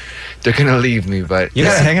fear they're gonna leave me. But You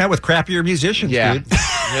got to hang out with crappier musicians, yeah. dude.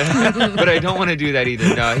 But I don't want to do that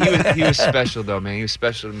either. No, he was special though, man. He was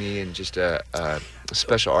special to me and just a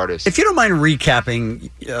special artist. If you don't mind recapping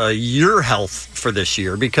your health for this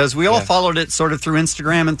year, because we all followed it sort of through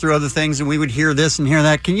Instagram and through other things, and we would hear this and hear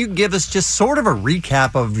that. Can you give us just sort of a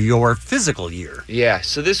recap of your physical year? Yeah,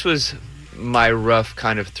 so this was my rough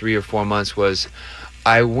kind of 3 or 4 months. Was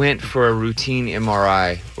I went for a routine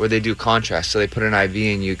MRI where they do contrast, so they put an IV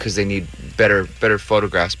in you because they need better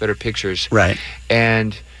photographs, better pictures. Right.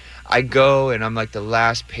 And I go and I'm like the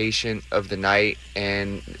last patient of the night,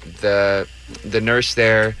 and the nurse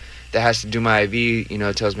there that has to do my IV,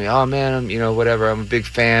 tells me, "Oh man, I'm, whatever. I'm a big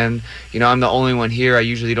fan. I'm the only one here. I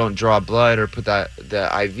usually don't draw blood or put the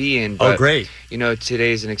IV in. But, Oh, great.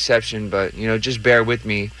 Today's an exception, but just bear with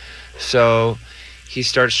me." So he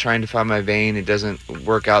starts trying to find my vein. It doesn't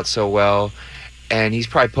work out so well, and he's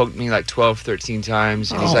probably poked me like 12, 13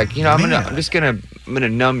 times, and he's Oh, like, I'm man. gonna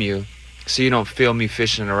numb you, so you don't feel me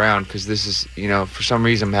fishing around, because this is, for some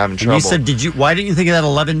reason I'm having And trouble. you said, why didn't you think of that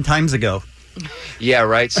 11 times ago? Yeah,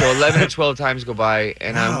 right. So 11 or 12 times go by,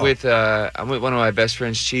 and Wow. I'm with one of my best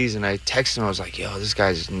friends, Cheese, and I text him. I was like, "Yo, this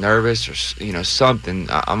guy's nervous or something.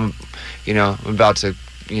 I'm about to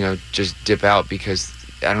just dip out because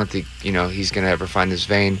I don't think he's gonna ever find this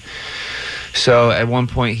vein." So at one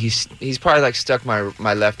point he's probably like stuck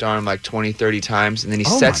my left arm like 20, 30 times, and then he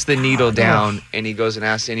Oh sets my the needle God. down and he goes and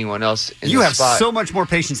asks anyone else in You the have spot. so much more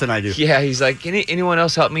patience than I do. Yeah, he's like, "Can anyone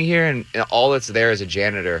else help me here?" And all that's there is a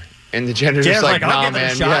janitor. And the janitor's Janitor's like, like, "I'll "Nah, give it a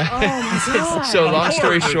man." shot." Yeah. Oh, my God. So long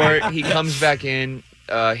story short, he comes back in,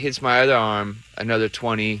 hits my other arm another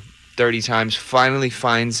 20, 30 times, finally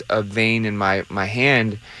finds a vein in my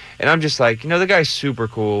hand. And I'm just like, the guy's super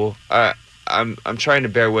cool. I'm trying to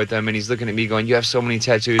bear with him, and he's looking at me going, "You have so many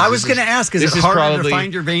tattoos." I was going to ask, is it this harder probably- to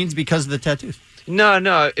find your veins because of the tattoos? No. If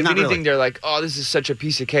Not anything, really. they're like, "Oh, this is such a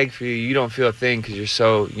piece of cake for you. You don't feel a thing because you're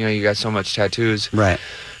so, you got so much tattoos." Right.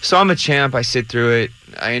 So I'm a champ. I sit through it.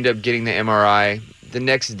 I end up getting the MRI. The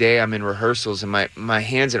next day, I'm in rehearsals, and my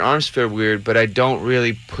hands and arms feel weird, but I don't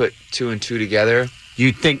really put 2 and 2 together.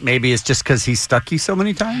 You think maybe it's just because he stuck you so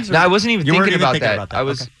many times? No, I wasn't even You weren't thinking, even about, thinking that. about that. I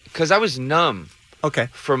was because I was numb. Okay.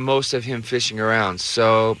 For most of him fishing around,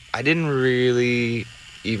 so I didn't really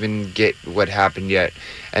even get what happened yet.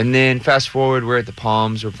 And then fast forward, we're at the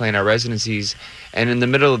Palms, we're playing our residencies, and in the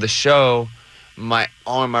middle of the show, my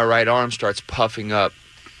right arm starts puffing up,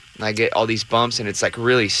 and I get all these bumps, and it's like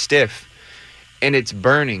really stiff, and it's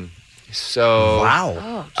burning. So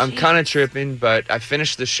wow, I'm kind of tripping, but I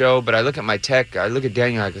finished the show. But I look at my tech, I look at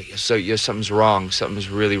Daniel, I go, "So something's wrong. Something's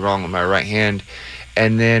really wrong with my right hand."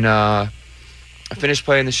 And then I finished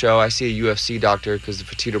playing the show. I see a UFC doctor because the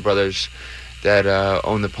Fertitta brothers that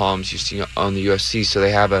own the Palms used to own the UFC, so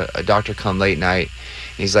they have a doctor come late night.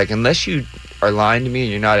 And he's like, "Unless you are lying to me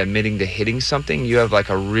and you're not admitting to hitting something, you have like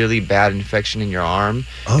a really bad infection in your arm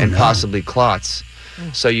and possibly clots.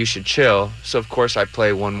 So you should chill." So of course I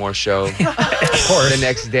play one more show the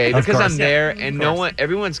next day because I'm there, and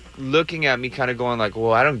everyone's looking at me kind of going like,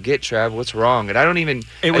 "Well, I don't get, Trav, what's wrong?" And I don't even.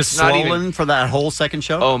 It was it's not swollen even, for that whole second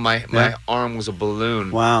show? Oh, my arm was a balloon.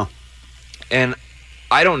 Wow. And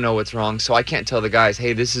I don't know what's wrong, so I can't tell the guys,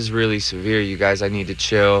 "Hey, this is really severe, you guys, I need to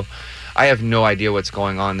chill." I have no idea what's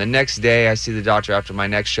going on. The next day I see the doctor after my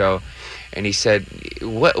next show, and he said,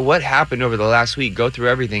 what happened over the last week? Go through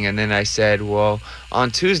everything. And then I said, well,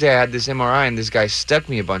 on Tuesday I had this MRI and this guy stuck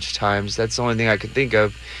me a bunch of times. That's the only thing I could think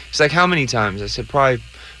of. He's like, "How many times?" I said, "Probably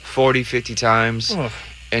 40, 50 times. Oh.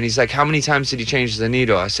 And he's like, "How many times did he change the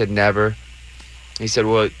needle?" I said, "Never." He said,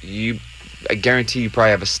 "Well, I guarantee you probably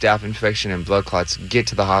have a staph infection and blood clots. Get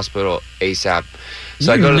to the hospital ASAP."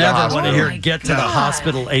 So I go to the hospital. Want to hear "get to the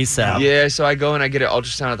hospital ASAP." Yeah, so I go and I get an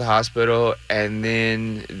ultrasound at the hospital, and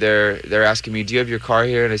then they're asking me, "Do you have your car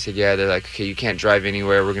here?" And I said, "Yeah." They're like, "Okay, you can't drive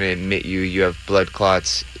anywhere. We're going to admit you. You have blood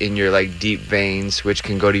clots in your like deep veins, which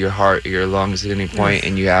can go to your heart or your lungs at any point,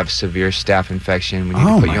 and you have severe staph infection. We need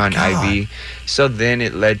to put you on IV." So then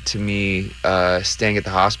it led to me staying at the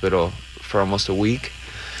hospital for almost a week.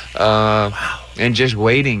 And just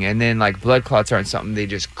waiting, and then like blood clots aren't something they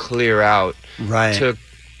just clear out. Right. Took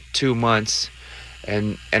 2 months,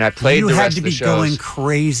 and I played You the had rest to of the be shows. going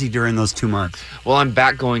crazy during those 2 months. Well, I'm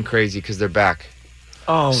back going crazy because they're back.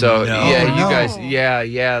 Oh, so no. yeah, Oh, you no. guys,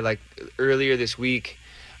 yeah. Like earlier this week,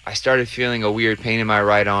 I started feeling a weird pain in my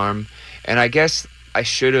right arm, and I guess I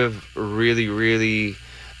should have really.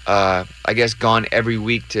 I guess gone every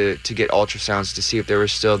week to get ultrasounds to see if they were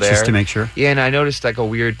still there. Just to make sure? Yeah, and I noticed like a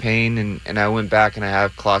weird pain, and I went back and I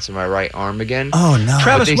have clots in my right arm again. Oh, no.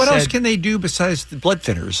 Travis, what else can they do besides the blood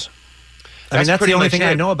thinners? I mean, that's pretty the only much thing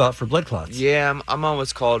I it. know about for blood clots. Yeah, I'm on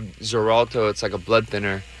what's called Xarelto. It's like a blood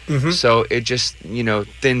thinner. Mhm. So it just,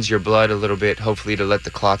 thins your blood a little bit, hopefully to let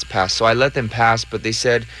the clots pass. So I let them pass, but they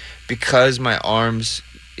said because my arms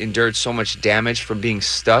endured so much damage from being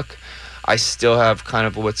stuck, I still have kind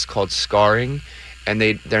of what's called scarring, and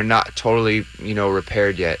they're not totally,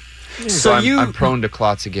 repaired yet. So I'm prone to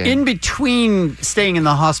clots again. In between staying in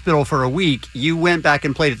the hospital for a week, you went back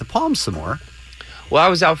and played at the Palms some more. Well, I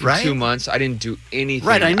was out for Right? 2 months. I didn't do anything.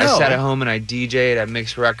 Right, I know. I sat at home and I DJ'd. I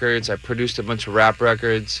mixed records. I produced a bunch of rap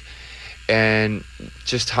records, and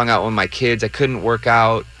just hung out with my kids. I couldn't work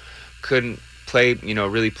out, couldn't play,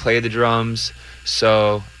 really play the drums.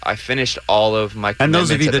 So I finished all of my. And those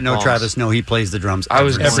of you commitments at that the know Palms. Travis know he plays the drums I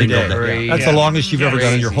was every going single day. crazy. That's the longest you've ever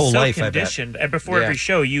done in your whole so life, I bet. conditioned. And before Yeah. every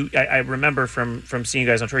show, I remember from seeing you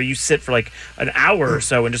guys on tour, you sit for like an hour or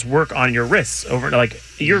so and just work on your wrists over. Like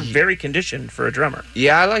you're very conditioned for a drummer.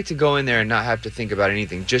 Yeah, I like to go in there and not have to think about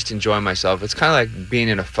anything, just enjoy myself. It's kind of like being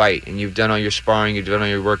in a fight, and you've done all your sparring, you've done all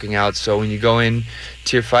your working out. So when you go in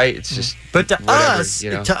to your fight, it's just. But to whatever,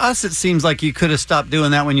 us, it seems like you could have stopped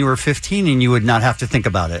doing that when you were 15, and you would not have to think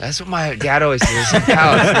about it. That's what my dad always says.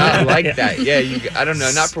 How it's not like that. Yeah, I don't know,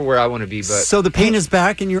 not for where I want to be, but. So the pain is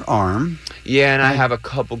back in your arm, Yeah, and I have a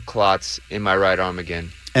couple clots in my right arm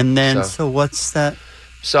again. and then so what's that?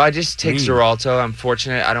 So I just take mean? Xarelto. I'm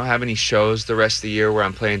fortunate. I don't have any shows the rest of the year where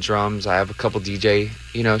I'm playing drums. I have a couple DJ,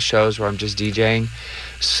 shows where I'm just DJing.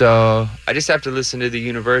 So I just have to listen to the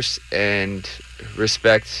universe and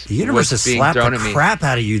respect The universe what's has being slapped thrown the at me. crap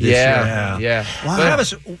out of you this yeah, year. Yeah. Wow.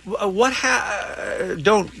 Travis,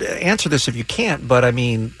 don't answer this if you can't, but I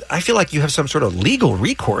mean, I feel like you have some sort of legal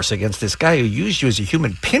recourse against this guy who used you as a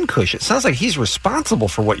human pincushion. It sounds like he's responsible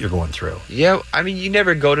for what you're going through. Yeah, I mean, you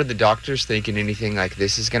never go to the doctors thinking anything like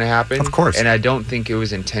this is going to happen. Of course. And I don't think it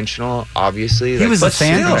was intentional, obviously. He was a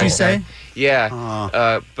fan, did you say?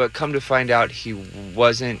 Yeah. But come to find out, he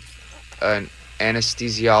wasn't an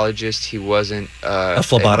anesthesiologist. He wasn't a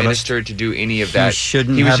phlebotomist administered to do any of that.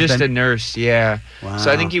 He was have just been- a nurse, yeah. Wow.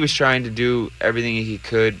 So I think he was trying to do everything he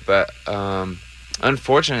could, but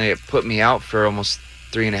unfortunately, it put me out for almost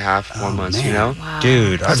 3.5, 4 months, man. you know? Wow.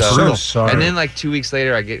 Dude, I'm so sorry. And then like 2 weeks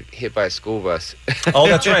later, I get hit by a school bus. Oh,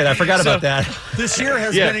 that's right. I forgot about that. This year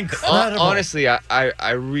has been incredible. Honestly,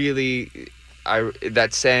 I really...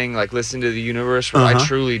 that saying, like, listen to the universe, I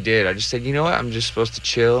truly did. I just said, you know what? I'm just supposed to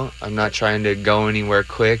chill. I'm not trying to go anywhere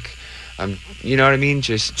quick. You know what I mean?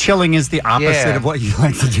 Just chilling is the opposite of what you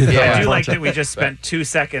like to do. I do like that we just spent 2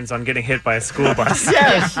 seconds on getting hit by a school bus.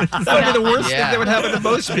 Yes, that would be the worst thing that would happen to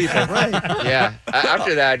most people, right? Yeah.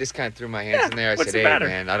 After that, I just kind of threw my hands in there. I said, "Hey,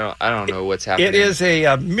 man, I don't know what's happening." It is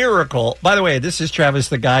a miracle. By the way, this is Travis,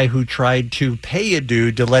 the guy who tried to pay a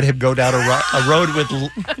dude to let him go down a road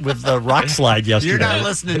with the rock slide yesterday. You're not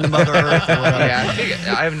listening to Mother Earth.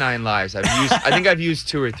 Yeah, I have 9 lives. I think I've used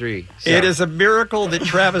 2 or 3. So. It is a miracle that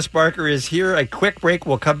Travis Barker is here. A quick break.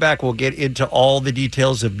 We'll come back. We'll get into all the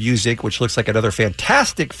details of music, which looks like another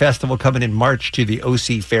fantastic festival coming in March to the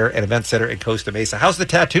OC Fair and Event Center in Costa Mesa. How's the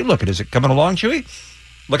tattoo looking? Is it coming along, Chewy?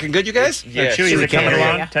 Looking good, you guys? Yeah, Chewy, is it coming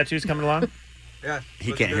along? Tattoo's coming along? Yeah.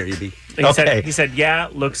 He can't hear you, B. He said, yeah,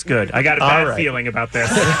 looks good. I got a bad feeling about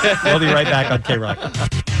this. We'll be right back on K-Rock.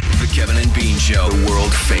 The Kevin and Bean Show, the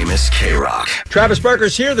world famous K-Rock. Travis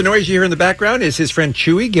Barker's here. The noise you hear in the background is his friend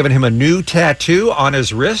Chewy giving him a new tattoo on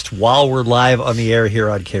his wrist while we're live on the air here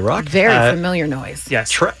on K-Rock. Very familiar noise.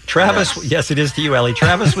 Yes. Travis, yes, it is to you, Ellie.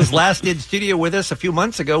 Travis was last in studio with us a few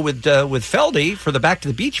months ago with Feldy for the Back to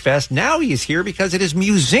the Beach Fest. Now he's here because it is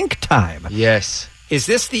Musink time. Yes. Is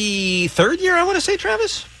this the 3rd year, I want to say,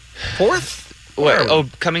 Travis? 4th? What? Oh,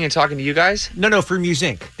 coming and talking to you guys? No, for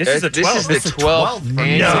Musink. This is the 12th.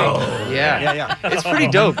 No. Yeah. It's pretty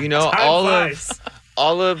dope. You know,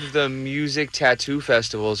 all of the music tattoo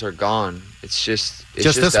festivals are gone. It's just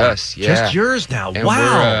this us. One. Yeah. Just yours now. And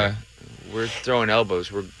wow. We're throwing elbows.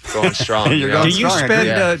 We're going strong. Do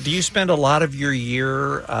you spend a lot of your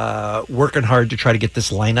year working hard to try to get this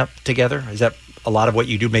lineup together? Is that a lot of what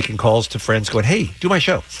you do, making calls to friends going, hey, do my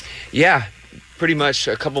show? Yeah. Pretty much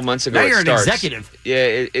a couple months ago. Now you're it starts. an executive.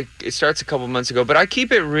 Yeah, it starts a couple months ago, but I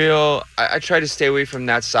keep it real. I try to stay away from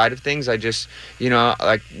that side of things. I just,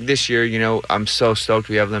 like this year, I'm so stoked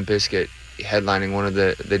we have Limp Bizkit headlining one of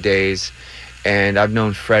the days, and I've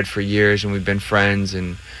known Fred for years, and we've been friends,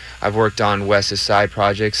 and I've worked on Wes's side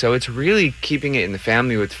projects, so it's really keeping it in the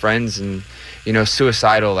family with friends, and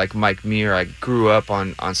Suicidal, like Mike Muir. I grew up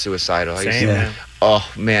on Suicidal. Oh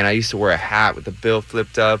man, I used to wear a hat with the bill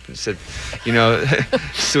flipped up and said,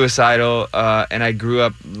 Suicidal. And I grew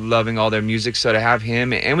up loving all their music. So to have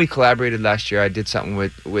him, and we collaborated last year. I did something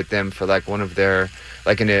with them for like one of their,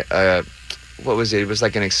 like what was it? It was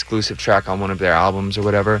like an exclusive track on one of their albums or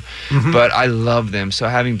whatever. Mm-hmm. But I love them. So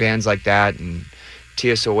having bands like that and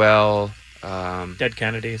TSOL, Dead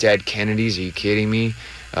Kennedys. Are you kidding me?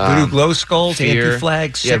 Voodoo Glow Skulls, Fear.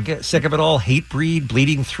 Anti-Flag, sick of it all, Hatebreed,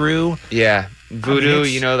 Bleeding Through. Yeah. Voodoo,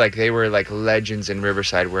 they were like legends in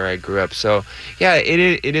Riverside where I grew up. So, yeah,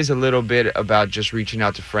 it is a little bit about just reaching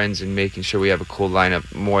out to friends and making sure we have a cool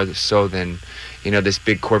lineup more so than, this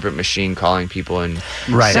big corporate machine calling people and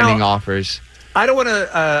sending offers. I don't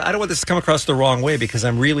want this to come across the wrong way because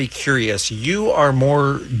I'm really curious. You are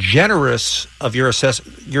more generous of your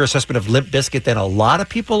assessment of Limp Bizkit than a lot of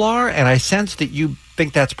people are, and I sense that you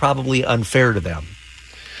think that's probably unfair to them.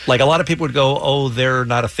 Like a lot of people would go, oh, they're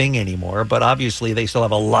not a thing anymore, but obviously they still have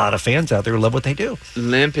a lot of fans out there who love what they do.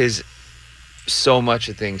 Limp is so much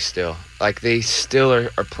a thing still. Like they still are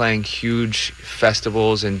playing huge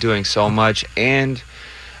festivals and doing so much, and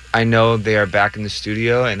I know they are back in the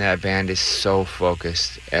studio, and that band is so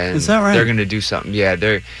focused. And is that right? They're going to do something.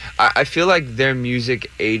 Yeah, I feel like their music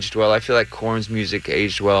aged well. I feel like Korn's music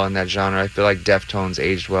aged well in that genre. I feel like Deftones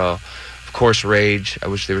aged well. Of course, Rage. I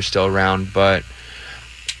wish they were still around, but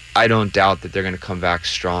I don't doubt that they're going to come back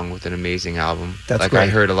strong with an amazing album. That's great. I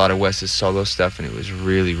heard a lot of Wes's solo stuff, and it was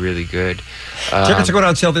really, really good. Tickets are going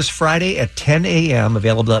on sale this Friday at 10 a.m.,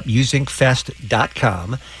 available at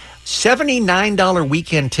musicfest.com. $79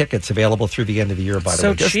 weekend tickets available through the end of the year, by the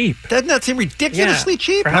way. So cheap. Doesn't that seem ridiculously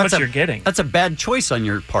cheap? getting. That's a bad choice on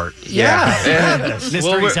your part. Mr.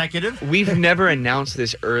 Mr. Executive. We've never announced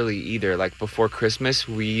this early either. Like before Christmas,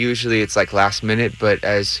 it's like last minute. But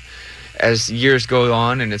as years go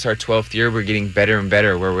on, and it's our 12th year, we're getting better and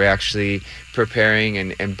better. Where we're actually preparing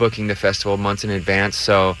and booking the festival months in advance.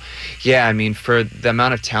 So, yeah, I mean, for the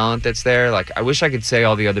amount of talent that's there, like I wish I could say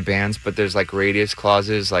all the other bands, but there's like radius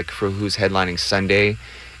clauses, like for who's headlining Sunday.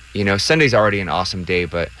 You know, Sunday's already an awesome day,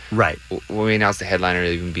 but when we announce the headliner,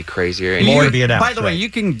 it'll even be crazier. And By the way, you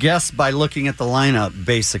can guess by looking at the lineup,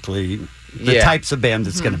 basically, the types of band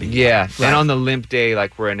it's going to be. Yeah, and on the Limp Day,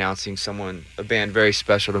 like we're announcing a band very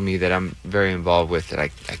special to me that I'm very involved with that I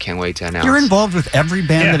can't wait to announce. You're involved with every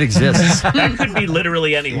band that exists. That could be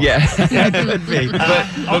literally anyone. Yeah, that could be.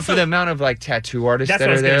 But for the amount of like tattoo artists That's that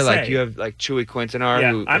what I are was there, gonna like say. you have like Chewy Quintanar.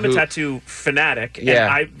 Yeah, I'm a tattoo fanatic.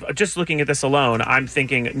 Yeah. And I just looking at this alone, I'm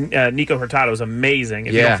thinking Nico Hurtado is amazing.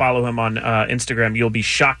 If you Yeah. don't follow him on Instagram, you'll be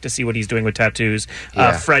shocked to see what he's doing with tattoos.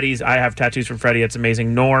 Yeah. Freddie's, I have tattoos from Freddie. It's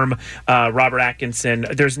amazing. Norm, Robert Atkinson.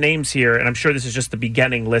 There's names here, and I'm sure this is just the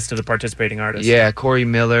beginning list of the participating artists. Yeah, Corey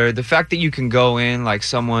Miller. The fact that you can go in like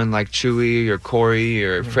someone like Chewy or Corey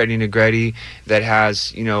or Freddie Negretti that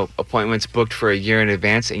has, you know, appointments booked for a year in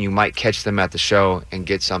advance, and you might catch them at the show and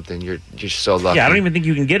get something. You're so lucky. Yeah, I don't even think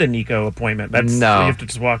you can get a Nico appointment. You have to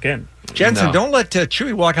just walk in. Jensen, don't let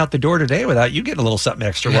Chewy walk out the door today without you getting a little something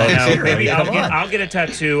extra while he's here. Maybe I mean, come on. I'll get a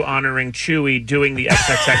tattoo honoring Chewy doing the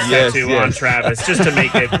XXX tattoo on Travis, just to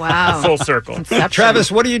make it full circle.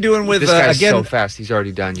 Travis, what are you doing with this guy's again? so fast. He's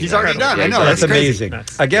already done. He's already done. Yeah, I know. That's amazing.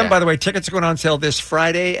 Again, Yeah. by the way, tickets are going on sale this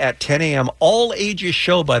Friday at 10 a.m. All ages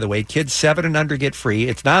show, by the way. Kids 7 and under get free.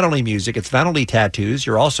 It's not only music. It's not only tattoos.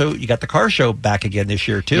 You got the car show back again this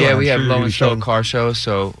year, too. Yeah, and I'm we have sure Low you're and Slow showing- car show.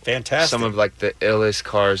 So Fantastic. some of like the illest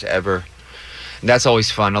cars ever. And that's always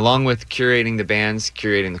fun. Along with curating the bands,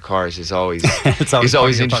 curating the cars is always It's always part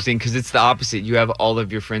of your interesting because it's the opposite. You have all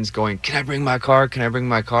of your friends going, "Can I bring my car? Can I bring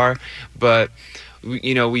my car?" But we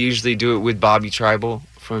usually do it with Bobby Tribal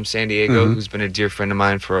from San Diego, who's been a dear friend of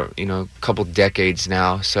mine for a couple decades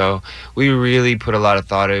now. So we really put a lot of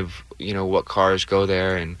thought of what cars go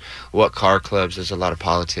there and what car clubs. There's a lot of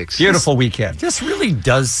politics. Beautiful weekend. This really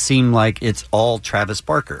does seem like it's all Travis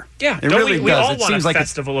Barker. Yeah, it really we does. all It want seems a like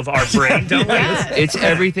festival of our brain, don't we? It's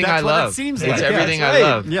everything That's I what it love. seems It's like. everything Yeah, I that's right.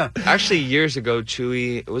 love. Yeah. Actually, years ago, I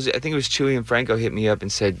think it was Chewy and Franco hit me up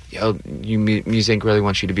and said, "Yo, Music really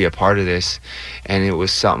wants you to be a part of this," and it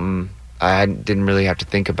was something I didn't really have to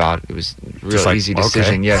think about. It was a real easy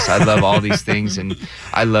decision. okay. Yes, I love all these things, and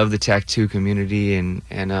I love the tattoo community, and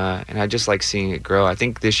I just like seeing it grow. I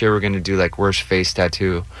think this year we're going to do like worst face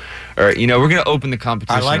tattoo, or we're going to open the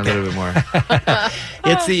competition a little bit more.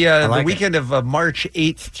 It's the weekend of March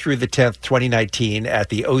 8th through the 10th, 2019, at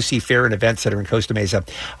the OC Fair and Event Center in Costa Mesa.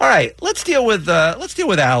 All right, let's deal with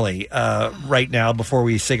Allie right now before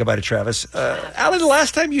we say goodbye to Travis. Allie, the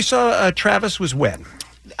last time you saw Travis was when?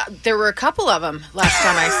 There were a couple of them last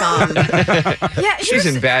time I saw him. Yeah, She's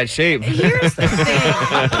in bad shape. Here's the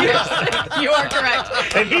thing. You are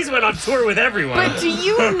correct. And he's went on tour with everyone. But do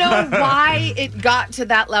you know why it got to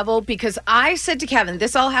that level? Because I said to Kevin,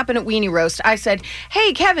 this all happened at Weenie Roast. I said,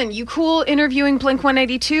 "Hey, Kevin, you cool interviewing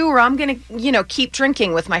Blink-182, or I'm going to, keep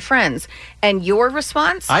drinking with my friends?" And your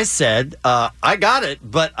response? I said, I got it,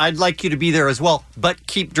 but I'd like you to be there as well, but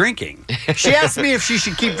keep drinking. She asked me if she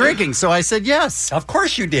should keep drinking, so I said yes. Of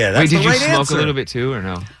course you did. Wait, did you smoke a little bit too, or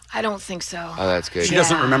no? I don't think so. Oh, that's good. She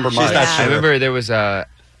doesn't remember much. She's not sure. I remember there was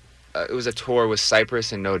it was a tour with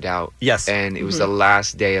Cypress and No Doubt. Yes. And it was the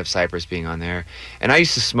last day of Cypress being on there. And I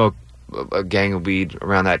used to smoke a gang of weed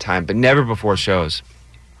around that time, but never before shows.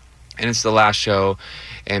 And it's the last show,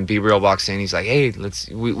 and Be Real walks in. He's like, "Hey,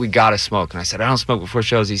 we gotta smoke." And I said, "I don't smoke before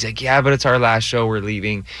shows." He's like, "Yeah, but it's our last show. We're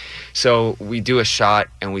leaving." So we do a shot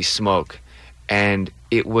and we smoke. And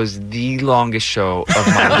it was the longest show of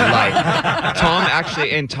my life.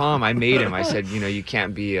 Tom, I made him. I said, you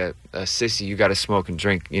can't be a sissy. You got to smoke and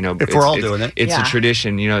drink. If we're all doing it. It's a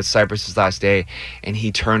tradition. It's Cypress's last day. And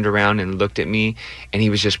he turned around and looked at me, and he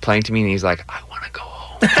was just playing to me, and he's like, "I want to go home."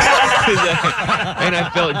 And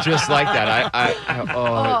I felt just like that. It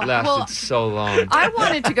lasted so long. I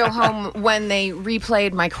wanted to go home when they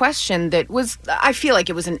replayed my question that was, I feel like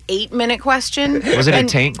it was an 8-minute question. Was it a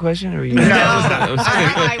taint question? Or No,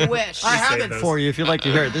 I wish. I have it for you if you'd like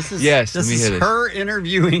to hear it. This is Yes, let me hear this. her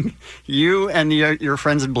interviewing you and your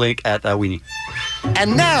friends in Blink at Weenie.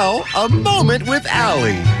 And now, a moment with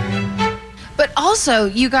Allie. But also,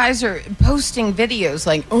 you guys are posting videos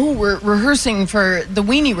like, "Oh, we're rehearsing for the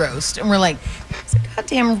Weenie Roast," and we're like,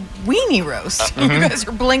 goddamn weenie roast. You Mhm. guys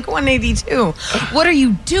are Blink 182. What are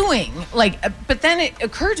you doing? But then it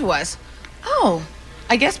occurred to us,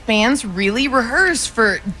 I guess bands really rehearse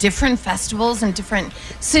for different festivals and different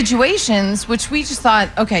situations, which we just thought,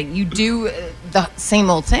 okay, you do the same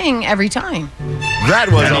old thing every time. That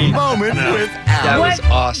was a moment with Al. That was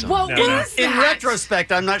awesome. What was In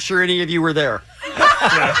retrospect, I'm not sure any of you were there.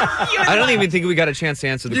 I don't even think we got a chance to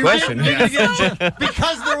answer the question.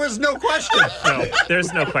 Because there was no question. No,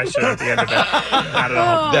 there's no question at the end of it. Not at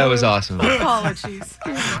all. That was awesome. Apologies.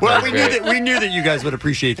 Well, That was we knew that you guys would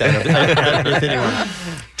appreciate that. If anyone.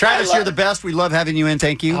 Travis, you're the best. We love having you in.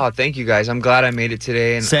 Thank you. Oh, thank you guys. I'm glad I made it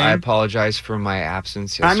today, and Same. I apologize for my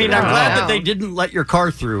absence I mean, I'm yesterday. glad that they didn't let your car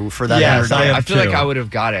through for that. Yes, energy. I feel like I would have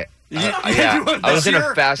got it. Yeah, I was in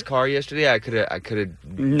sure. a fast car yesterday. I could have.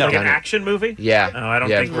 No. Like an action movie? Yeah. No, I don't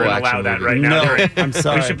Yeah, think we're full going to allow action that movie. right now. No, I'm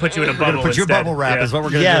sorry. We should put you in a We're gonna bubble put you in instead. bubble wrap is what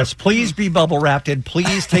we're going to Yes, please be bubble wrapped, and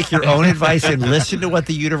please take your own advice and listen to what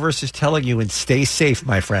the universe is telling you, and stay safe,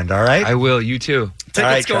 my friend. All right? I will. You too. Tickets All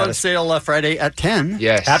right, go on Travis. sale Friday at 10.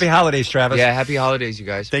 Yes. Happy holidays, Travis. Yeah. Happy holidays, you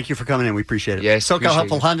guys. Thank you for coming in. We appreciate it. Yes, SoCal appreciate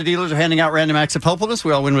Helpful you. Honda dealers are handing out random acts of helpfulness.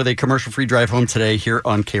 We all win with a commercial-free drive home today here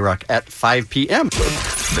on K-Rock at 5 p.m.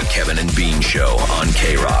 The Kevin and Bean Show on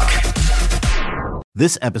K-Rock.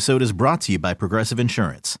 This episode is brought to you by Progressive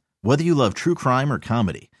Insurance. Whether you love true crime or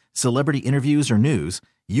comedy, celebrity interviews or news,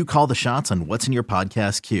 you call the shots on what's in your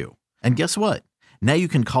podcast queue. And guess what? Now you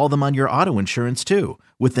can call them on your auto insurance too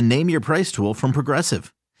with the Name Your Price tool from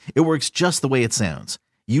Progressive. It works just the way it sounds.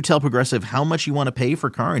 You tell Progressive how much you want to pay for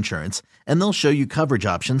car insurance, and they'll show you coverage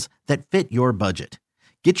options that fit your budget.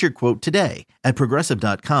 Get your quote today at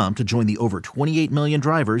Progressive.com to join the over 28 million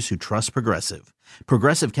drivers who trust Progressive.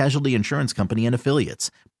 Progressive Casualty Insurance Company and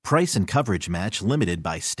Affiliates. Price and coverage match limited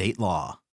by state law.